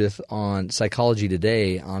Judith on Psychology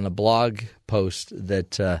Today on a blog post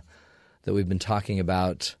that we've been talking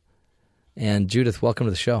about. And Judith, welcome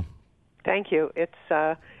to the show. Thank you. It's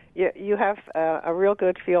you have a real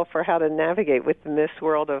good feel for how to navigate within this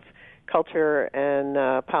world of culture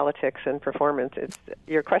and politics and performance.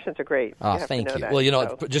 Your questions are great. Oh, thank you.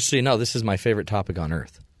 Well, just so you know, this is my favorite topic on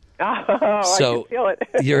earth. Oh, so I can feel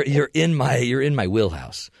it. you're in my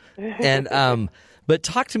wheelhouse. And but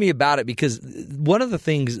talk to me about it, because one of the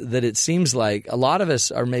things that it seems like a lot of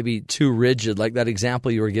us are maybe too rigid, like that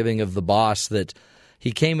example you were giving of the boss, that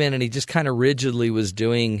he came in and he just kind of rigidly was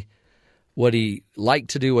doing what he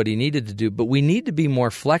liked to do, what he needed to do. But we need to be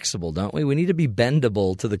more flexible, don't we? We need to be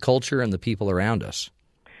bendable to the culture and the people around us.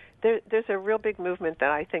 There's a real big movement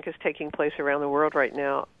that I think is taking place around the world right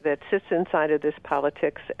now that sits inside of this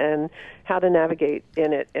politics and how to navigate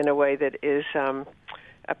in it in a way that is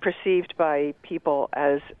perceived by people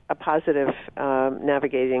as a positive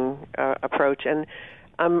navigating approach. And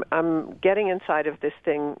I'm getting inside of this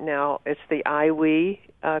thing now. It's the I-we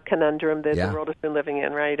conundrum that the world has been living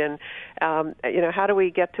in, right? And how do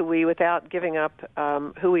we get to we without giving up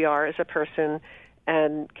who we are as a person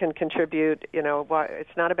and can contribute.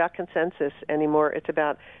 It's not about consensus anymore. It's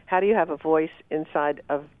about how do you have a voice inside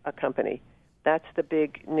of a company. That's the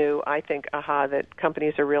big new, I think, aha, that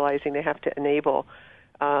companies are realizing they have to enable.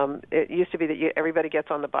 It used to be that everybody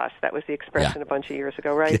gets on the bus. That was the expression a bunch of years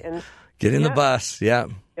ago, right? Get in the bus, yeah.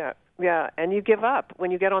 Yeah, and you give up.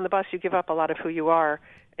 When you get on the bus, you give up a lot of who you are,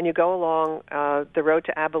 and you go along the road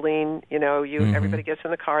to Abilene. Everybody gets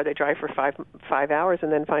in the car, they drive for five hours,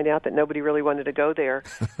 and then find out that nobody really wanted to go there.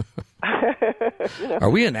 Are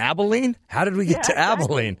we in Abilene? How did we get to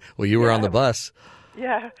Abilene? Well, you were on the bus.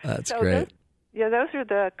 Yeah. That's great. Those are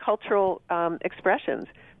the cultural expressions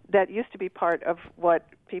that used to be part of what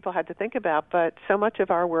people had to think about, but so much of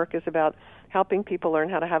our work is about helping people learn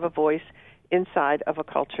how to have a voice inside of a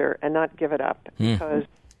culture and not give it up. Because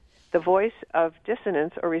the voice of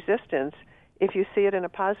dissonance or resistance, if you see it in a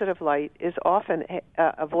positive light, is often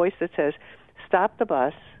a voice that says, stop the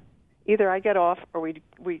bus, either I get off or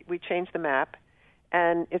we change the map,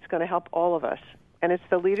 and it's going to help all of us. And it's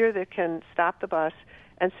the leader that can stop the bus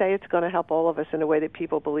and say it's going to help all of us in a way that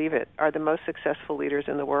people believe it are the most successful leaders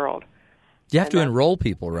in the world. You have to enroll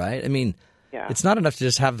people, right? I mean, it's not enough to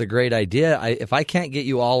just have the great idea. If I can't get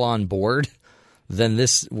you all on board, then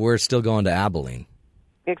we're still going to Abilene.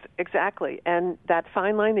 Exactly. And that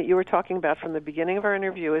fine line that you were talking about from the beginning of our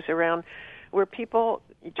interview is around where people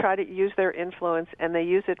try to use their influence and they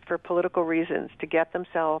use it for political reasons to get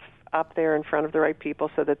themselves up there in front of the right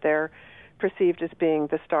people so that they're perceived as being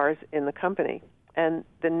the stars in the company. And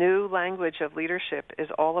the new language of leadership is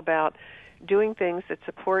all about doing things that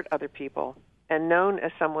support other people and known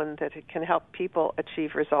as someone that can help people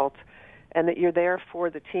achieve results and that you're there for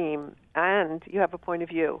the team and you have a point of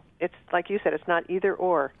view. It's like you said, it's not either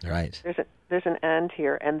or. Right. There's an and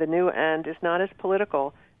here, and the new and is not as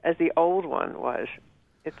political as the old one was.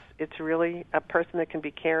 It's really a person that can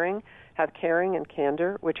be caring, have caring and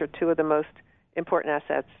candor, which are two of the most important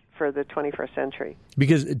assets for the 21st century.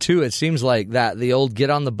 Because, too, it seems like that the old get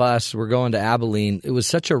on the bus, we're going to Abilene, it was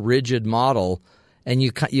such a rigid model, and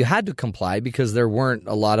you had to comply because there weren't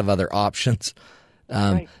a lot of other options.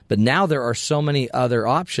 Right. But now there are so many other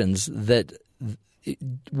options that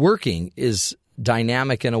working is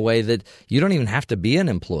dynamic in a way that you don't even have to be an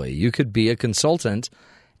employee. You could be a consultant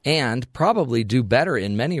and probably do better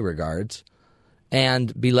in many regards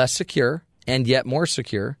and be less secure and yet more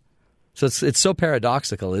secure. So it's so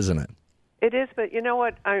paradoxical, isn't it? It is, but you know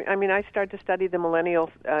what? I mean, I started to study the millennial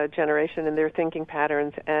generation and their thinking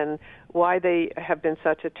patterns and why they have been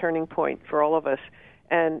such a turning point for all of us.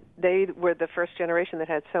 And they were the first generation that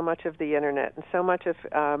had so much of the Internet and so much of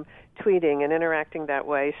tweeting and interacting that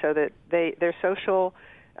way so that they're social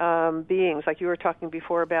beings, like you were talking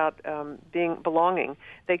before about belonging.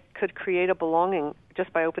 They could create a belonging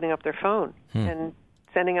just by opening up their phone and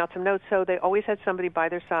sending out some notes. So they always had somebody by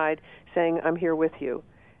their side saying, I'm here with you.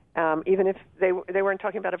 Even if they weren't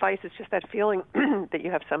talking about advice, it's just that feeling that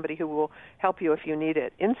you have somebody who will help you if you need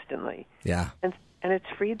it instantly. Yeah. And it's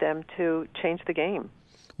freed them to change the game.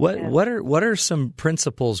 What are some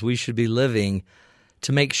principles we should be living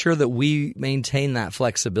to make sure that we maintain that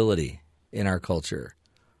flexibility in our culture?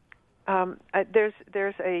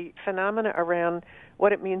 There's a phenomena around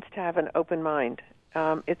what it means to have an open mind.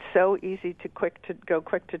 It's so easy to go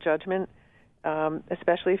quick to judgment,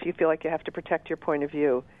 especially if you feel like you have to protect your point of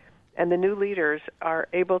view. And the new leaders are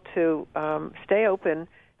able to stay open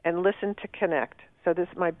and listen to connect. So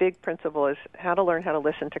my big principle is how to learn how to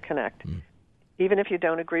listen to connect. Even if you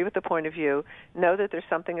don't agree with the point of view, know that there's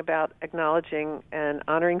something about acknowledging and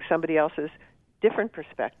honoring somebody else's different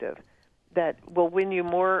perspective that will win you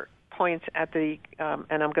more points at the,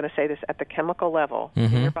 and I'm going to say this, at the chemical level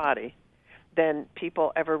in your body than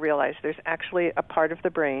people ever realize. There's actually a part of the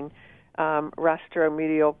brain,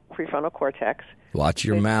 rostromedial prefrontal cortex. Watch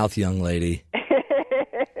your mouth, young lady.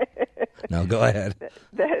 No, go ahead.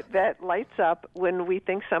 That lights up when we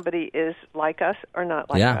think somebody is like us or not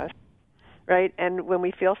like us, right? And when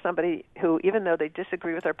we feel somebody who, even though they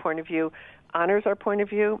disagree with our point of view, honors our point of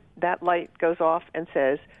view, that light goes off and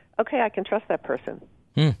says, okay, I can trust that person.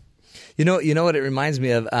 You know what it reminds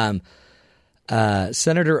me of?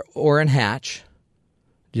 Senator Orrin Hatch.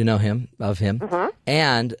 Do you know him?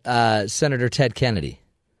 And Senator Ted Kennedy.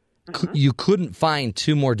 You couldn't find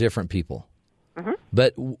two more different people.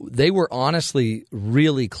 But they were honestly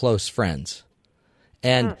really close friends.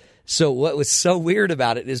 And so what was so weird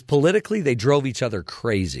about it is politically they drove each other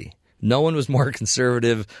crazy. No one was more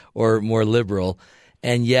conservative or more liberal.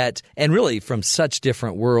 And really from such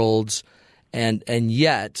different worlds. And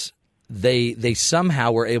yet they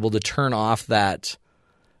somehow were able to turn off that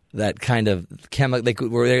kind of chemical.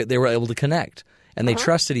 They were able to connect. and they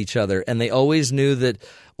trusted each other, and they always knew that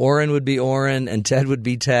Orrin would be Orrin and Ted would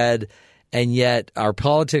be Ted, and yet our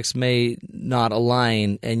politics may not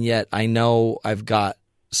align, and yet I know I've got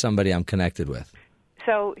somebody I'm connected with.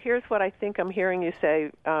 So here's what I think I'm hearing you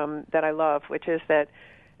say that I love, which is that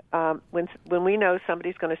when we know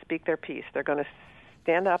somebody's going to speak their piece, they're going to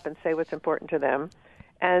stand up and say what's important to them,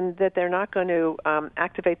 and that they're not going to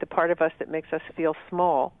activate the part of us that makes us feel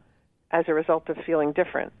small as a result of feeling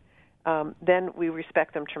different, then we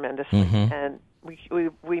respect them tremendously. And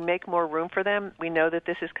we make more room for them. We know that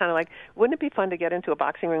this is kind of like, wouldn't it be fun to get into a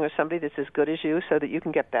boxing ring with somebody that's as good as you so that you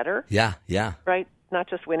can get better? Yeah. Right? Not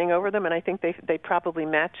just winning over them. And I think they probably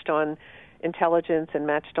matched on intelligence and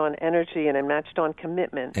matched on energy and matched on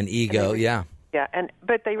commitment. And ego, Yeah,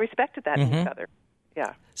 but they respected that in each other.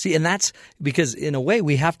 Yeah. See, and that's because in a way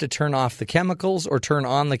we have to turn off the chemicals or turn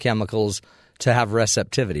on the chemicals to have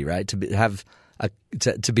receptivity, right? To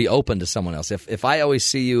be open to someone else. If I always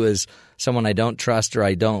see you as someone I don't trust or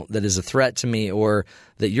that is a threat to me, or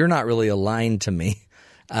that you're not really aligned to me,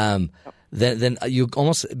 then you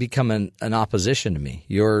almost become an opposition to me.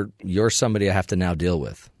 You're somebody I have to now deal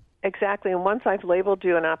with. Exactly. And once I've labeled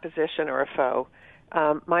you an opposition or a foe,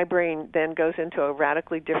 my brain then goes into a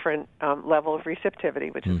radically different level of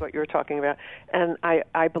receptivity, which is what you were talking about. And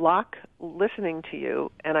I block listening to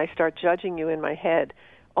you, and I start judging you in my head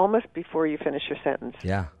almost before you finish your sentence.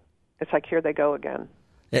 Yeah. It's like, here they go again.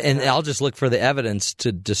 And I'll just look for the evidence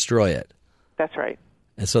to destroy it. That's right.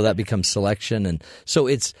 And so that becomes selection. And so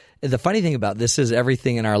it's the funny thing about this is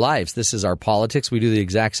everything in our lives. This is our politics. We do the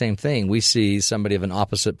exact same thing. We see somebody of an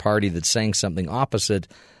opposite party that's saying something opposite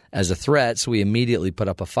as a threat, so we immediately put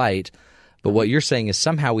up a fight. But what you're saying is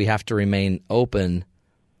somehow we have to remain open,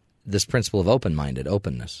 this principle of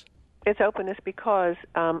openness. It's openness because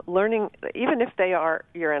learning, even if they are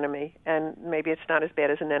your enemy, and maybe it's not as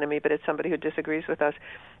bad as an enemy, but it's somebody who disagrees with us,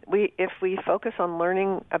 if we focus on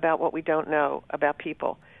learning about what we don't know about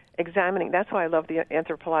people, examining, that's why I love the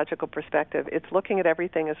anthropological perspective. It's looking at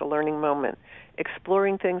everything as a learning moment,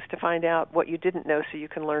 exploring things to find out what you didn't know so you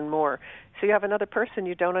can learn more. So you have another person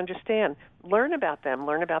you don't understand. Learn about them,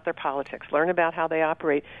 learn about their politics, learn about how they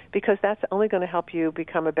operate, because that's only going to help you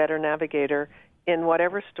become a better navigator in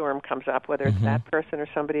whatever storm comes up, whether it's that person or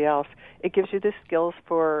somebody else. It gives you the skills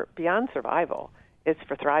for beyond survival. It's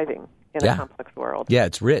for thriving in a complex world. Yeah,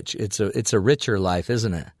 it's rich. It's a richer life,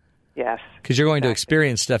 isn't it? Yes. Because you're going to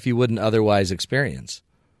experience stuff you wouldn't otherwise experience.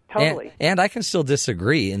 Totally. And I can still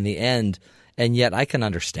disagree in the end, and yet I can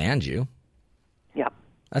understand you. Yep.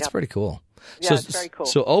 That's pretty cool. Yeah, it's very cool.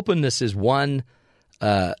 So openness is one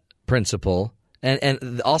principle,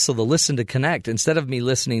 and also the listen to connect. Instead of me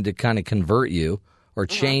listening to kind of convert you or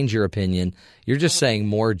change your opinion, you're just saying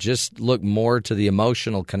more, just look more to the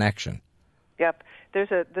emotional connection. Yep. There's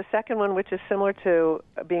the second one, which is similar to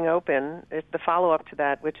being open. It's the follow-up to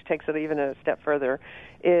that, which takes it even a step further,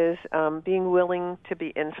 is being willing to be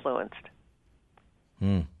influenced.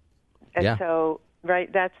 And so, right,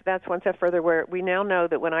 that's one step further, where we now know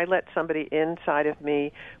that when I let somebody inside of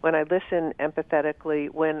me, when I listen empathetically,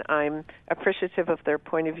 when I'm appreciative of their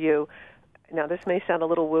point of view. Now, this may sound a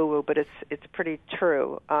little woo-woo, but it's pretty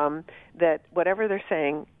true, that whatever they're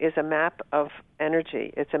saying is a map of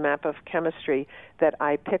energy. It's a map of chemistry that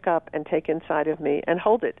I pick up and take inside of me and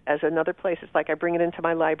hold it as another place. It's like I bring it into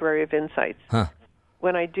my library of insights.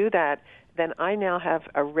 When I do that, then I now have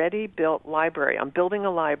a ready-built library. I'm building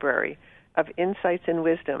a library of insights and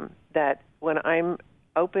wisdom that when I'm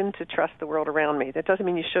open to trust the world around me. That doesn't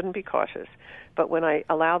mean you shouldn't be cautious. But when I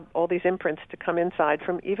allow all these imprints to come inside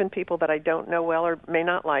from even people that I don't know well or may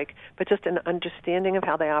not like, but just an understanding of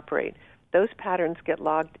how they operate, those patterns get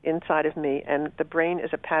logged inside of me, and the brain is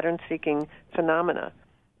a pattern-seeking phenomena,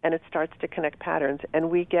 and it starts to connect patterns. And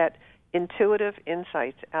we get intuitive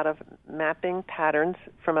insights out of mapping patterns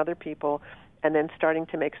from other people and then starting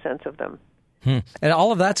to make sense of them. And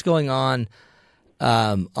all of that's going on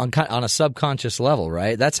a subconscious level,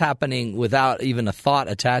 right? That's happening without even a thought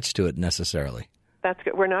attached to it necessarily. That's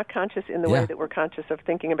good. We're not conscious in the way that we're conscious of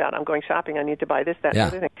thinking about, I'm going shopping, I need to buy this, that, and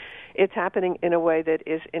other thing. It's happening in a way that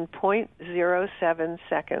is in 0.07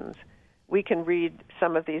 seconds. We can read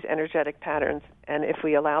some of these energetic patterns, and if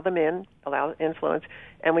we allow them in, allow influence,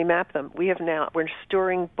 and we map them, we're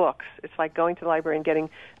storing books. It's like going to the library and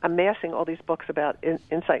amassing all these books about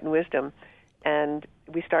insight and wisdom, and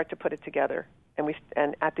we start to put it together.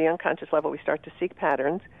 And at the unconscious level, we start to seek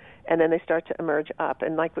patterns, and then they start to emerge up.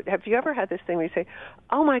 And have you ever had this thing where you say,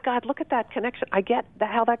 "Oh my God, look at that connection! I get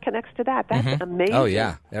how that connects to that. That's amazing." Oh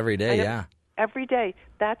yeah, every day, every day.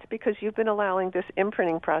 That's because you've been allowing this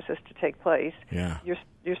imprinting process to take place. Yeah.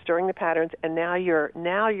 You're storing the patterns, and now your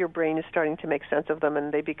brain is starting to make sense of them,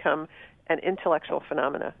 and they become an intellectual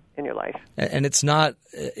phenomena in your life. And it's not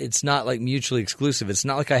like mutually exclusive. It's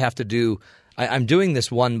not like I have to do I'm doing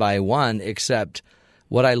this one by one, except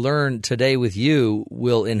what I learned today with you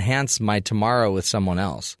will enhance my tomorrow with someone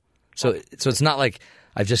else. So it's not like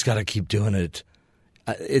I've just got to keep doing it.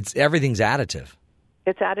 Everything's additive.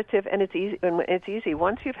 It's additive, and it's easy. And it's easy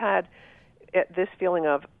once you've had this feeling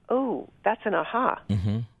of, oh, that's an aha,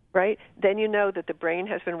 right? Then you know that the brain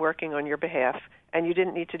has been working on your behalf, and you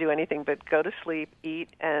didn't need to do anything but go to sleep, eat,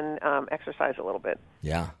 and exercise a little bit.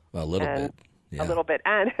 Yeah, well, a little bit. Yeah. A little bit,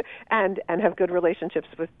 and have good relationships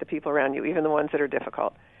with the people around you, even the ones that are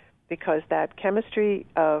difficult, because that chemistry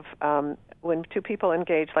of when two people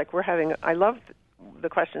engage, like we're having. I love the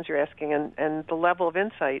questions you're asking, and the level of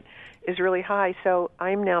insight is really high. So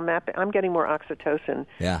I'm now mapping. I'm getting more oxytocin.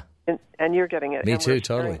 Yeah, and you're getting it. Me too,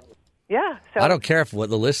 totally. Yeah. So I don't care what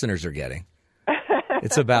the listeners are getting.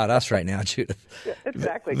 It's about us right now, Judith.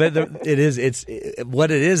 Exactly. But what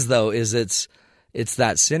it is though is it's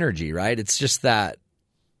that synergy, right? It's just that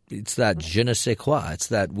it's that je ne sais quoi. It's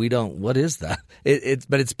that we don't. What is that?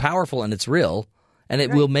 But it's powerful and it's real, and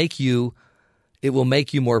it will make you. It will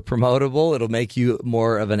make you more promotable. It'll make you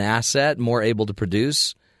more of an asset, more able to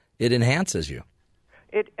produce. It enhances you.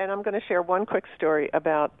 And I'm going to share one quick story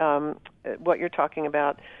about what you're talking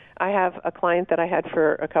about. I have a client that I had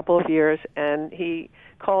for a couple of years, and he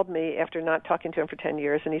called me after not talking to him for 10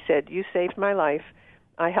 years, and he said, "You saved my life."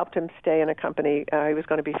 I helped him stay in a company. He was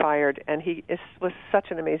going to be fired, and he was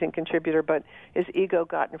such an amazing contributor, but his ego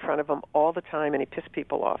got in front of him all the time, and he pissed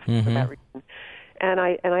people off for that reason. And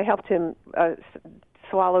I helped him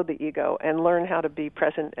swallow the ego and learn how to be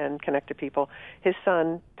present and connect to people. His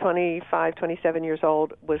son, 25, 27 years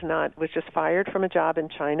old, was just fired from a job in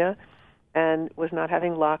China and was not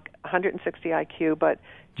having luck, 160 IQ, but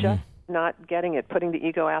just not getting it, putting the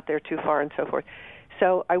ego out there too far and so forth.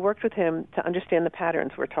 So I worked with him to understand the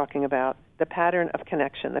patterns we're talking about, the pattern of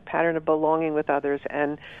connection, the pattern of belonging with others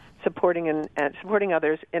and supporting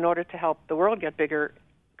others in order to help the world get bigger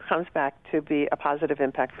comes back to be a positive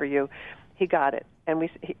impact for you. He got it. And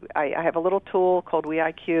I have a little tool called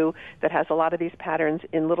WeIQ that has a lot of these patterns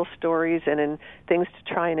in little stories and in things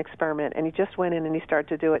to try and experiment. And he just went in and he started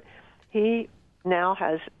to do it. He now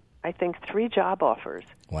has, I think, 3 job offers.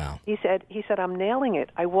 Wow. He said, I'm nailing it.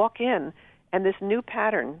 I walk in, and this new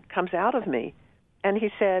pattern comes out of me. And he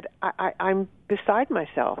said, I'm beside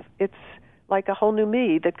myself. It's like a whole new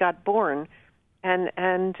me that got born, and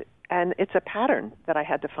it's a pattern that I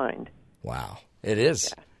had to find. Wow. It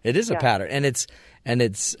is. Yeah. It is a pattern. And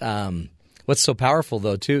it's what's so powerful,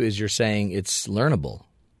 though, too, is you're saying it's learnable.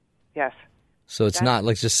 Yes. So it's not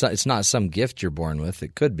like it's not some gift you're born with.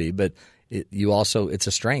 It could be, but it's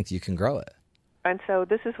a strength. You can grow it. And so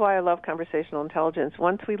this is why I love conversational intelligence.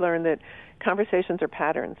 Once we learn that conversations are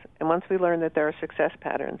patterns, and once we learn that there are success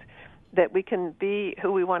patterns, that we can be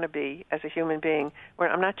who we want to be as a human being, where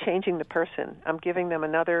I'm not changing the person. I'm giving them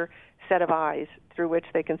another set of eyes through which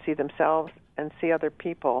they can see themselves and see other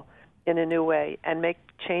people in a new way and make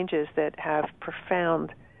changes that have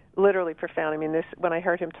profound, literally profound. I mean, when I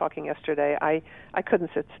heard him talking yesterday, I couldn't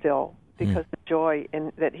sit still. Because the joy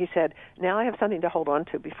in that he said, now I have something to hold on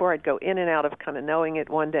to. Before I'd go in and out of kind of knowing it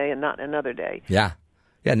one day and not another day. Yeah.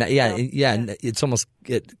 It's almost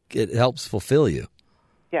it helps fulfill you.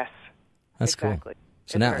 Yes. That's exactly. Cool.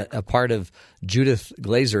 So now a part of Judith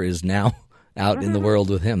Glaser is now out in the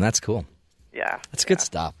world with him. That's cool. Yeah. That's good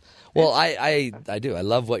stuff. Well, I do. I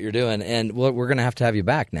love what you're doing, and we're going to have you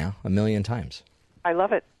back now 1,000,000 times. I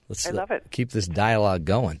love it. Let's I love it. Keep this dialogue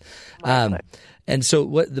going. And so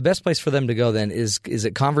what the best place for them to go then is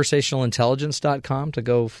it conversationalintelligence.com to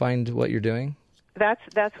go find what you're doing?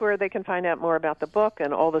 That's where they can find out more about the book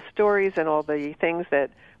and all the stories and all the things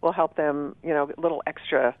that will help them, little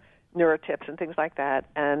extra neuro tips and things like that.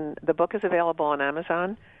 And the book is available on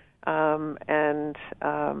Amazon.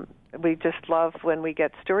 We just love when we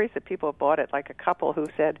get stories that people have bought it, like a couple who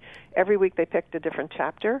said every week they picked a different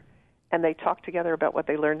chapter and they talked together about what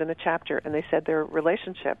they learned in the chapter, and they said their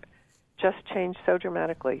relationship just changed so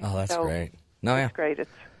dramatically. Oh, that's great. It's great.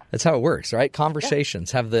 That's how it works, right?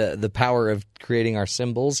 Conversations have the power of creating our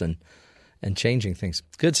symbols and changing things.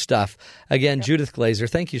 Good stuff. Again, Judith Glaser,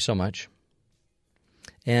 thank you so much.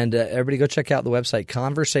 And everybody go check out the website,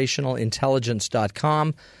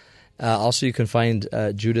 conversationalintelligence.com. Also, you can find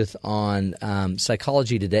Judith on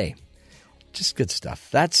Psychology Today. Just good stuff.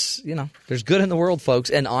 That's, there's good in the world, folks.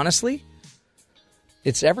 And honestly,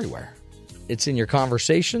 it's everywhere. It's in your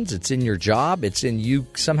conversations. It's in your job. It's in you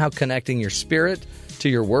somehow connecting your spirit to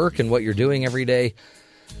your work and what you're doing every day.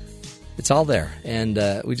 It's all there, and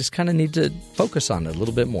we just kind of need to focus on it a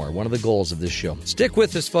little bit more. One of the goals of this show. Stick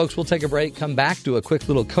with us, folks. We'll take a break, come back, do a quick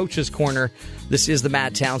little Coach's Corner. This is the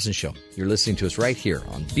Matt Townsend Show. You're listening to us right here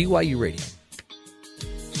on BYU Radio.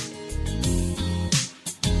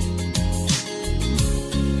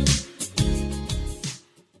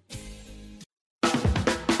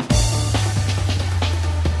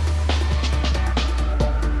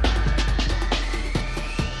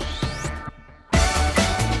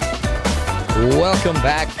 Welcome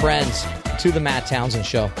back, friends, to the Matt Townsend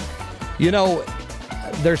Show. You know,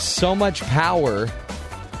 there's so much power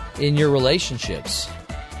in your relationships.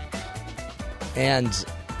 And,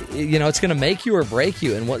 you know, it's going to make you or break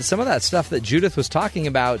you. And some of that stuff that Judith was talking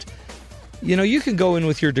about, you know, you can go in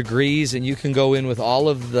with your degrees and you can go in with all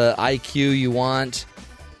of the IQ you want.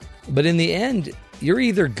 But in the end, you're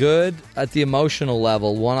either good at the emotional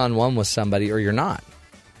level one-on-one with somebody or you're not.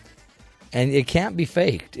 And it can't be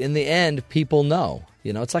faked. In the end, people know.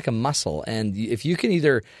 You know, it's like a muscle. And if you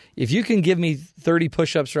can give me 30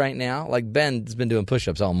 push-ups right now, like Ben's been doing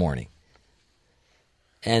push-ups all morning.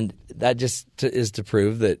 And that just is to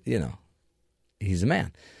prove that, you know, he's a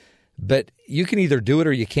man. But you can either do it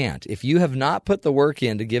or you can't. If you have not put the work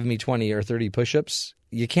in to give me 20 or 30 push-ups,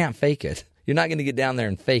 you can't fake it. You're not going to get down there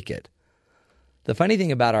and fake it. The funny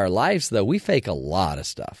thing about our lives, though, we fake a lot of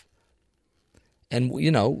stuff. And,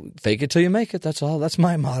 you know, fake it till you make it. That's all. That's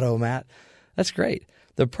my motto, Matt. That's great.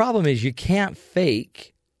 The problem is you can't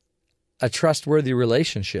fake a trustworthy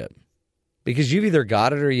relationship because you've either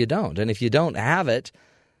got it or you don't. And if you don't have it,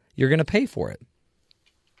 you're going to pay for it.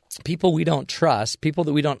 People we don't trust, people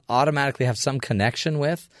that we don't automatically have some connection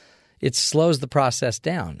with, it slows the process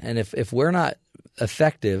down. And if we're not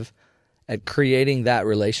effective at creating that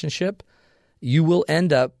relationship, you will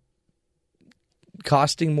end up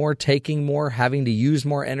costing more, taking more, having to use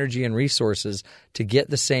more energy and resources to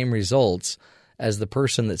get the same results as the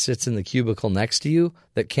person that sits in the cubicle next to you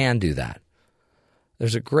that can do that.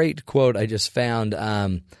 There's a great quote I just found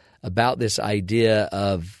about this idea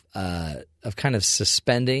of kind of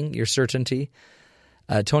suspending your certainty.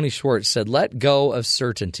 Tony Schwartz said, "Let go of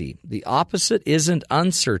certainty. The opposite isn't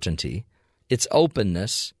uncertainty. It's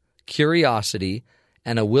openness, curiosity,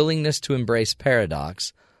 and a willingness to embrace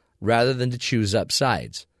paradox rather than to choose up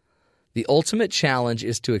sides. The ultimate challenge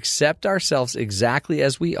is to accept ourselves exactly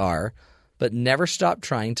as we are, but never stop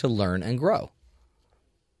trying to learn and grow."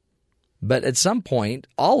 But at some point,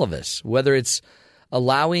 all of us, whether it's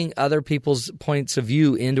allowing other people's points of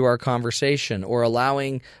view into our conversation or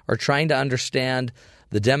allowing or trying to understand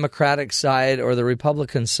the Democratic side or the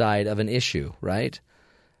Republican side of an issue, right?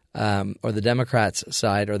 Or the Democrats'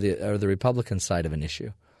 side or the Republican side of an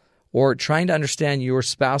issue. Or trying to understand your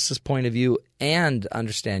spouse's point of view and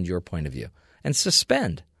understand your point of view. And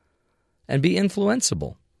suspend. And be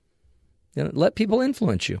influenceable. You know, let people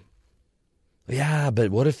influence you. Yeah, but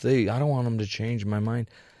what if I don't want them to change my mind.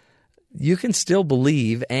 You can still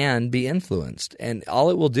believe and be influenced. And all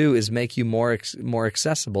it will do is make you more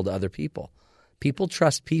accessible to other people. People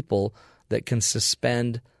trust people that can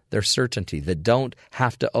suspend their certainty, that don't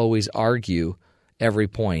have to always argue every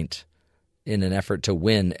point in an effort to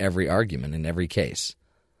win every argument in every case.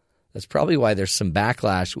 That's probably why there's some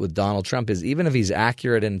backlash with Donald Trump is even if he's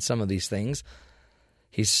accurate in some of these things,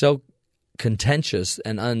 he's so contentious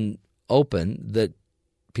and unopen that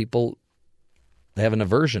people they have an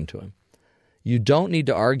aversion to him. You don't need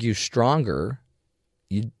to argue stronger.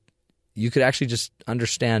 You could actually just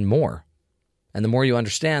understand more. And the more you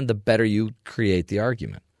understand, the better you create the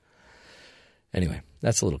argument. Anyway,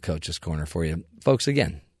 that's a little Coach's Corner for you. Folks,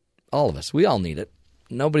 again, all of us, we all need it.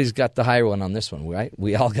 Nobody's got the higher one on this one, right?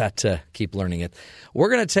 We all got to keep learning it. We're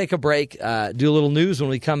going to take a break, do a little news. When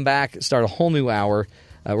we come back, start a whole new hour.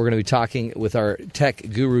 We're going to be talking with our tech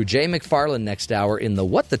guru, Jay McFarland, next hour in the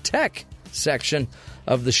What the Tech section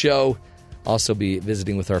of the show. Also be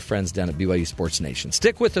visiting with our friends down at BYU Sports Nation.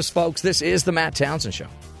 Stick with us, folks. This is the Matt Townsend Show.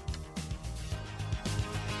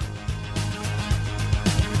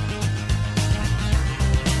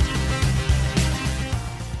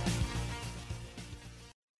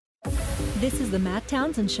 This is the Matt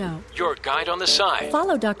Townsend Show. Your guide on the side.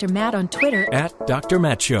 Follow Dr. Matt on Twitter at Dr.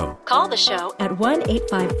 Matt Show. Call the show at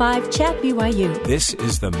 1-855-CHAT-BYU. This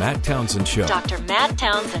is the Matt Townsend Show. Dr. Matt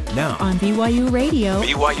Townsend. Now on BYU Radio.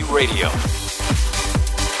 BYU Radio.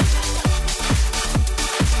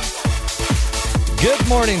 Good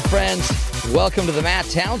morning, friends. Welcome to the Matt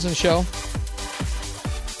Townsend Show.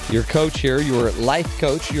 Your coach here, your life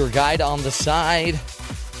coach, your guide on the side.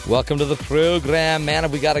 Welcome to the program, man.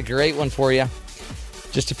 We got a great one for you.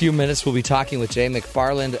 Just a few minutes, we'll be talking with Jay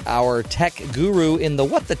McFarland, our tech guru in the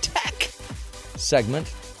What the Tech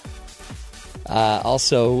segment.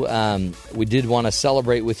 Also, we did want to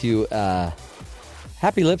celebrate with you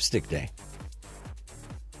Happy Lipstick Day.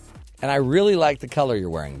 And I really like the color you're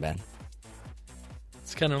wearing, Ben.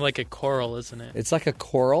 It's kind of like a coral, isn't it? It's like a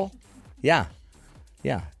coral? Yeah.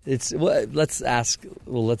 Yeah. It's let's ask.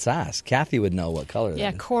 Kathy would know what color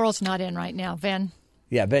that is. Coral's not in right now, Ben.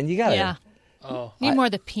 Yeah, Ben, you got it. Yeah. Oh. Need more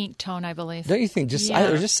of the pink tone, I believe. Don't you think? There's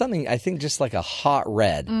just something, I think just like a hot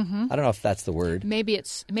red. Mm-hmm. I don't know if that's the word. Maybe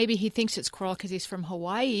he thinks it's coral because he's from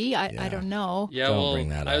Hawaii. I don't know. Yeah, don't bring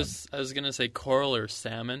that I was going to say coral or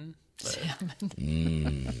salmon.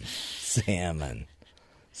 Salmon.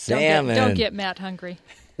 Salmon. Don't get Matt hungry.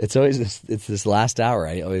 It's always this last hour.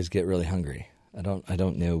 I always get really hungry. I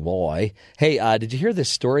don't know why. Hey, did you hear this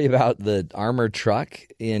story about the armored truck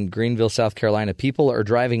in Greenville, South Carolina? People are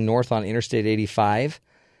driving north on Interstate 85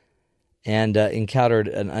 and encountered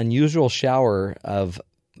an unusual shower of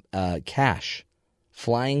cash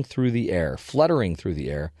fluttering through the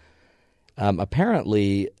air.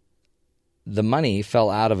 Apparently, the money fell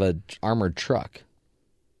out of an armored truck.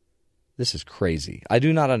 This is crazy. I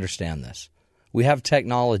do not understand this. We have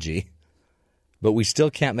technology, but we still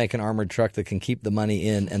can't make an armored truck that can keep the money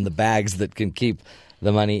in and the bags that can keep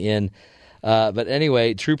the money in. But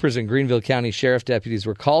anyway, troopers and Greenville County Sheriff deputies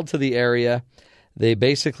were called to the area. They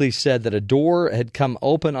basically said that a door had come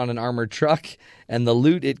open on an armored truck and the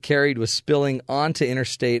loot it carried was spilling onto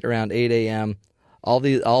Interstate around 8 a.m. All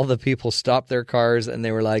the people stopped their cars and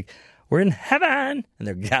they were like, "We're in heaven!" And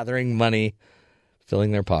they're gathering money,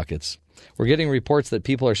 filling their pockets. We're getting reports that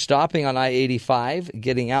people are stopping on I-85,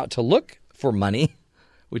 getting out to look for money,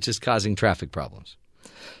 which is causing traffic problems.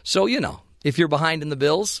 So, if you're behind in the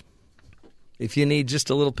bills, if you need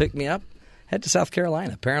just a little pick-me-up, head to South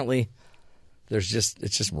Carolina. Apparently, it's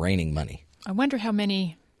just raining money. I wonder how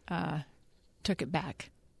many took it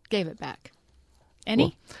back, gave it back. Any?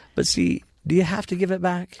 Well, but see, do you have to give it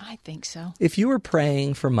back? I think so. If you were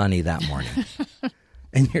praying for money that morning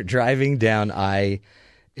and you're driving down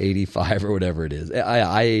I-85 or whatever it is,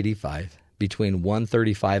 I-85, between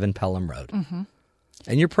 135 and Pelham Road. Mm-hmm.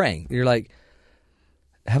 And you're praying. You're like,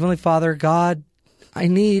 Heavenly Father, God, I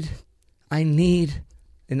need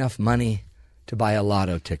enough money to buy a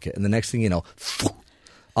lotto ticket. And the next thing you know,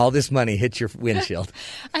 all this money hits your windshield.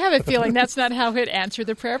 I have a feeling that's not how he'd answer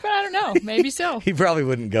the prayer, but I don't know. Maybe so. He probably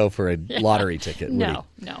wouldn't go for a lottery ticket, would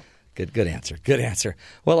he? No. Good answer.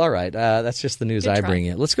 Well, all right. That's just the news I bring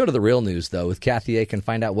you. Let's go to the real news, though, with Kathy Ake and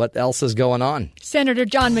find out what else is going on. Senator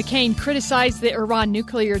John McCain criticized the Iran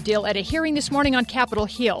nuclear deal at a hearing this morning on Capitol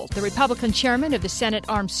Hill. The Republican chairman of the Senate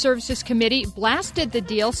Armed Services Committee blasted the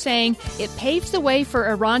deal, saying it paves the way for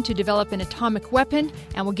Iran to develop an atomic weapon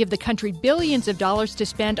and will give the country billions of dollars to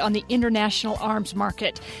spend on the international arms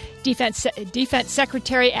market. Defense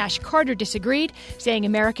Secretary Ash Carter disagreed, saying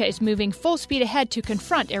America is moving full speed ahead to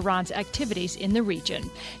confront Iran's activities in the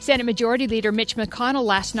region. Senate Majority Leader Mitch McConnell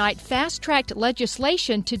last night fast-tracked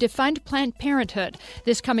legislation to defund Planned Parenthood.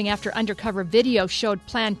 This coming after undercover video showed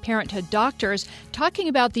Planned Parenthood doctors talking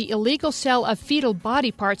about the illegal sale of fetal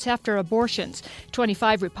body parts after abortions.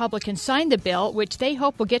 25 Republicans signed the bill, which they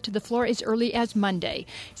hope will get to the floor as early as Monday.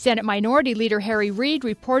 Senate Minority Leader Harry Reid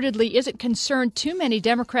reportedly isn't concerned too many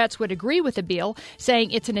Democrats would agree with the bill,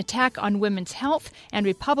 saying it's an attack on women's health, and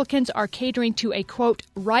Republicans are catering to a, quote,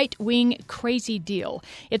 right-wing crazy deal.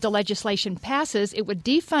 If the legislation passes, it would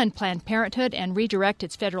defund Planned Parenthood and redirect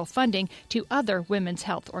its federal funding to other women's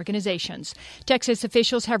health organizations. Texas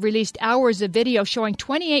officials have released hours of video showing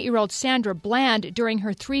 28-year-old Sandra Bland during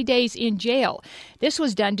her 3 days in jail. This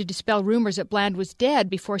was done to dispel rumors that Bland was dead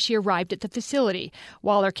before she arrived at the facility.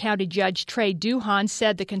 Waller County Judge Trey Duhan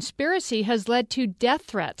said the conspiracy has led to death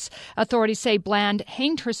threats. Authorities say Bland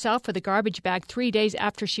hanged herself with a garbage bag 3 days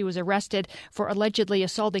after she was arrested for allegedly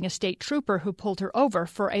assaulting a state trooper who pulled her over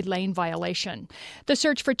for a lane violation. The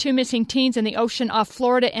search for 2 missing teens in the ocean off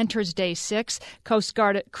Florida enters day 6. Coast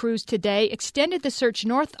Guard crews today extended the search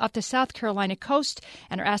north off the South Carolina coast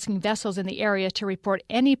and are asking vessels in the area to report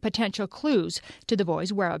any potential clues to the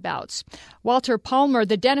boys' whereabouts. Walter Palmer,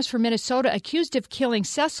 the dentist from Minnesota accused of killing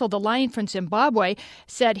Cecil, the lion from Zimbabwe,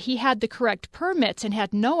 said he had the correct permits and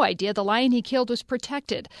had no no idea the lion he killed was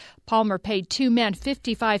protected. Palmer paid 2 men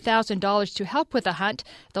 $55,000 to help with the hunt.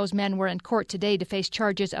 Those men were in court today to face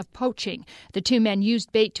charges of poaching. The 2 men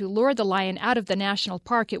used bait to lure the lion out of the national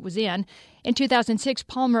park it was in. In 2006,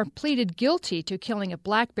 Palmer pleaded guilty to killing a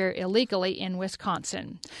black bear illegally in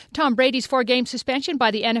Wisconsin. Tom Brady's 4-game suspension by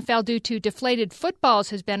the NFL due to deflated footballs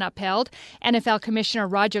has been upheld. NFL Commissioner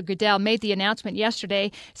Roger Goodell made the announcement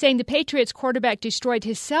yesterday, saying the Patriots quarterback destroyed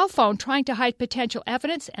his cell phone trying to hide potential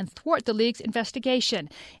evidence and thwart the league's investigation.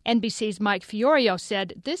 NBC's Mike Fiorio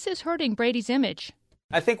said this is hurting Brady's image.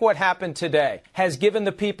 I think what happened today has given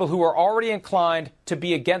the people who are already inclined to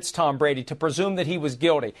be against Tom Brady to presume that he was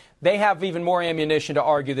guilty. They have even more ammunition to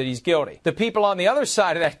argue that he's guilty. The people on the other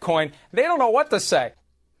side of that coin, they don't know what to say.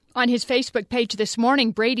 On his Facebook page this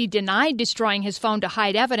morning, Brady denied destroying his phone to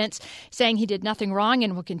hide evidence, saying he did nothing wrong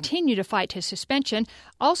and will continue to fight his suspension.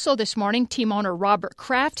 Also this morning, team owner Robert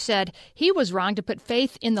Kraft said he was wrong to put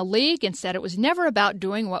faith in the league and said it was never about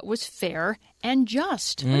doing what was fair and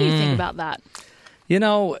just. What do you think about that? You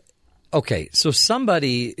know, okay, so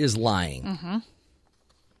somebody is lying. Mm-hmm.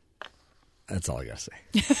 That's all I got to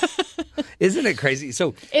say. Isn't it crazy?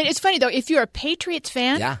 So it's funny, though. If you're a Patriots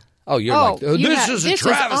fan... Yeah. Oh, you're like, this is a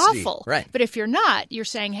travesty. Is awful. Right. But if you're not, you're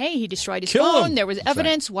saying, hey, he destroyed his Kill phone. him. There was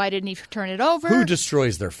evidence. Right. Why didn't he turn it over? Who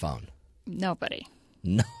destroys their phone? Nobody.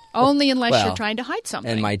 No. Only unless you're trying to hide something.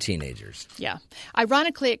 And my teenagers. Yeah.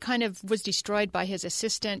 Ironically, it kind of was destroyed by his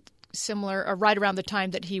assistant similar or right around the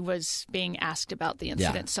time that he was being asked about the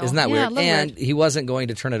incident. Yeah. So isn't that weird? And weird. he wasn't going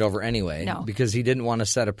to turn it over anyway because he didn't want to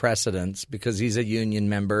set a precedence because he's a union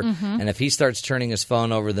member. Mm-hmm. And if he starts turning his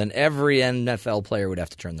phone over, then every NFL player would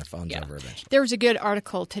have to turn their phones over eventually. There was a good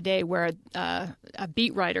article today where a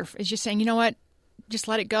beat writer is just saying, you know what? Just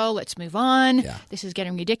let it go. Let's move on. Yeah. This is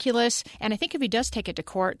getting ridiculous. And I think if he does take it to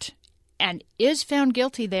court and is found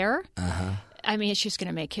guilty there, I mean, it's just going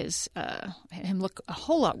to make him look a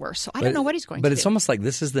whole lot worse. So I don't know what he's going to do. But it's almost like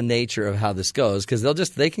this is the nature of how this goes because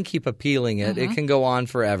they can keep appealing it. Mm-hmm. It can go on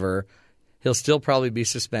forever. He'll still probably be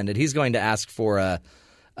suspended. He's going to ask for a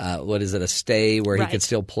stay where he could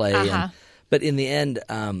still play. But in the end,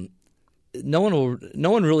 no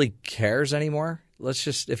one really cares anymore.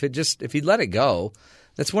 If you let it go,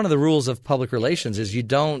 that's one of the rules of public relations is you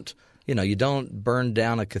don't burn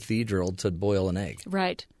down a cathedral to boil an egg.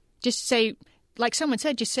 Right. Just say, like someone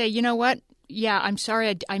said, just say, you know what? Yeah, I'm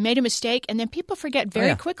sorry, I made a mistake. And then people forget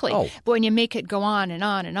very quickly. Oh. But when you make it go on and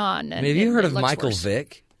on and on. And have you heard of looks Michael worse.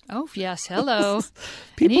 Vick? Oh, yes. Hello.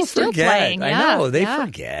 People and he's forget. Still playing. I know. They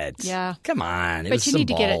forget. Yeah. Come on. But you need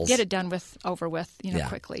to get it done over with,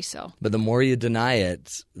 quickly. So. But the more you deny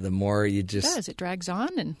it, the more you just. It drags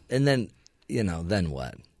on. And then, then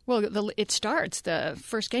what? Well, it starts. The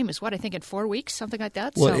first game is what, I think in 4 weeks, something like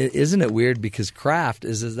that. Well, isn't it weird because Kraft,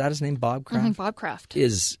 is that his name, Bob Kraft? Mm-hmm, Bob Kraft.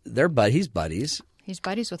 He's buddies. He's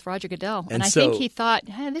buddies with Roger Goodell. And I think he thought,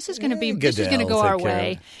 hey, this is going to go our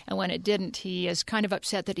way. And when it didn't, he is kind of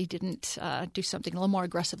upset that he didn't do something a little more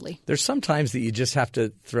aggressively. There's some times that you just have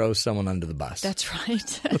to throw someone under the bus. That's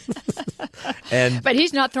right. But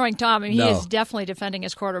he's not throwing Tom. I mean, he is definitely defending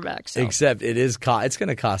his quarterback. So. Except it's going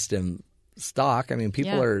to cost him stock. I mean,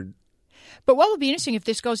 people are. But what will be interesting if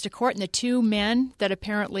this goes to court and the 2 men that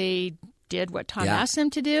apparently did what Tom asked them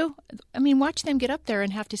to do, I mean, watch them get up there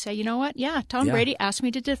and have to say, you know what? Yeah, Tom Brady asked me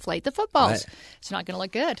to deflate the footballs. Right. It's not going to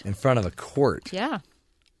look good. In front of a court. Yeah.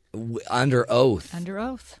 Under oath. Under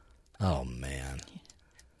oath. Oh, man.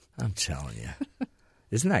 I'm telling you.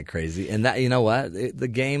 Isn't that crazy? And that, you know what? The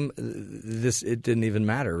game, it didn't even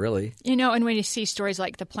matter, really. And when you see stories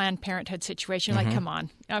like the Planned Parenthood situation, like, come on.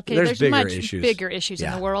 Okay, there's bigger issues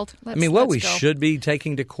in the world. What we should be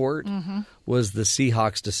taking to court was the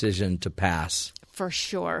Seahawks' decision to pass. For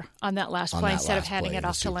sure. On that last play, instead of handing it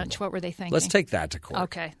off to Lynch, what were they thinking? Let's take that to court.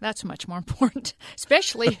 Okay, that's much more important,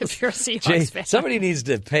 especially if you're a Seahawks fan. Somebody needs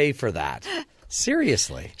to pay for that.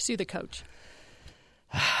 Seriously. Sue the coach.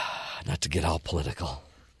 Not to get all political,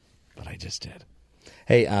 but I just did.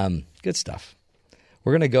 Hey, good stuff.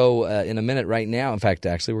 We're going to go in a minute right now. In fact,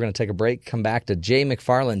 actually, we're going to take a break, come back to Jay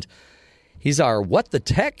McFarland. He's our What the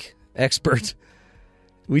Tech expert.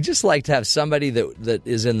 We just like to have somebody that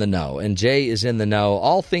is in the know, and Jay is in the know.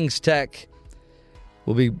 All things tech.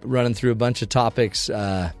 We'll be running through a bunch of topics,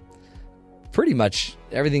 pretty much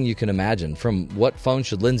everything you can imagine, from what phone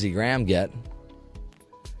should Lindsey Graham get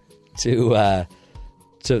to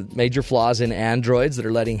major flaws in Androids that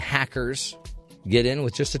are letting hackers get in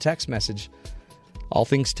with just a text message. All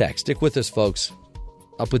things tech. Stick with us, folks.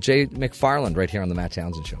 Up with Jay McFarland right here on The Matt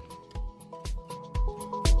Townsend Show.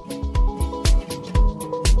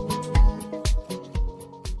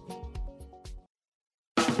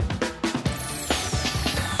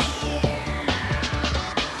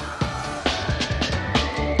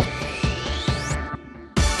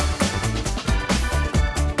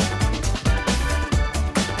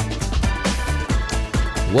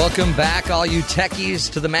 Welcome back, all you techies,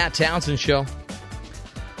 to the Matt Townsend Show.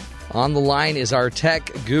 On the line is our tech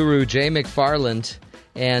guru, Jay McFarland,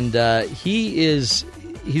 and he's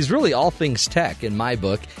really all things tech in my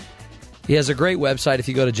book. He has a great website if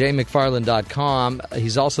you go to jaymcfarland.com.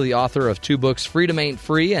 He's also the author of 2 books, Freedom Ain't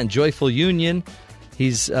Free and Joyful Union.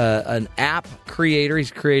 He's an app creator.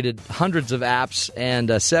 He's created hundreds of apps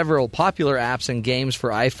and several popular apps and games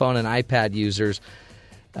for iPhone and iPad users.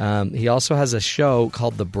 He also has a show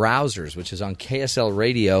called The Browsers, which is on KSL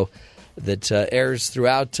Radio that airs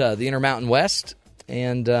throughout the Intermountain West,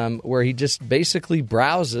 and where he just basically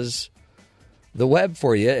browses the web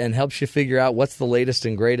for you and helps you figure out what's the latest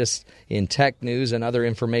and greatest in tech news and other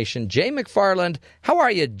information. Jay McFarland, how are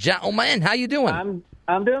you, gentleman? How you doing?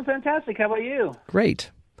 I'm doing fantastic. How about you? Great.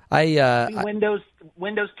 Windows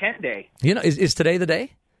 10 day. You know, is today the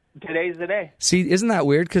day? Today's the day. See, isn't that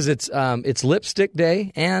weird? Because it's Lipstick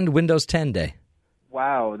Day and Windows 10 Day.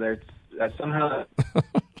 Wow, there's somehow.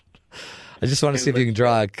 I just want to see if you can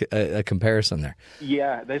draw a comparison there.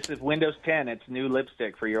 Yeah, this is Windows 10. It's new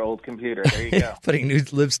lipstick for your old computer. There you go. Putting new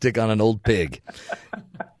lipstick on an old pig.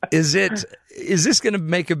 Is this going to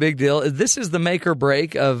make a big deal? This is the make or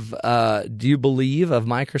break of, do you believe, of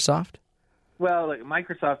Microsoft? Well, look,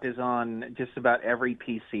 Microsoft is on just about every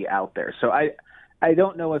PC out there. So I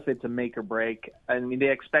don't know if it's a make or break. I mean, they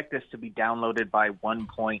expect this to be downloaded by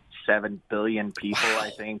 1.7 billion people, wow. I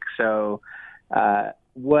think. So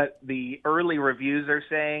what the early reviews are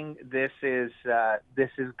saying, this is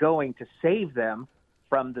going to save them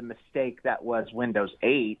from the mistake that was Windows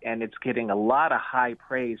 8, and it's getting a lot of high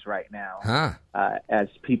praise right now as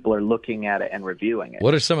people are looking at it and reviewing it.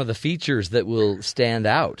 What are some of the features that will stand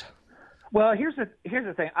out? Well, here's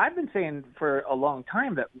the thing. I've been saying for a long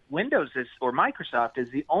time that Microsoft is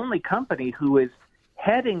the only company who is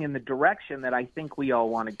heading in the direction that I think we all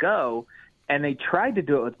want to go. And they tried to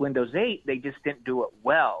do it with Windows 8. They just didn't do it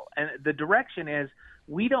well. And the direction is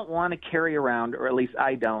we don't want to carry around, or at least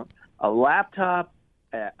I don't, a laptop,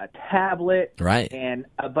 a tablet, right, and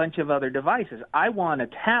a bunch of other devices. I want a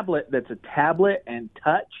tablet that's a tablet and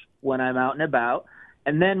touch when I'm out and about.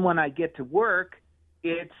 And then when I get to work,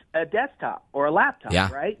 it's a desktop or a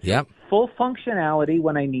laptop, right? Yep. Full functionality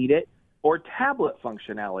when I need it, or tablet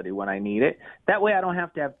functionality when I need it. That way I don't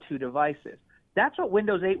have to have 2 devices. That's what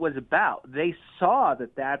Windows 8 was about. They saw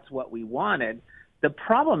that that's what we wanted. The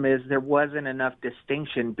problem is there wasn't enough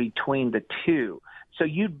distinction between the two. So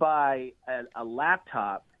you'd buy a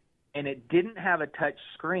laptop, and it didn't have a touch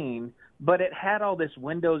screen, but it had all this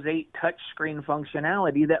Windows 8 touch screen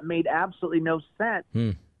functionality that made absolutely no sense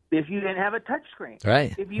if you didn't have a touch screen.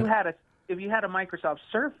 Right. If you had a Microsoft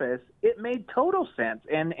Surface, it made total sense,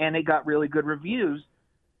 and it got really good reviews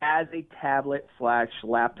as a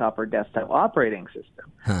tablet/laptop or desktop operating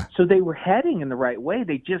system. So they were heading in the right way.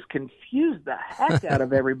 They just confused the heck out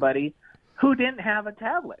of everybody who didn't have a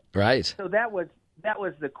tablet. Right. So that was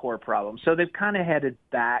the core problem. So they've kind of headed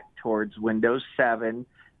back towards Windows 7,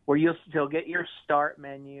 where you'll still get your start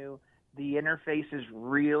menu. The interface is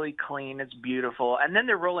really clean. It's beautiful. And then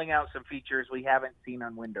they're rolling out some features we haven't seen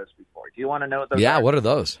on Windows before. Do you want to know what those are? Yeah, what are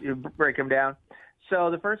those? You break them down.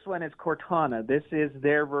 So the first one is Cortana. This is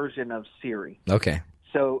their version of Siri. Okay.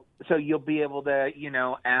 So you'll be able to,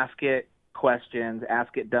 ask it questions,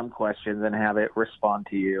 ask it dumb questions, and have it respond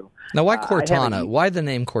to you. Now, why Cortana? Why the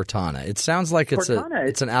name Cortana? It sounds like it's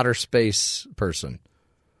an outer space person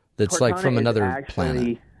that's Cortana like from another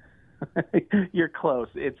planet. You're close.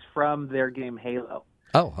 It's from their game Halo.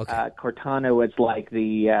 Oh, okay. Cortana was like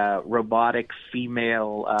the robotic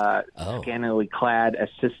female scantily clad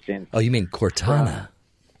assistant. Oh, you mean Cortana?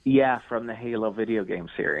 From the Halo video game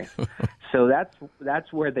series. So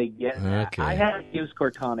that's where they get that. Okay. I haven't used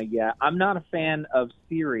Cortana yet. I'm not a fan of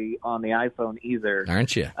Siri on the iPhone either.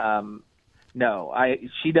 Aren't you? No,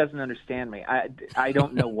 she doesn't understand me. I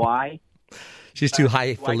don't know why. She's too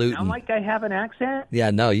highfalutin. I sound like I have an accent?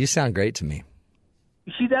 Yeah, no, you sound great to me.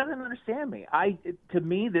 She doesn't understand me. To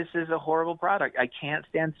me, this is a horrible product. I can't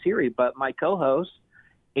stand Siri, but my co-host,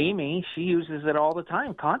 Amy, she uses it all the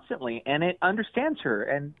time, constantly, and it understands her,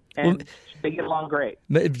 and they get along great.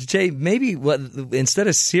 Jay, maybe instead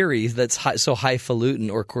of Siri, that's so highfalutin,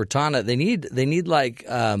 or Cortana, they need like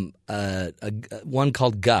one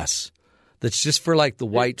called Gus, that's just for like the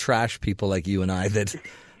white trash people like you and I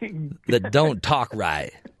that don't talk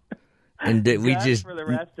right, and that we just for the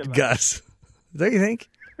rest of Gus. Us. Don't you think?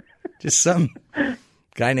 Just some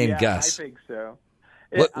guy named Gus. I think so.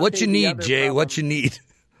 What you need, Jay? What you need?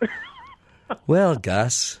 Well,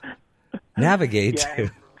 Gus, navigate. Yeah,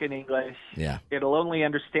 in English. Yeah. It'll only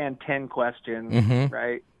understand 10 questions,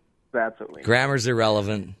 right? That's what we need. Grammar's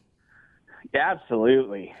irrelevant. Yeah,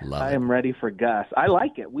 absolutely. I am ready for Gus. I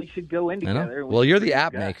like it. We should go in together. Well, you're the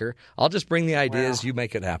app maker. I'll just bring the ideas. You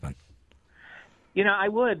make it happen. I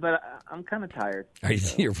would, but I'm kind of tired.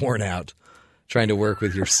 You're worn out trying to work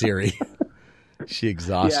with your Siri. She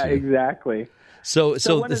exhausts you. Yeah, exactly. So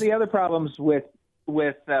one of the other problems with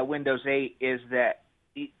Windows 8 is that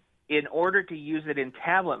in order to use it in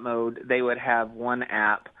tablet mode, they would have one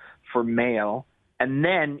app for mail, and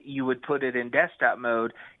then you would put it in desktop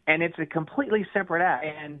mode, and it's a completely separate app,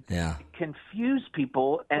 and it confused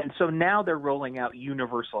people, and so now they're rolling out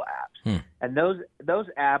universal apps. And those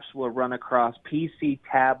apps will run across PC,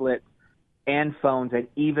 tablets, and phones, and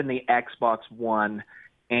even the Xbox One,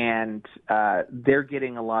 and they're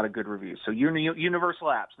getting a lot of good reviews. So universal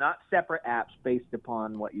apps, not separate apps based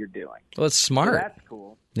upon what you're doing. Well, it's smart. So that's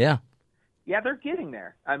cool. Yeah. Yeah, they're getting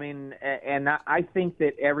there. I mean, and I think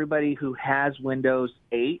that everybody who has Windows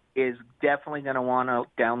 8 is definitely going to want to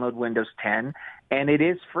download Windows 10, and it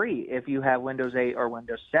is free if you have Windows 8 or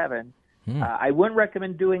Windows 7. I wouldn't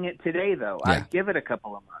recommend doing it today, though. Yeah. I'd give it a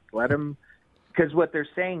couple of months. Let them, because what they're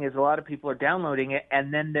saying is a lot of people are downloading it,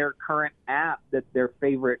 and then their current app, that their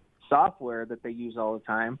favorite software that they use all the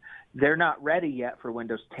time, they're not ready yet for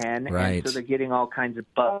Windows 10, and so they're getting all kinds of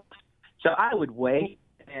bugs. So I would wait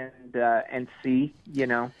and see,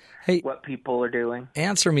 what people are doing.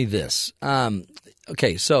 Answer me this.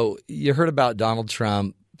 Okay, so you heard about Donald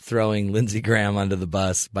Trump throwing Lindsey Graham under the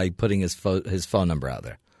bus by putting his phone number out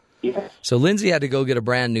there. Yeah. So Lindsey had to go get a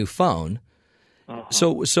brand new phone.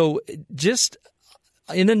 So just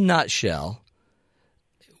in a nutshell,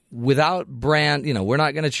 without brand, we're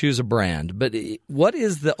not going to choose a brand, but what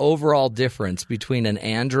is the overall difference between an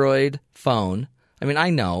Android phone? I mean,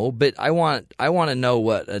 I know, but I want to know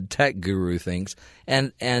what a tech guru thinks,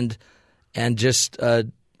 and just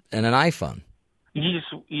an iPhone. You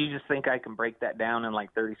just think I can break that down in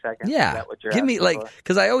like 30 seconds? Yeah. Is that what you're Give me asking for?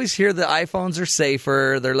 because I always hear the iPhones are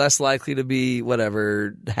safer, they're less likely to be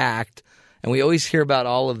hacked, and we always hear about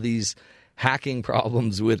all of these hacking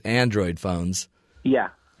problems with Android phones. Yeah.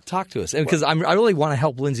 Talk to us, because I really want to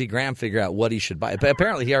help Lindsey Graham figure out what he should buy. But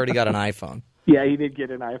apparently, he already got an iPhone. Yeah, he did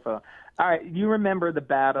get an iPhone. All right, you remember the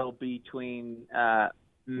battle between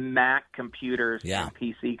Mac computers and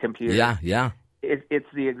PC computers? Yeah. It's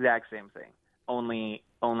the exact same thing, only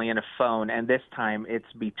in a phone, and this time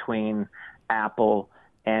it's between Apple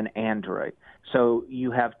and Android. So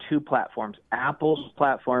you have two platforms. Apple's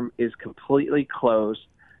platform is completely closed,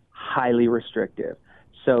 highly restrictive,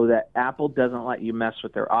 so that Apple doesn't let you mess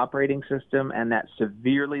with their operating system, and that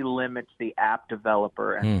severely limits the app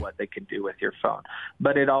developer and what they can do with your phone.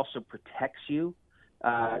 But it also protects you.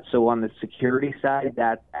 So on the security side,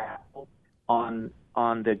 that's Apple. On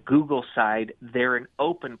the Google side, they're an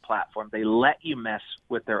open platform. They let you mess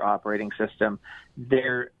with their operating system.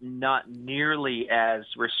 They're not nearly as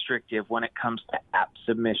restrictive when it comes to app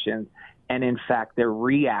submissions. And in fact, they're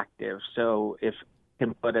reactive. So if you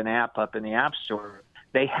can put an app up in the App Store,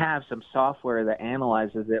 they have some software that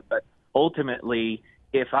analyzes it, but ultimately,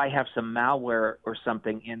 if I have some malware or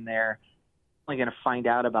something in there, I'm only going to find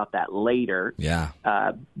out about that later. Yeah.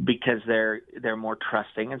 Because they're more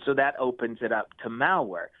trusting, and so that opens it up to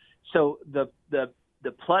malware. So the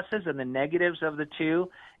pluses and the negatives of the two,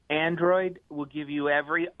 Android will give you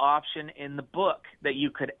every option in the book that you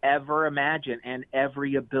could ever imagine, and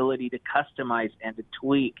every ability to customize and to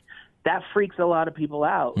tweak. That freaks a lot of people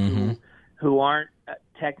out who aren't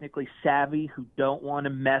technically savvy, who don't want to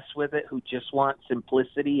mess with it, who just want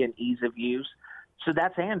simplicity and ease of use. So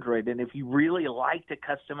that's Android. And if you really like to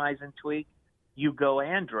customize and tweak, you go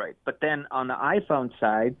Android. But then on the iPhone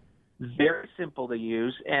side, very simple to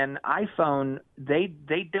use. And iPhone, they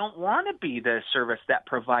don't want to be the service that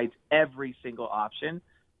provides every single option.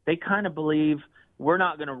 They kind of believe we're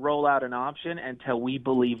not going to roll out an option until we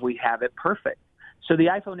believe we have it perfect. So the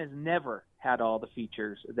iPhone has never had all the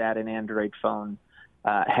features that an Android phone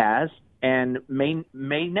has, and may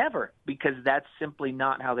never, because that's simply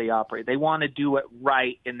not how they operate. They want to do it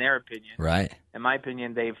right, in their opinion. Right. In my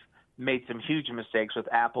opinion, they've made some huge mistakes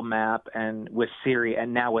with Apple Map and with Siri,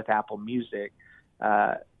 and now with Apple Music.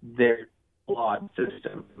 They're flawed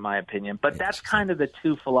system, in my opinion. But that's kind of the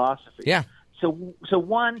two philosophies. Yeah. So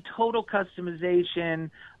one, total customization.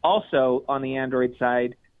 Also on the Android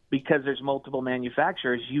side, because there's multiple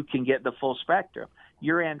manufacturers, you can get the full spectrum.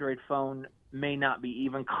 Your Android phone may not be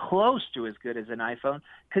even close to as good as an iPhone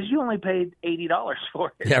because you only paid $80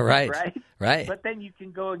 for it. Yeah, right. Right. But then you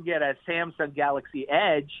can go and get a Samsung Galaxy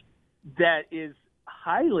Edge that is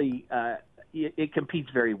highly it competes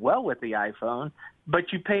very well with the iPhone,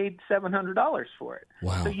 but you paid $700 for it.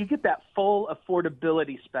 Wow. So you get that full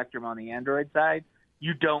affordability spectrum on the Android side.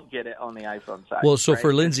 you don't get it on the iPhone side. Well, so right?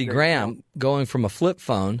 for Lindsey Graham, going from a flip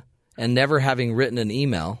phone and never having written an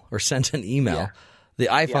email or sent an email, the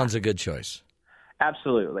iPhone's a good choice.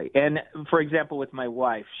 Absolutely. And for example, with my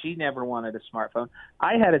wife, she never wanted a smartphone.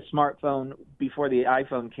 I had a smartphone before the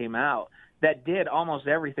iPhone came out that did almost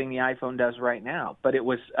everything the iPhone does right now. But it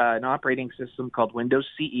was an operating system called Windows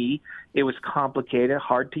CE. It was complicated,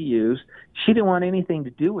 hard to use. She didn't want anything to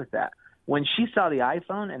do with that. When she saw the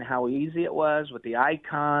iPhone and how easy it was with the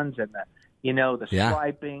icons and the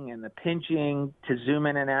swiping and the pinching to zoom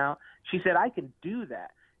in and out, she said, I can do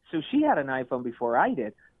that. So she had an iPhone before I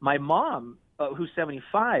did. My mom, who's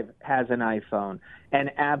 75, has an iPhone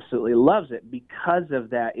and absolutely loves it because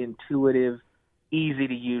of that intuitive,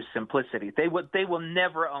 easy-to-use simplicity. They will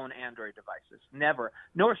never own Android devices, never,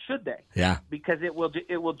 nor should they. Yeah, because it will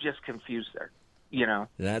just confuse their,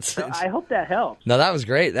 So I hope that helps. No, that was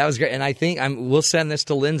great. And I think we'll send this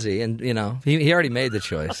to Lindsey, and he already made the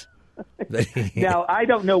choice. Now, I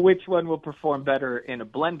don't know which one will perform better in a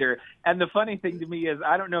blender. And the funny thing to me is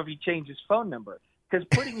I don't know if he changed his phone number, because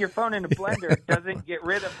putting your phone in a blender doesn't get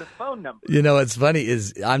rid of the phone number. What's funny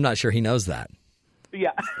is I'm not sure he knows that.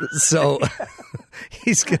 Yeah. So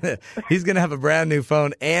he's gonna have a brand new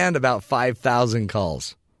phone and about 5,000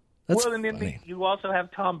 calls. That's and then you also have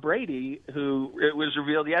Tom Brady, who it was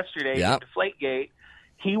revealed yesterday in Deflategate.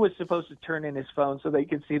 He was supposed to turn in his phone so they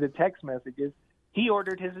could see the text messages. He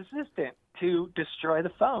ordered his assistant to destroy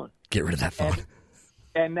the phone. Get rid of that phone.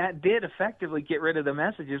 And that did effectively get rid of the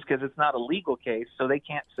messages because it's not a legal case, so they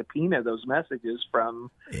can't subpoena those messages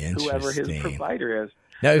from whoever his provider is.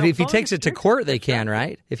 Now, if he takes it to court, they can,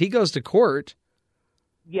 right? If he goes to court,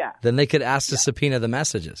 then they could ask to subpoena the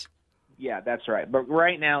messages. Yeah, that's right. But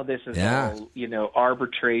right now, this is all,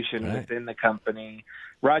 arbitration within the company.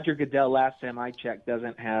 Roger Goodell, last time I checked,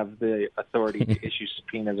 doesn't have the authority to issue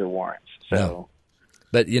subpoenas or warrants. So, no.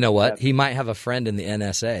 But you know what? He might have a friend in the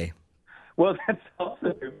NSA. Well, that's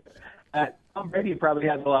also Tom Brady probably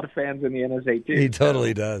has a lot of fans in the NSA, too. He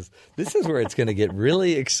totally does. This is where it's going to get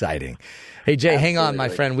really exciting. Hey, Jay, hang on, my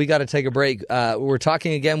friend. We got to take a break. We're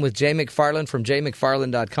talking again with Jay McFarland from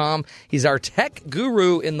jmcfarland.com. He's our tech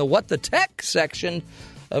guru in the What the Tech section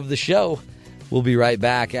of the show. We'll be right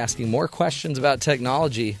back asking more questions about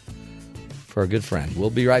technology for our good friend. We'll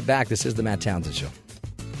be right back. This is the Matt Townsend Show.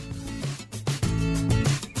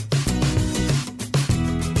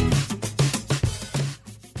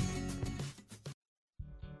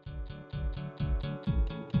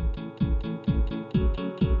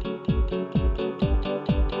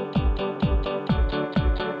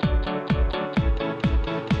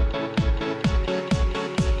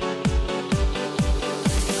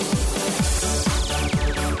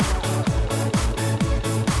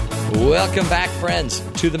 Welcome back, friends,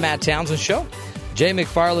 to the Matt Townsend Show. Jay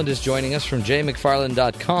McFarland is joining us from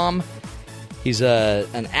jmcfarland.com. He's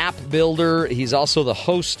an app builder. He's also the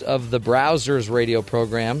host of the Browsers radio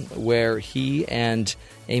program, where he and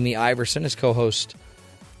Amy Iverson, his co-host,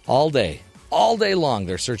 all day long.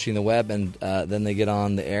 They're searching the web, and then they get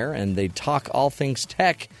on the air, and they talk all things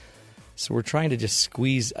tech. So we're trying to just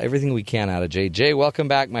squeeze everything we can out of Jay. Jay, welcome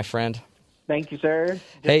back, my friend. Thank you, sir.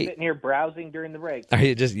 Just sitting here browsing during the break.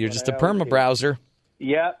 You're just a perma browser.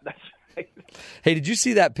 Yep, that's right. Hey, did you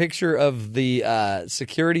see that picture of the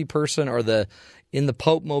security person or in the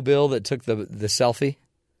Pope mobile that took the selfie?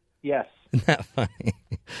 Yes. Isn't that funny?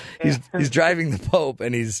 He's driving the Pope,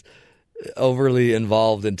 and he's overly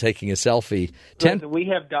involved in taking a selfie. Listen, we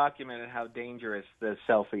have documented how dangerous the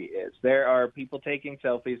selfie is. There are people taking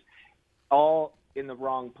selfies all in the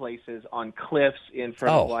wrong places, on cliffs, in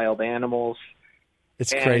front of wild animals.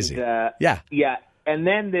 It's crazy. Yeah. And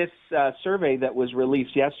then this survey that was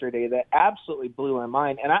released yesterday that absolutely blew my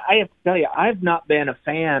mind. And I have to tell you, I've not been a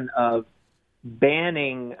fan of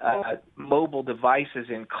banning mobile devices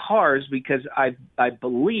in cars because I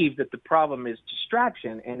believe that the problem is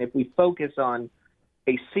distraction. And if we focus on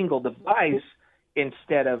a single device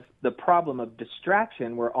instead of the problem of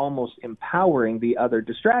distraction, we're almost empowering the other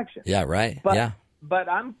distraction. Yeah, right. But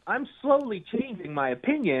I'm slowly changing my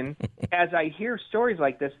opinion as I hear stories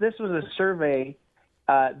like this. This was a survey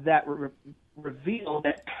that revealed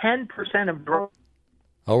that 10% of drones.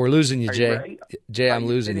 Oh, we're losing you, Jay. Ready? Jay, I'm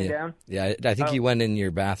losing you. Down? Yeah, I think you went in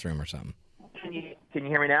your bathroom or something. Can you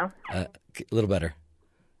hear me now? A little better.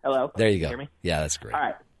 Hello. There you go. Can you hear me? Yeah, that's great. All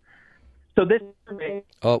right. So this survey.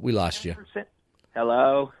 Oh, we lost you.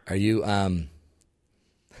 Hello. Are you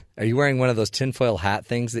wearing one of those tinfoil hat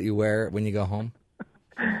things that you wear when you go home?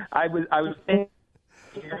 I was.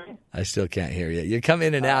 I still can't hear you. You come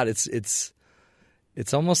in and out.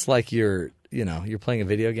 It's almost like you're playing a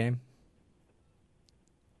video game.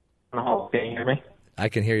 Can you hear me? I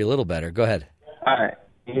can hear you a little better. Go ahead. All right.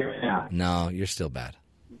 Can you hear me now? No, you're still bad.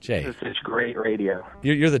 Jay. This is such great radio.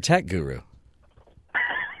 You're the tech guru.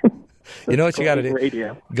 You know what you got to do?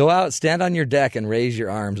 Radio. Go out, stand on your deck, and raise your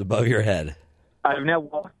arms above your head. I've now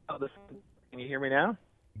walked out the. Can you hear me now?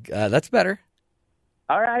 That's better.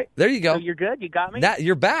 All right. There you go. So you're good? You got me? Now,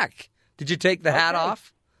 you're back. Did you take the hat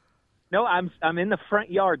off? No, I'm in the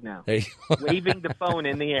front yard now. There you go. Waving the phone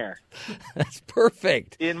in the air. That's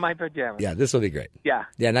perfect. In my pajamas. Yeah, this will be great. Yeah.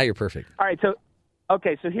 Yeah, now you're perfect. All right,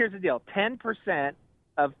 so here's the deal. 10%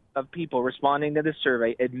 of people responding to this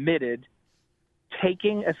survey admitted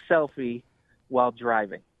taking a selfie while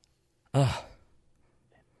driving. Oh.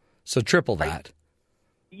 So triple that.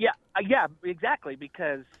 Yeah, exactly,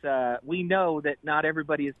 because we know that not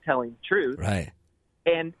everybody is telling the truth. Right.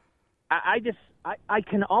 And I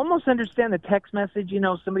can almost understand the text message.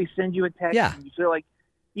 Somebody sends you a text and you feel like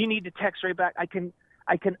you need to text right back. I can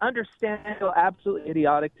understand it's absolutely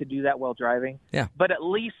idiotic to do that while driving. Yeah. But at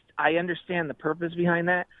least I understand the purpose behind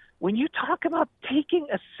that. When you talk about taking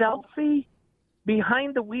a selfie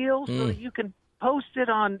behind the wheel so that you can post it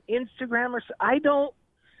on Instagram or so,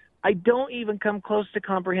 I don't even come close to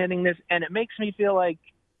comprehending this, and it makes me feel like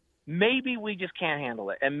maybe we just can't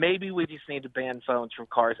handle it, and maybe we just need to ban phones from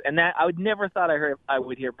cars. And that I would never thought I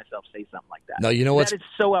would hear myself say something like that. No, you know what? That is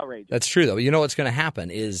so outrageous. That's true, though. You know what's going to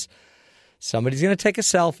happen is somebody's going to take a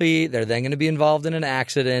selfie. They're then going to be involved in an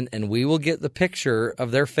accident, and we will get the picture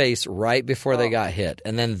of their face right before they got hit,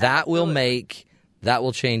 and then that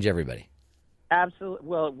will change everybody. Absolutely.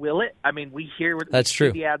 Well, will it? I mean, we hear That's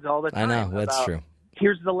true. the ads all the time. I know that's true.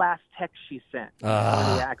 Here's the last text she sent before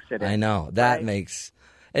the accident. I know that makes.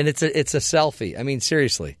 And it's a selfie. I mean,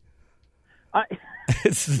 seriously.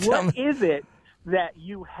 What is it that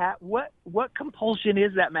you have? What compulsion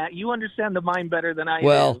is that, Matt? You understand the mind better than I do.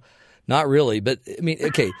 Well, not really. But, I mean,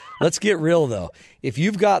 okay, let's get real, though. If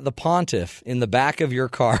you've got the pontiff in the back of your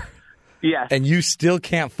car and you still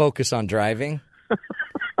can't focus on driving,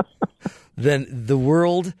 then the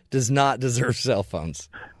world does not deserve cell phones.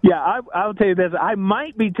 Yeah, I'll tell you this. I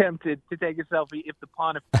might be tempted to take a selfie if the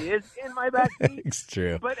pontiff is in my back seat. It's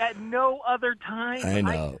true. But at no other time. I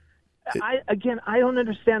know. I don't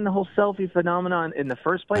understand the whole selfie phenomenon in the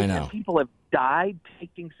first place. I know. And people have died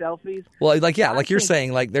taking selfies. Well, like you're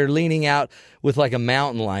saying, like they're leaning out with like a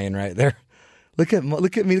mountain lion right there. Look at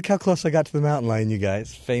me. Look how close I got to the mountain lion, you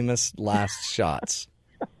guys. Famous last shots.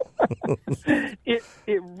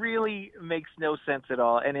 It really makes no sense at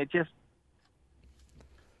all, and it just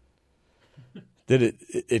did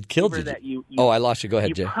it killed you. That you I lost you. Go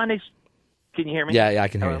ahead, Jay. Can you hear me? Yeah, I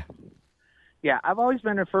can hear you. Yeah, I've always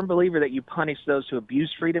been a firm believer that you punish those who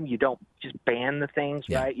abuse freedom. You don't just ban the things,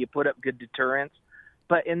 right? You put up good deterrence.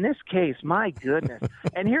 But in this case, my goodness.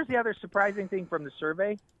 And here's the other surprising thing from the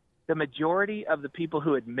survey. The majority of the people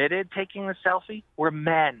who admitted taking the selfie were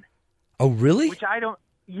men. Oh, really? Which I don't.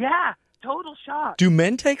 Yeah, total shock. Do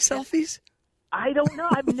men take selfies? I don't know.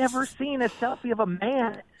 I've never seen a selfie of a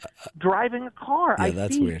man driving a car. Yeah,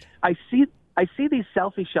 that's weird. I see these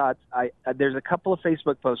selfie shots. There's a couple of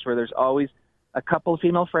Facebook posts where there's always a couple of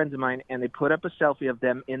female friends of mine, and they put up a selfie of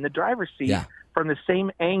them in the driver's seat from the same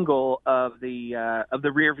angle of the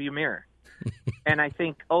rear view mirror. And I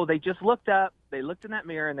think, they just looked up, they looked in that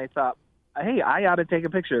mirror, and they thought, hey, I ought to take a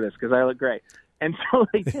picture of this because I look great. And so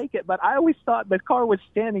they take it. But I always thought the car was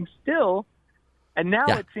standing still, and now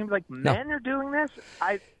it seems like men are doing this.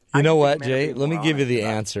 You know what, Jay? Let me give you the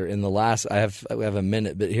answer. In the last, we have a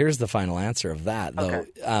minute, but here's the final answer of that, though.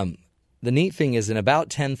 Okay. The neat thing is, in about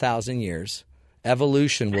 10,000 years,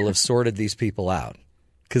 evolution will have sorted these people out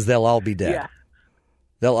because they'll all be dead. Yeah.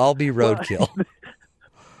 They'll all be roadkill.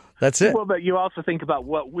 That's it. Well, but you also think about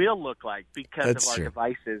what we'll look like because That's of our true.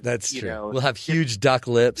 devices. That's true. We'll have huge duck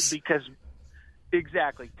lips.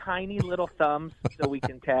 Exactly. Tiny little thumbs so we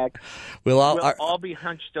can text. We'll all be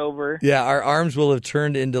hunched over. Yeah, our arms will have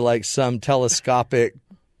turned into like some telescopic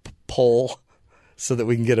pole so that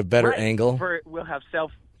we can get a better angle. We'll have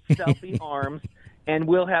selfie arms, and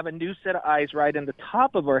we'll have a new set of eyes right in the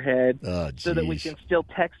top of our head so that we can still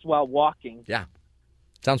text while walking. Yeah.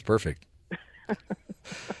 Sounds perfect.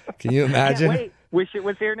 Can you imagine? Can't wait. Wish it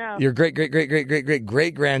was here now. Your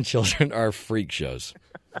great-great-great-great-great-great-grandchildren are freak shows.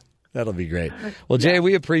 That'll be great. Well, Jay,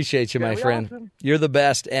 we appreciate you, my friend. Awesome. You're the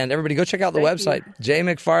best. And everybody, go check out the website,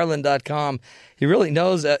 jmcfarland.com. He really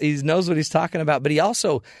knows he knows what he's talking about. But he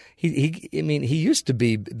also he used to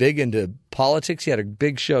be big into politics. He had a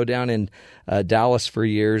big show down in Dallas for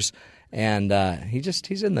years, and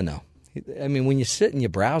he's in the know. When you sit and you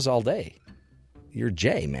browse all day, you're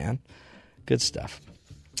Jay, man. Good stuff.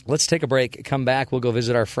 Let's take a break. Come back. We'll go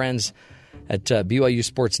visit our friends at BYU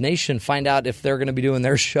Sports Nation. Find out if they're going to be doing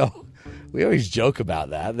their show. We always joke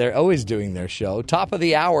about that. They're always doing their show. Top of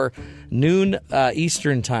the hour, noon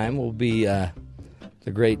Eastern time, will be the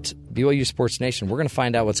great BYU Sports Nation. We're going to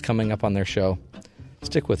find out what's coming up on their show.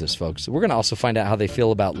 Stick with us, folks. We're going to also find out how they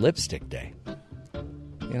feel about Lipstick Day.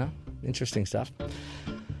 You know, interesting stuff.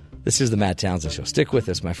 This is the Matt Townsend Show. Stick with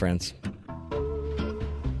us, my friends.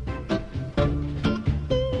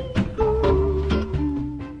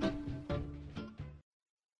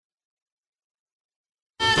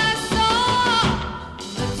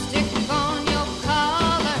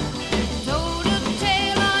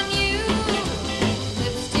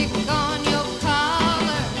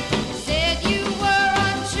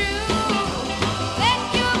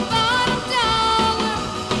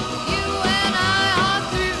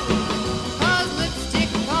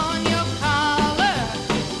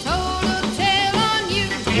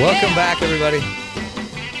 Welcome back, everybody,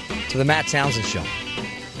 to the Matt Townsend Show.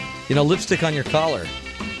 You know, lipstick on your collar.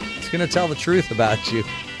 It's going to tell the truth about you.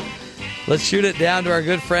 Let's shoot it down to our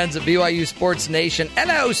good friends at BYU Sports Nation.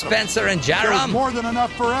 Hello, Spencer and Jerem. There's more than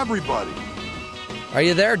enough for everybody. Are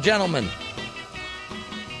you there, gentlemen?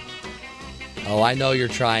 Oh, I know you're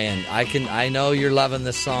trying. I know you're loving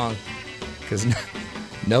this song, because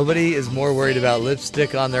nobody is more worried about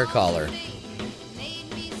lipstick on their collar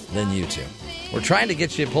than you two. We're trying to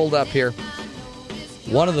get you pulled up here.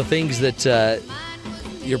 One of the things that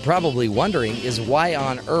you're probably wondering is why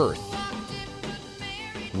on earth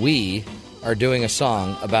we are doing a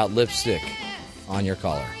song about lipstick on your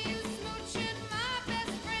collar.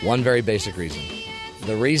 One very basic reason.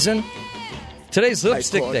 The reason? Today's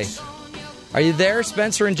Lipstick Day. Are you there,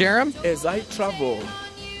 Spencer and Jerem? As I travel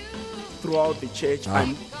throughout the church,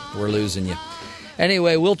 we're losing you.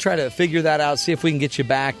 Anyway, we'll try to figure that out, see if we can get you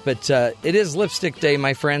back. But it is Lipstick Day,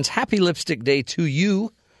 my friends. Happy Lipstick Day to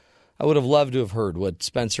you. I would have loved to have heard what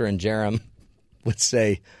Spencer and Jerem would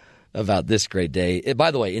say about this great day.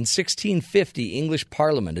 By the way, in 1650, English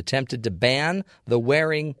Parliament attempted to ban the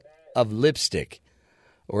wearing of lipstick,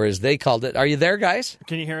 or as they called it. Are you there, guys?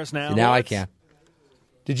 Can you hear us now? Now I can.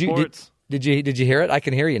 Did you hear it? I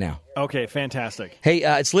can hear you now. Okay, fantastic. Hey,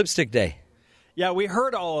 it's Lipstick Day. Yeah, we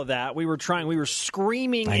heard all of that. We were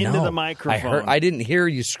screaming into the microphone. I didn't hear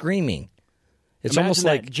you screaming. It's almost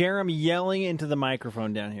like Jerem yelling into the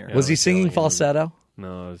microphone down here. Was he singing falsetto?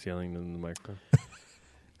 No, I was yelling into the microphone.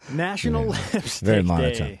 National Lipstick very Day.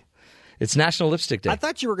 monotone. It's National Lipstick Day. I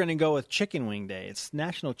thought you were going to go with Chicken Wing Day. It's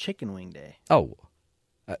National Chicken Wing Day. Oh,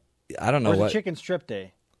 I don't know what. Chicken Strip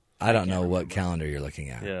Day. I don't know what calendar you're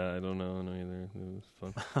looking at. Yeah, I don't know either. It was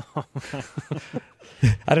fun.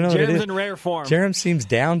 I don't know what it is. Jerem's in rare form. Jerem seems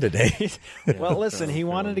down today. Well, listen, he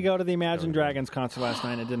wanted to go to the Imagine Dragons concert last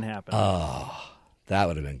night. It didn't happen. Oh, that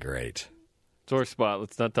would have been great. Sore spot.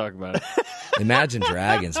 Let's not talk about it. Imagine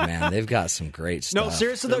Dragons, man. They've got some great stuff. No,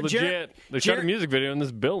 seriously, though, legit. They shot a music video in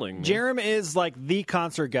this building. Man. Jerem is like the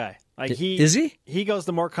concert guy. Like is he? He goes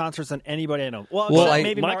to more concerts than anybody I know. Well,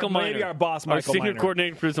 maybe our boss, Michael Our senior Miner.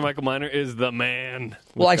 coordinating producer, Michael Miner, is the man.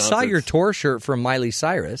 Well, I saw your tour shirt from Miley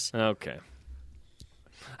Cyrus. Okay.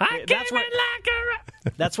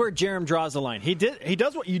 That's where Jerem draws the line. He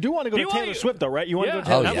does what you do want to go to Taylor Swift, though, right? You want to go to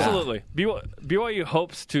Taylor Swift? Absolutely. BYU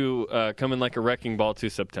hopes to come in like a wrecking ball to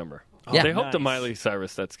September. Yeah. They hope to Miley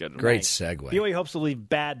Cyrus that schedule. Great segue. BYU hopes to leave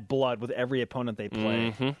bad blood with every opponent they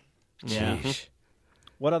play. Mm-hmm. Yeah.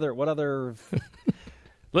 What other?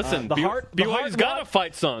 Listen, BYU's got a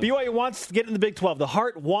fight song. BYU wants to get in the Big 12. The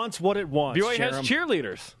heart wants what it wants. BYU has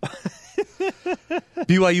cheerleaders.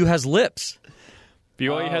 BYU has lips.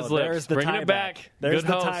 BYU has lips. Bringing it back. There's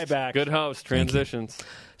Good the host. tie back. Good host. Transitions.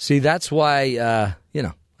 See, that's why, I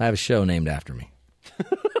have a show named after me.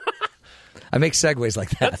 I make segues like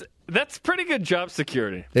that. That's pretty good job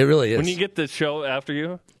security. It really is. When you get the show after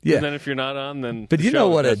you, yeah. And then if you're not on, then but you know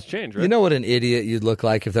what change, right? You know what an idiot you'd look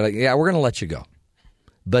like if they're like, yeah, we're going to let you go,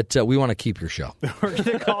 but we want to keep your show. We're going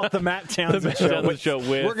to call it the Matt Townsend Show.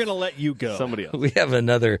 We're going to let you go. Somebody else. We have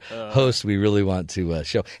another host we really want to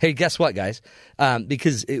show. Hey, guess what, guys?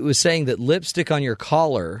 Because it was saying that lipstick on your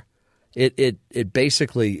collar, it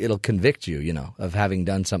basically it'll convict you, of having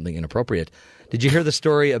done something inappropriate. Did you hear the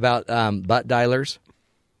story about butt dialers?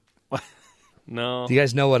 No. Do you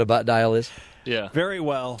guys know what a butt dial is? Yeah. Very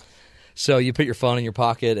well. So you put your phone in your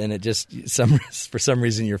pocket, and it just for some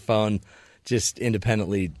reason your phone just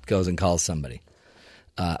independently goes and calls somebody,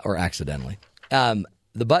 or accidentally. The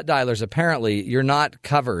butt dialers, apparently, you're not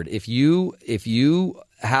covered if you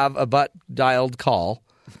have a butt dialed call.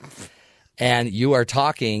 And you are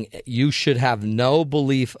talking, you should have no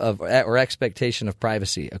belief of or expectation of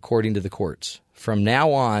privacy, according to the courts. From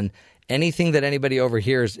now on, anything that anybody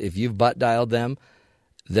overhears, if you've butt dialed them,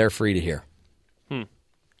 they're free to hear.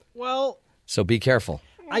 Well, so be careful.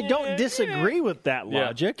 I don't disagree with that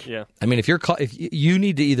logic. Yeah. I mean, if you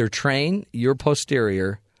need to either train your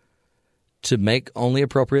posterior to make only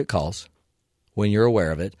appropriate calls when you're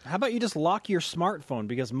aware of it. How about you just lock your smartphone?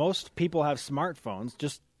 Because most people have smartphones.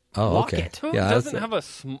 Just lock okay. it. Who doesn't have a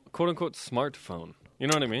quote-unquote smartphone? You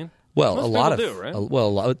know what I mean? Well, most a lot of people do,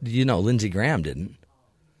 right? Lindsey Graham didn't.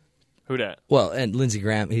 Who dat? Well, and Lindsey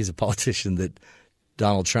Graham, he's a politician that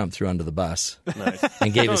Donald Trump threw under the bus. Nice.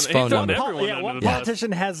 And gave his phone number. What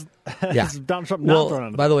politician has Donald Trump not thrown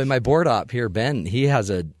under the bus? By the way, my board op here, Ben, he has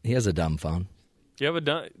a dumb phone. You have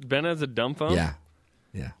Ben has a dumb phone? Yeah.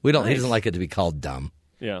 We don't. Nice. He doesn't like it to be called dumb.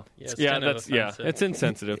 Yeah. It's It's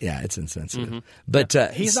insensitive. Yeah, it's insensitive. Mm-hmm.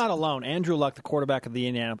 But he's not alone. Andrew Luck, the quarterback of the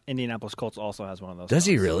Indianapolis Colts, also has one of those. Does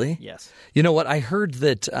he phones. really? Yes. You know what? I heard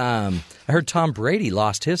that. I heard Tom Brady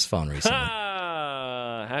lost his phone recently.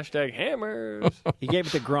 Hashtag hammers. He gave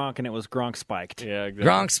it to Gronk, and it was Gronk spiked. Yeah, exactly.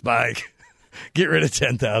 Gronk spike. Get rid of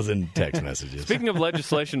 10,000 text messages. Speaking of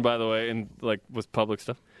legislation, by the way, and with public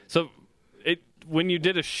stuff. So when you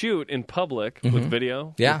did a shoot in public with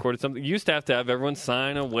video, recorded something, you used to have everyone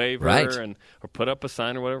sign a waiver or put up a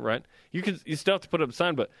sign or whatever, right? You still have to put up a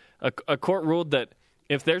sign, but a court ruled that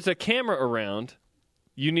if there's a camera around,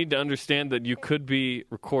 you need to understand that you could be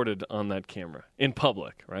recorded on that camera in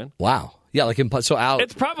public, right? Wow. Yeah,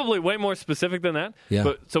 It's probably way more specific than that.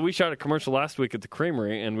 Yeah. So we shot a commercial last week at the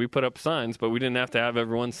Creamery, and we put up signs, but we didn't have to have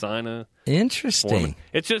everyone sign a Interesting. form.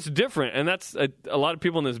 It's just different, and that's a lot of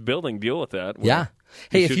people in this building deal with that. Yeah.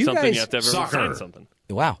 Hey, if shoot you something, guys you have to have everyone sign something.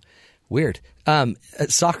 Wow. Weird.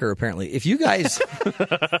 Soccer, apparently. If you guys,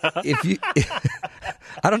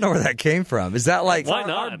 I don't know where that came from. Is that like why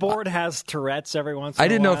not? Our board has Tourette's every once in a while. I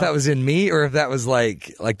didn't know if that was in me or if that was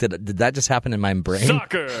like did that just happen in my brain?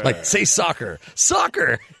 Soccer. Like say soccer.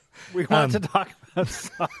 Soccer. We want to talk about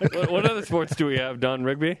soccer. What other sports do we have, Don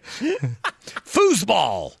Rigby?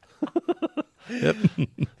 Foosball. Yep.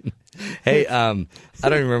 Hey, I don't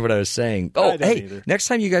even remember what I was saying. Oh, hey, either. Next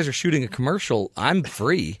time you guys are shooting a commercial, I'm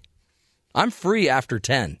free. I'm free after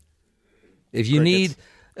 10. If you need,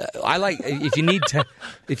 if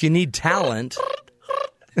you need talent,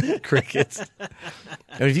 crickets.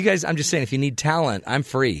 And if you guys, I'm just saying, if you need talent, I'm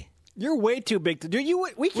free. You're way too big to do.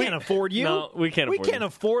 We can't afford you. No, we can't. We can't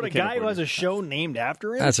afford a guy who has a show named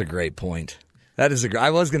after him. That's a great point. I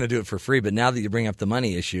was going to do it for free, but now that you bring up the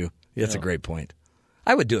money issue, that's a great point.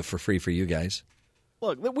 I would do it for free for you guys.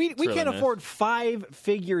 Look, we can't afford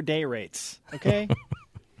 5-figure day rates, okay?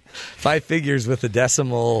 5 figures with a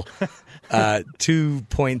decimal 2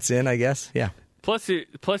 points in, I guess. Yeah. Plus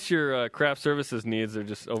your craft services needs are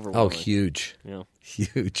just overwhelming. Oh, huge. Yeah.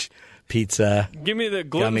 Huge. Pizza. Give me the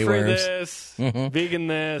gluten-free this, vegan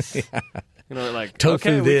this. Yeah. Tofu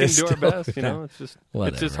okay, this. We can do our best.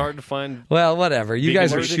 It's just hard to find. Well, whatever. You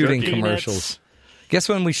guys are shooting turkey. commercials. Guess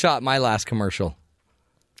when we shot my last commercial?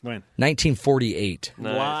 When? 1948.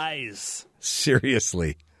 Nice. Lies.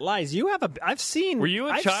 Seriously. Lies. You have I've seen. Were you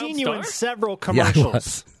a I've child seen star? you in several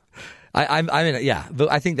commercials. Yeah, I was. I mean, yeah,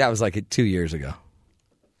 but I think that was like 2 years ago.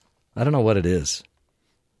 I don't know what it is.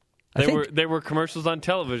 They were commercials on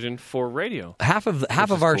television for radio. Half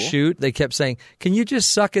of our shoot, they kept saying, "Can you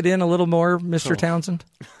just suck it in a little more, Mr. Townsend?"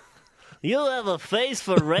 You have a face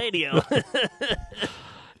for radio.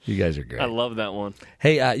 You guys are great. I love that one.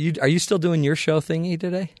 Hey, are you still doing your show thingy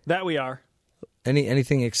today? That we are.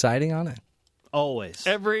 Anything exciting on it? Always.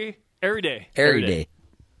 Every day. Every day.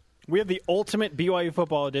 We have the ultimate BYU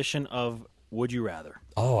football edition of Would You Rather.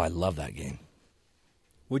 Oh, I love that game.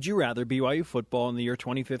 Would you rather BYU football in the year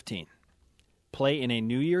 2015 play in a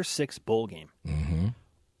New Year's Six bowl game,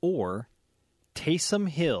 or Taysom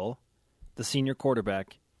Hill, the senior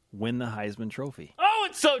quarterback, win the Heisman Trophy? Oh,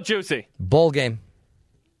 it's so juicy. Bowl game.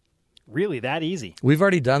 Really, that easy? We've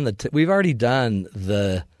already done the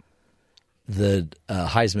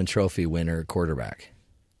Heisman Trophy winner quarterback.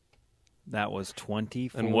 That was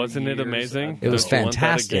 24 And wasn't it years amazing? It was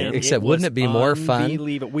fantastic. Except, wouldn't it be more fun?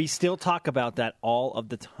 We still talk about that all of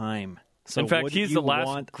the time. So in fact, he's the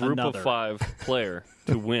last group of 5 player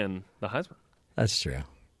to win the Heisman. That's true.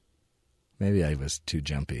 Maybe I was too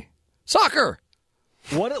jumpy. Soccer!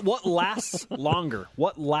 What lasts longer?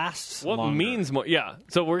 What means more? Yeah,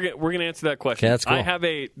 so we're gonna answer that question. Okay, that's cool. I have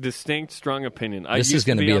a distinct, strong opinion. This is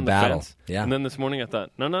going to be a battle. Yeah. And then this morning I thought,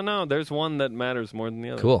 no, there's one that matters more than the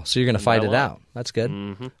other. Cool. So you're going to fight it out. That's good.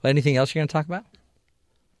 Mm-hmm. Anything else you're going to talk about?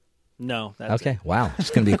 No. That's okay. Wow. It's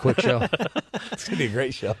going to be a quick show. It's going to be a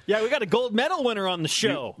great show. Yeah, we got a gold medal winner on the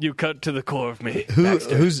show. You cut to the core of me.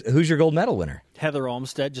 Who's your gold medal winner? Heather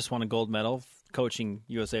Olmstead just won a gold medal coaching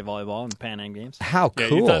USA Volleyball in Pan Am Games. How cool.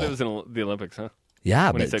 Yeah, you thought it was in the Olympics, huh?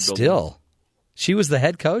 Yeah, but still. She was the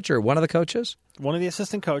head coach or one of the coaches? One of the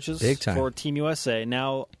assistant coaches Big time. for Team USA.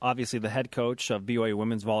 Now, obviously, the head coach of BYU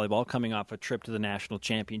Women's Volleyball coming off a trip to the national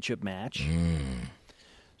championship match.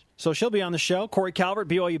 So she'll be on the show. Corey Calvert,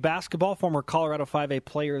 BYU basketball, former Colorado 5A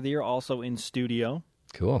Player of the Year, also in studio.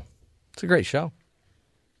 Cool. It's a great show.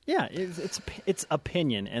 Yeah, it's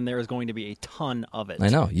opinion, and there is going to be a ton of it. I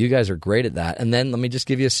know. You guys are great at that. And then let me just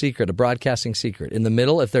give you a secret, a broadcasting secret. In the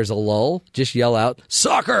middle, if there's a lull, just yell out,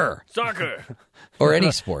 soccer! Soccer! Or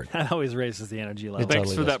any sport. That always raises the energy level.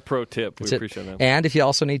 Thanks for that pro tip. We appreciate that. And if you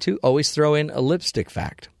also need to, always throw in a lipstick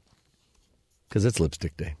fact. Because it's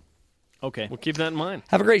lipstick day. Okay. We'll keep that in mind.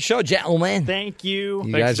 Have a great show, gentlemen. Thank you.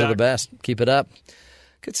 You guys are the best. Keep it up.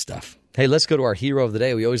 Good stuff. Hey, let's go to our hero of the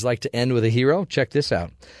day. We always like to end with a hero. Check this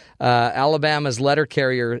out. Alabama's letter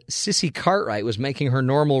carrier, Sissy Cartwright, was making her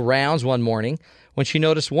normal rounds one morning when she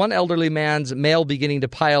noticed one elderly man's mail beginning to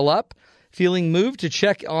pile up. Feeling moved to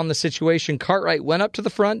check on the situation, Cartwright went up to the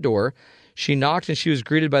front door. She knocked, and she was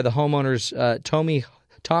greeted by the homeowner's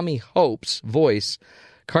Tommy Hope's voice.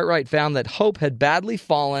 Cartwright found that Hope had badly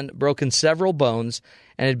fallen, broken several bones,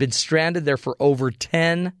 and had been stranded there for over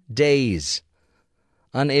 10 days.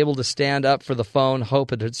 Unable to stand up for the phone,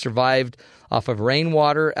 Hope had survived off of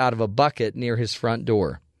rainwater out of a bucket near his front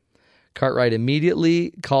door. Cartwright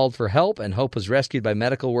immediately called for help, and Hope was rescued by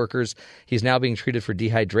medical workers. He's now being treated for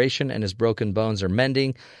dehydration, and his broken bones are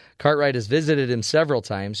mending. Cartwright has visited him several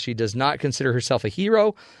times. She does not consider herself a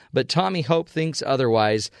hero, but Tommy Hope thinks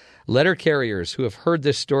otherwise. Letter carriers who have heard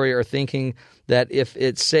this story are thinking that if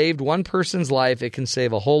it saved one person's life, it can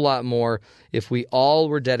save a whole lot more if we all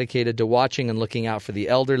were dedicated to watching and looking out for the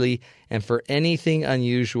elderly and for anything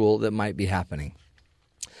unusual that might be happening.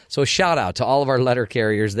 So a shout out to all of our letter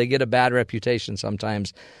carriers. They get a bad reputation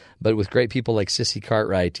sometimes, but with great people like Sissy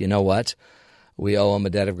Cartwright, you know what? We owe them a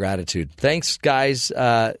debt of gratitude. Thanks, guys.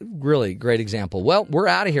 Really great example. Well, we're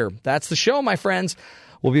out of here. That's the show, my friends.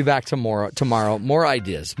 We'll be back tomorrow. More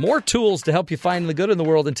ideas, more tools to help you find the good in the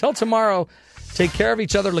world. Until tomorrow, take care of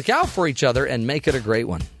each other, look out for each other, and make it a great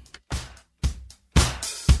one.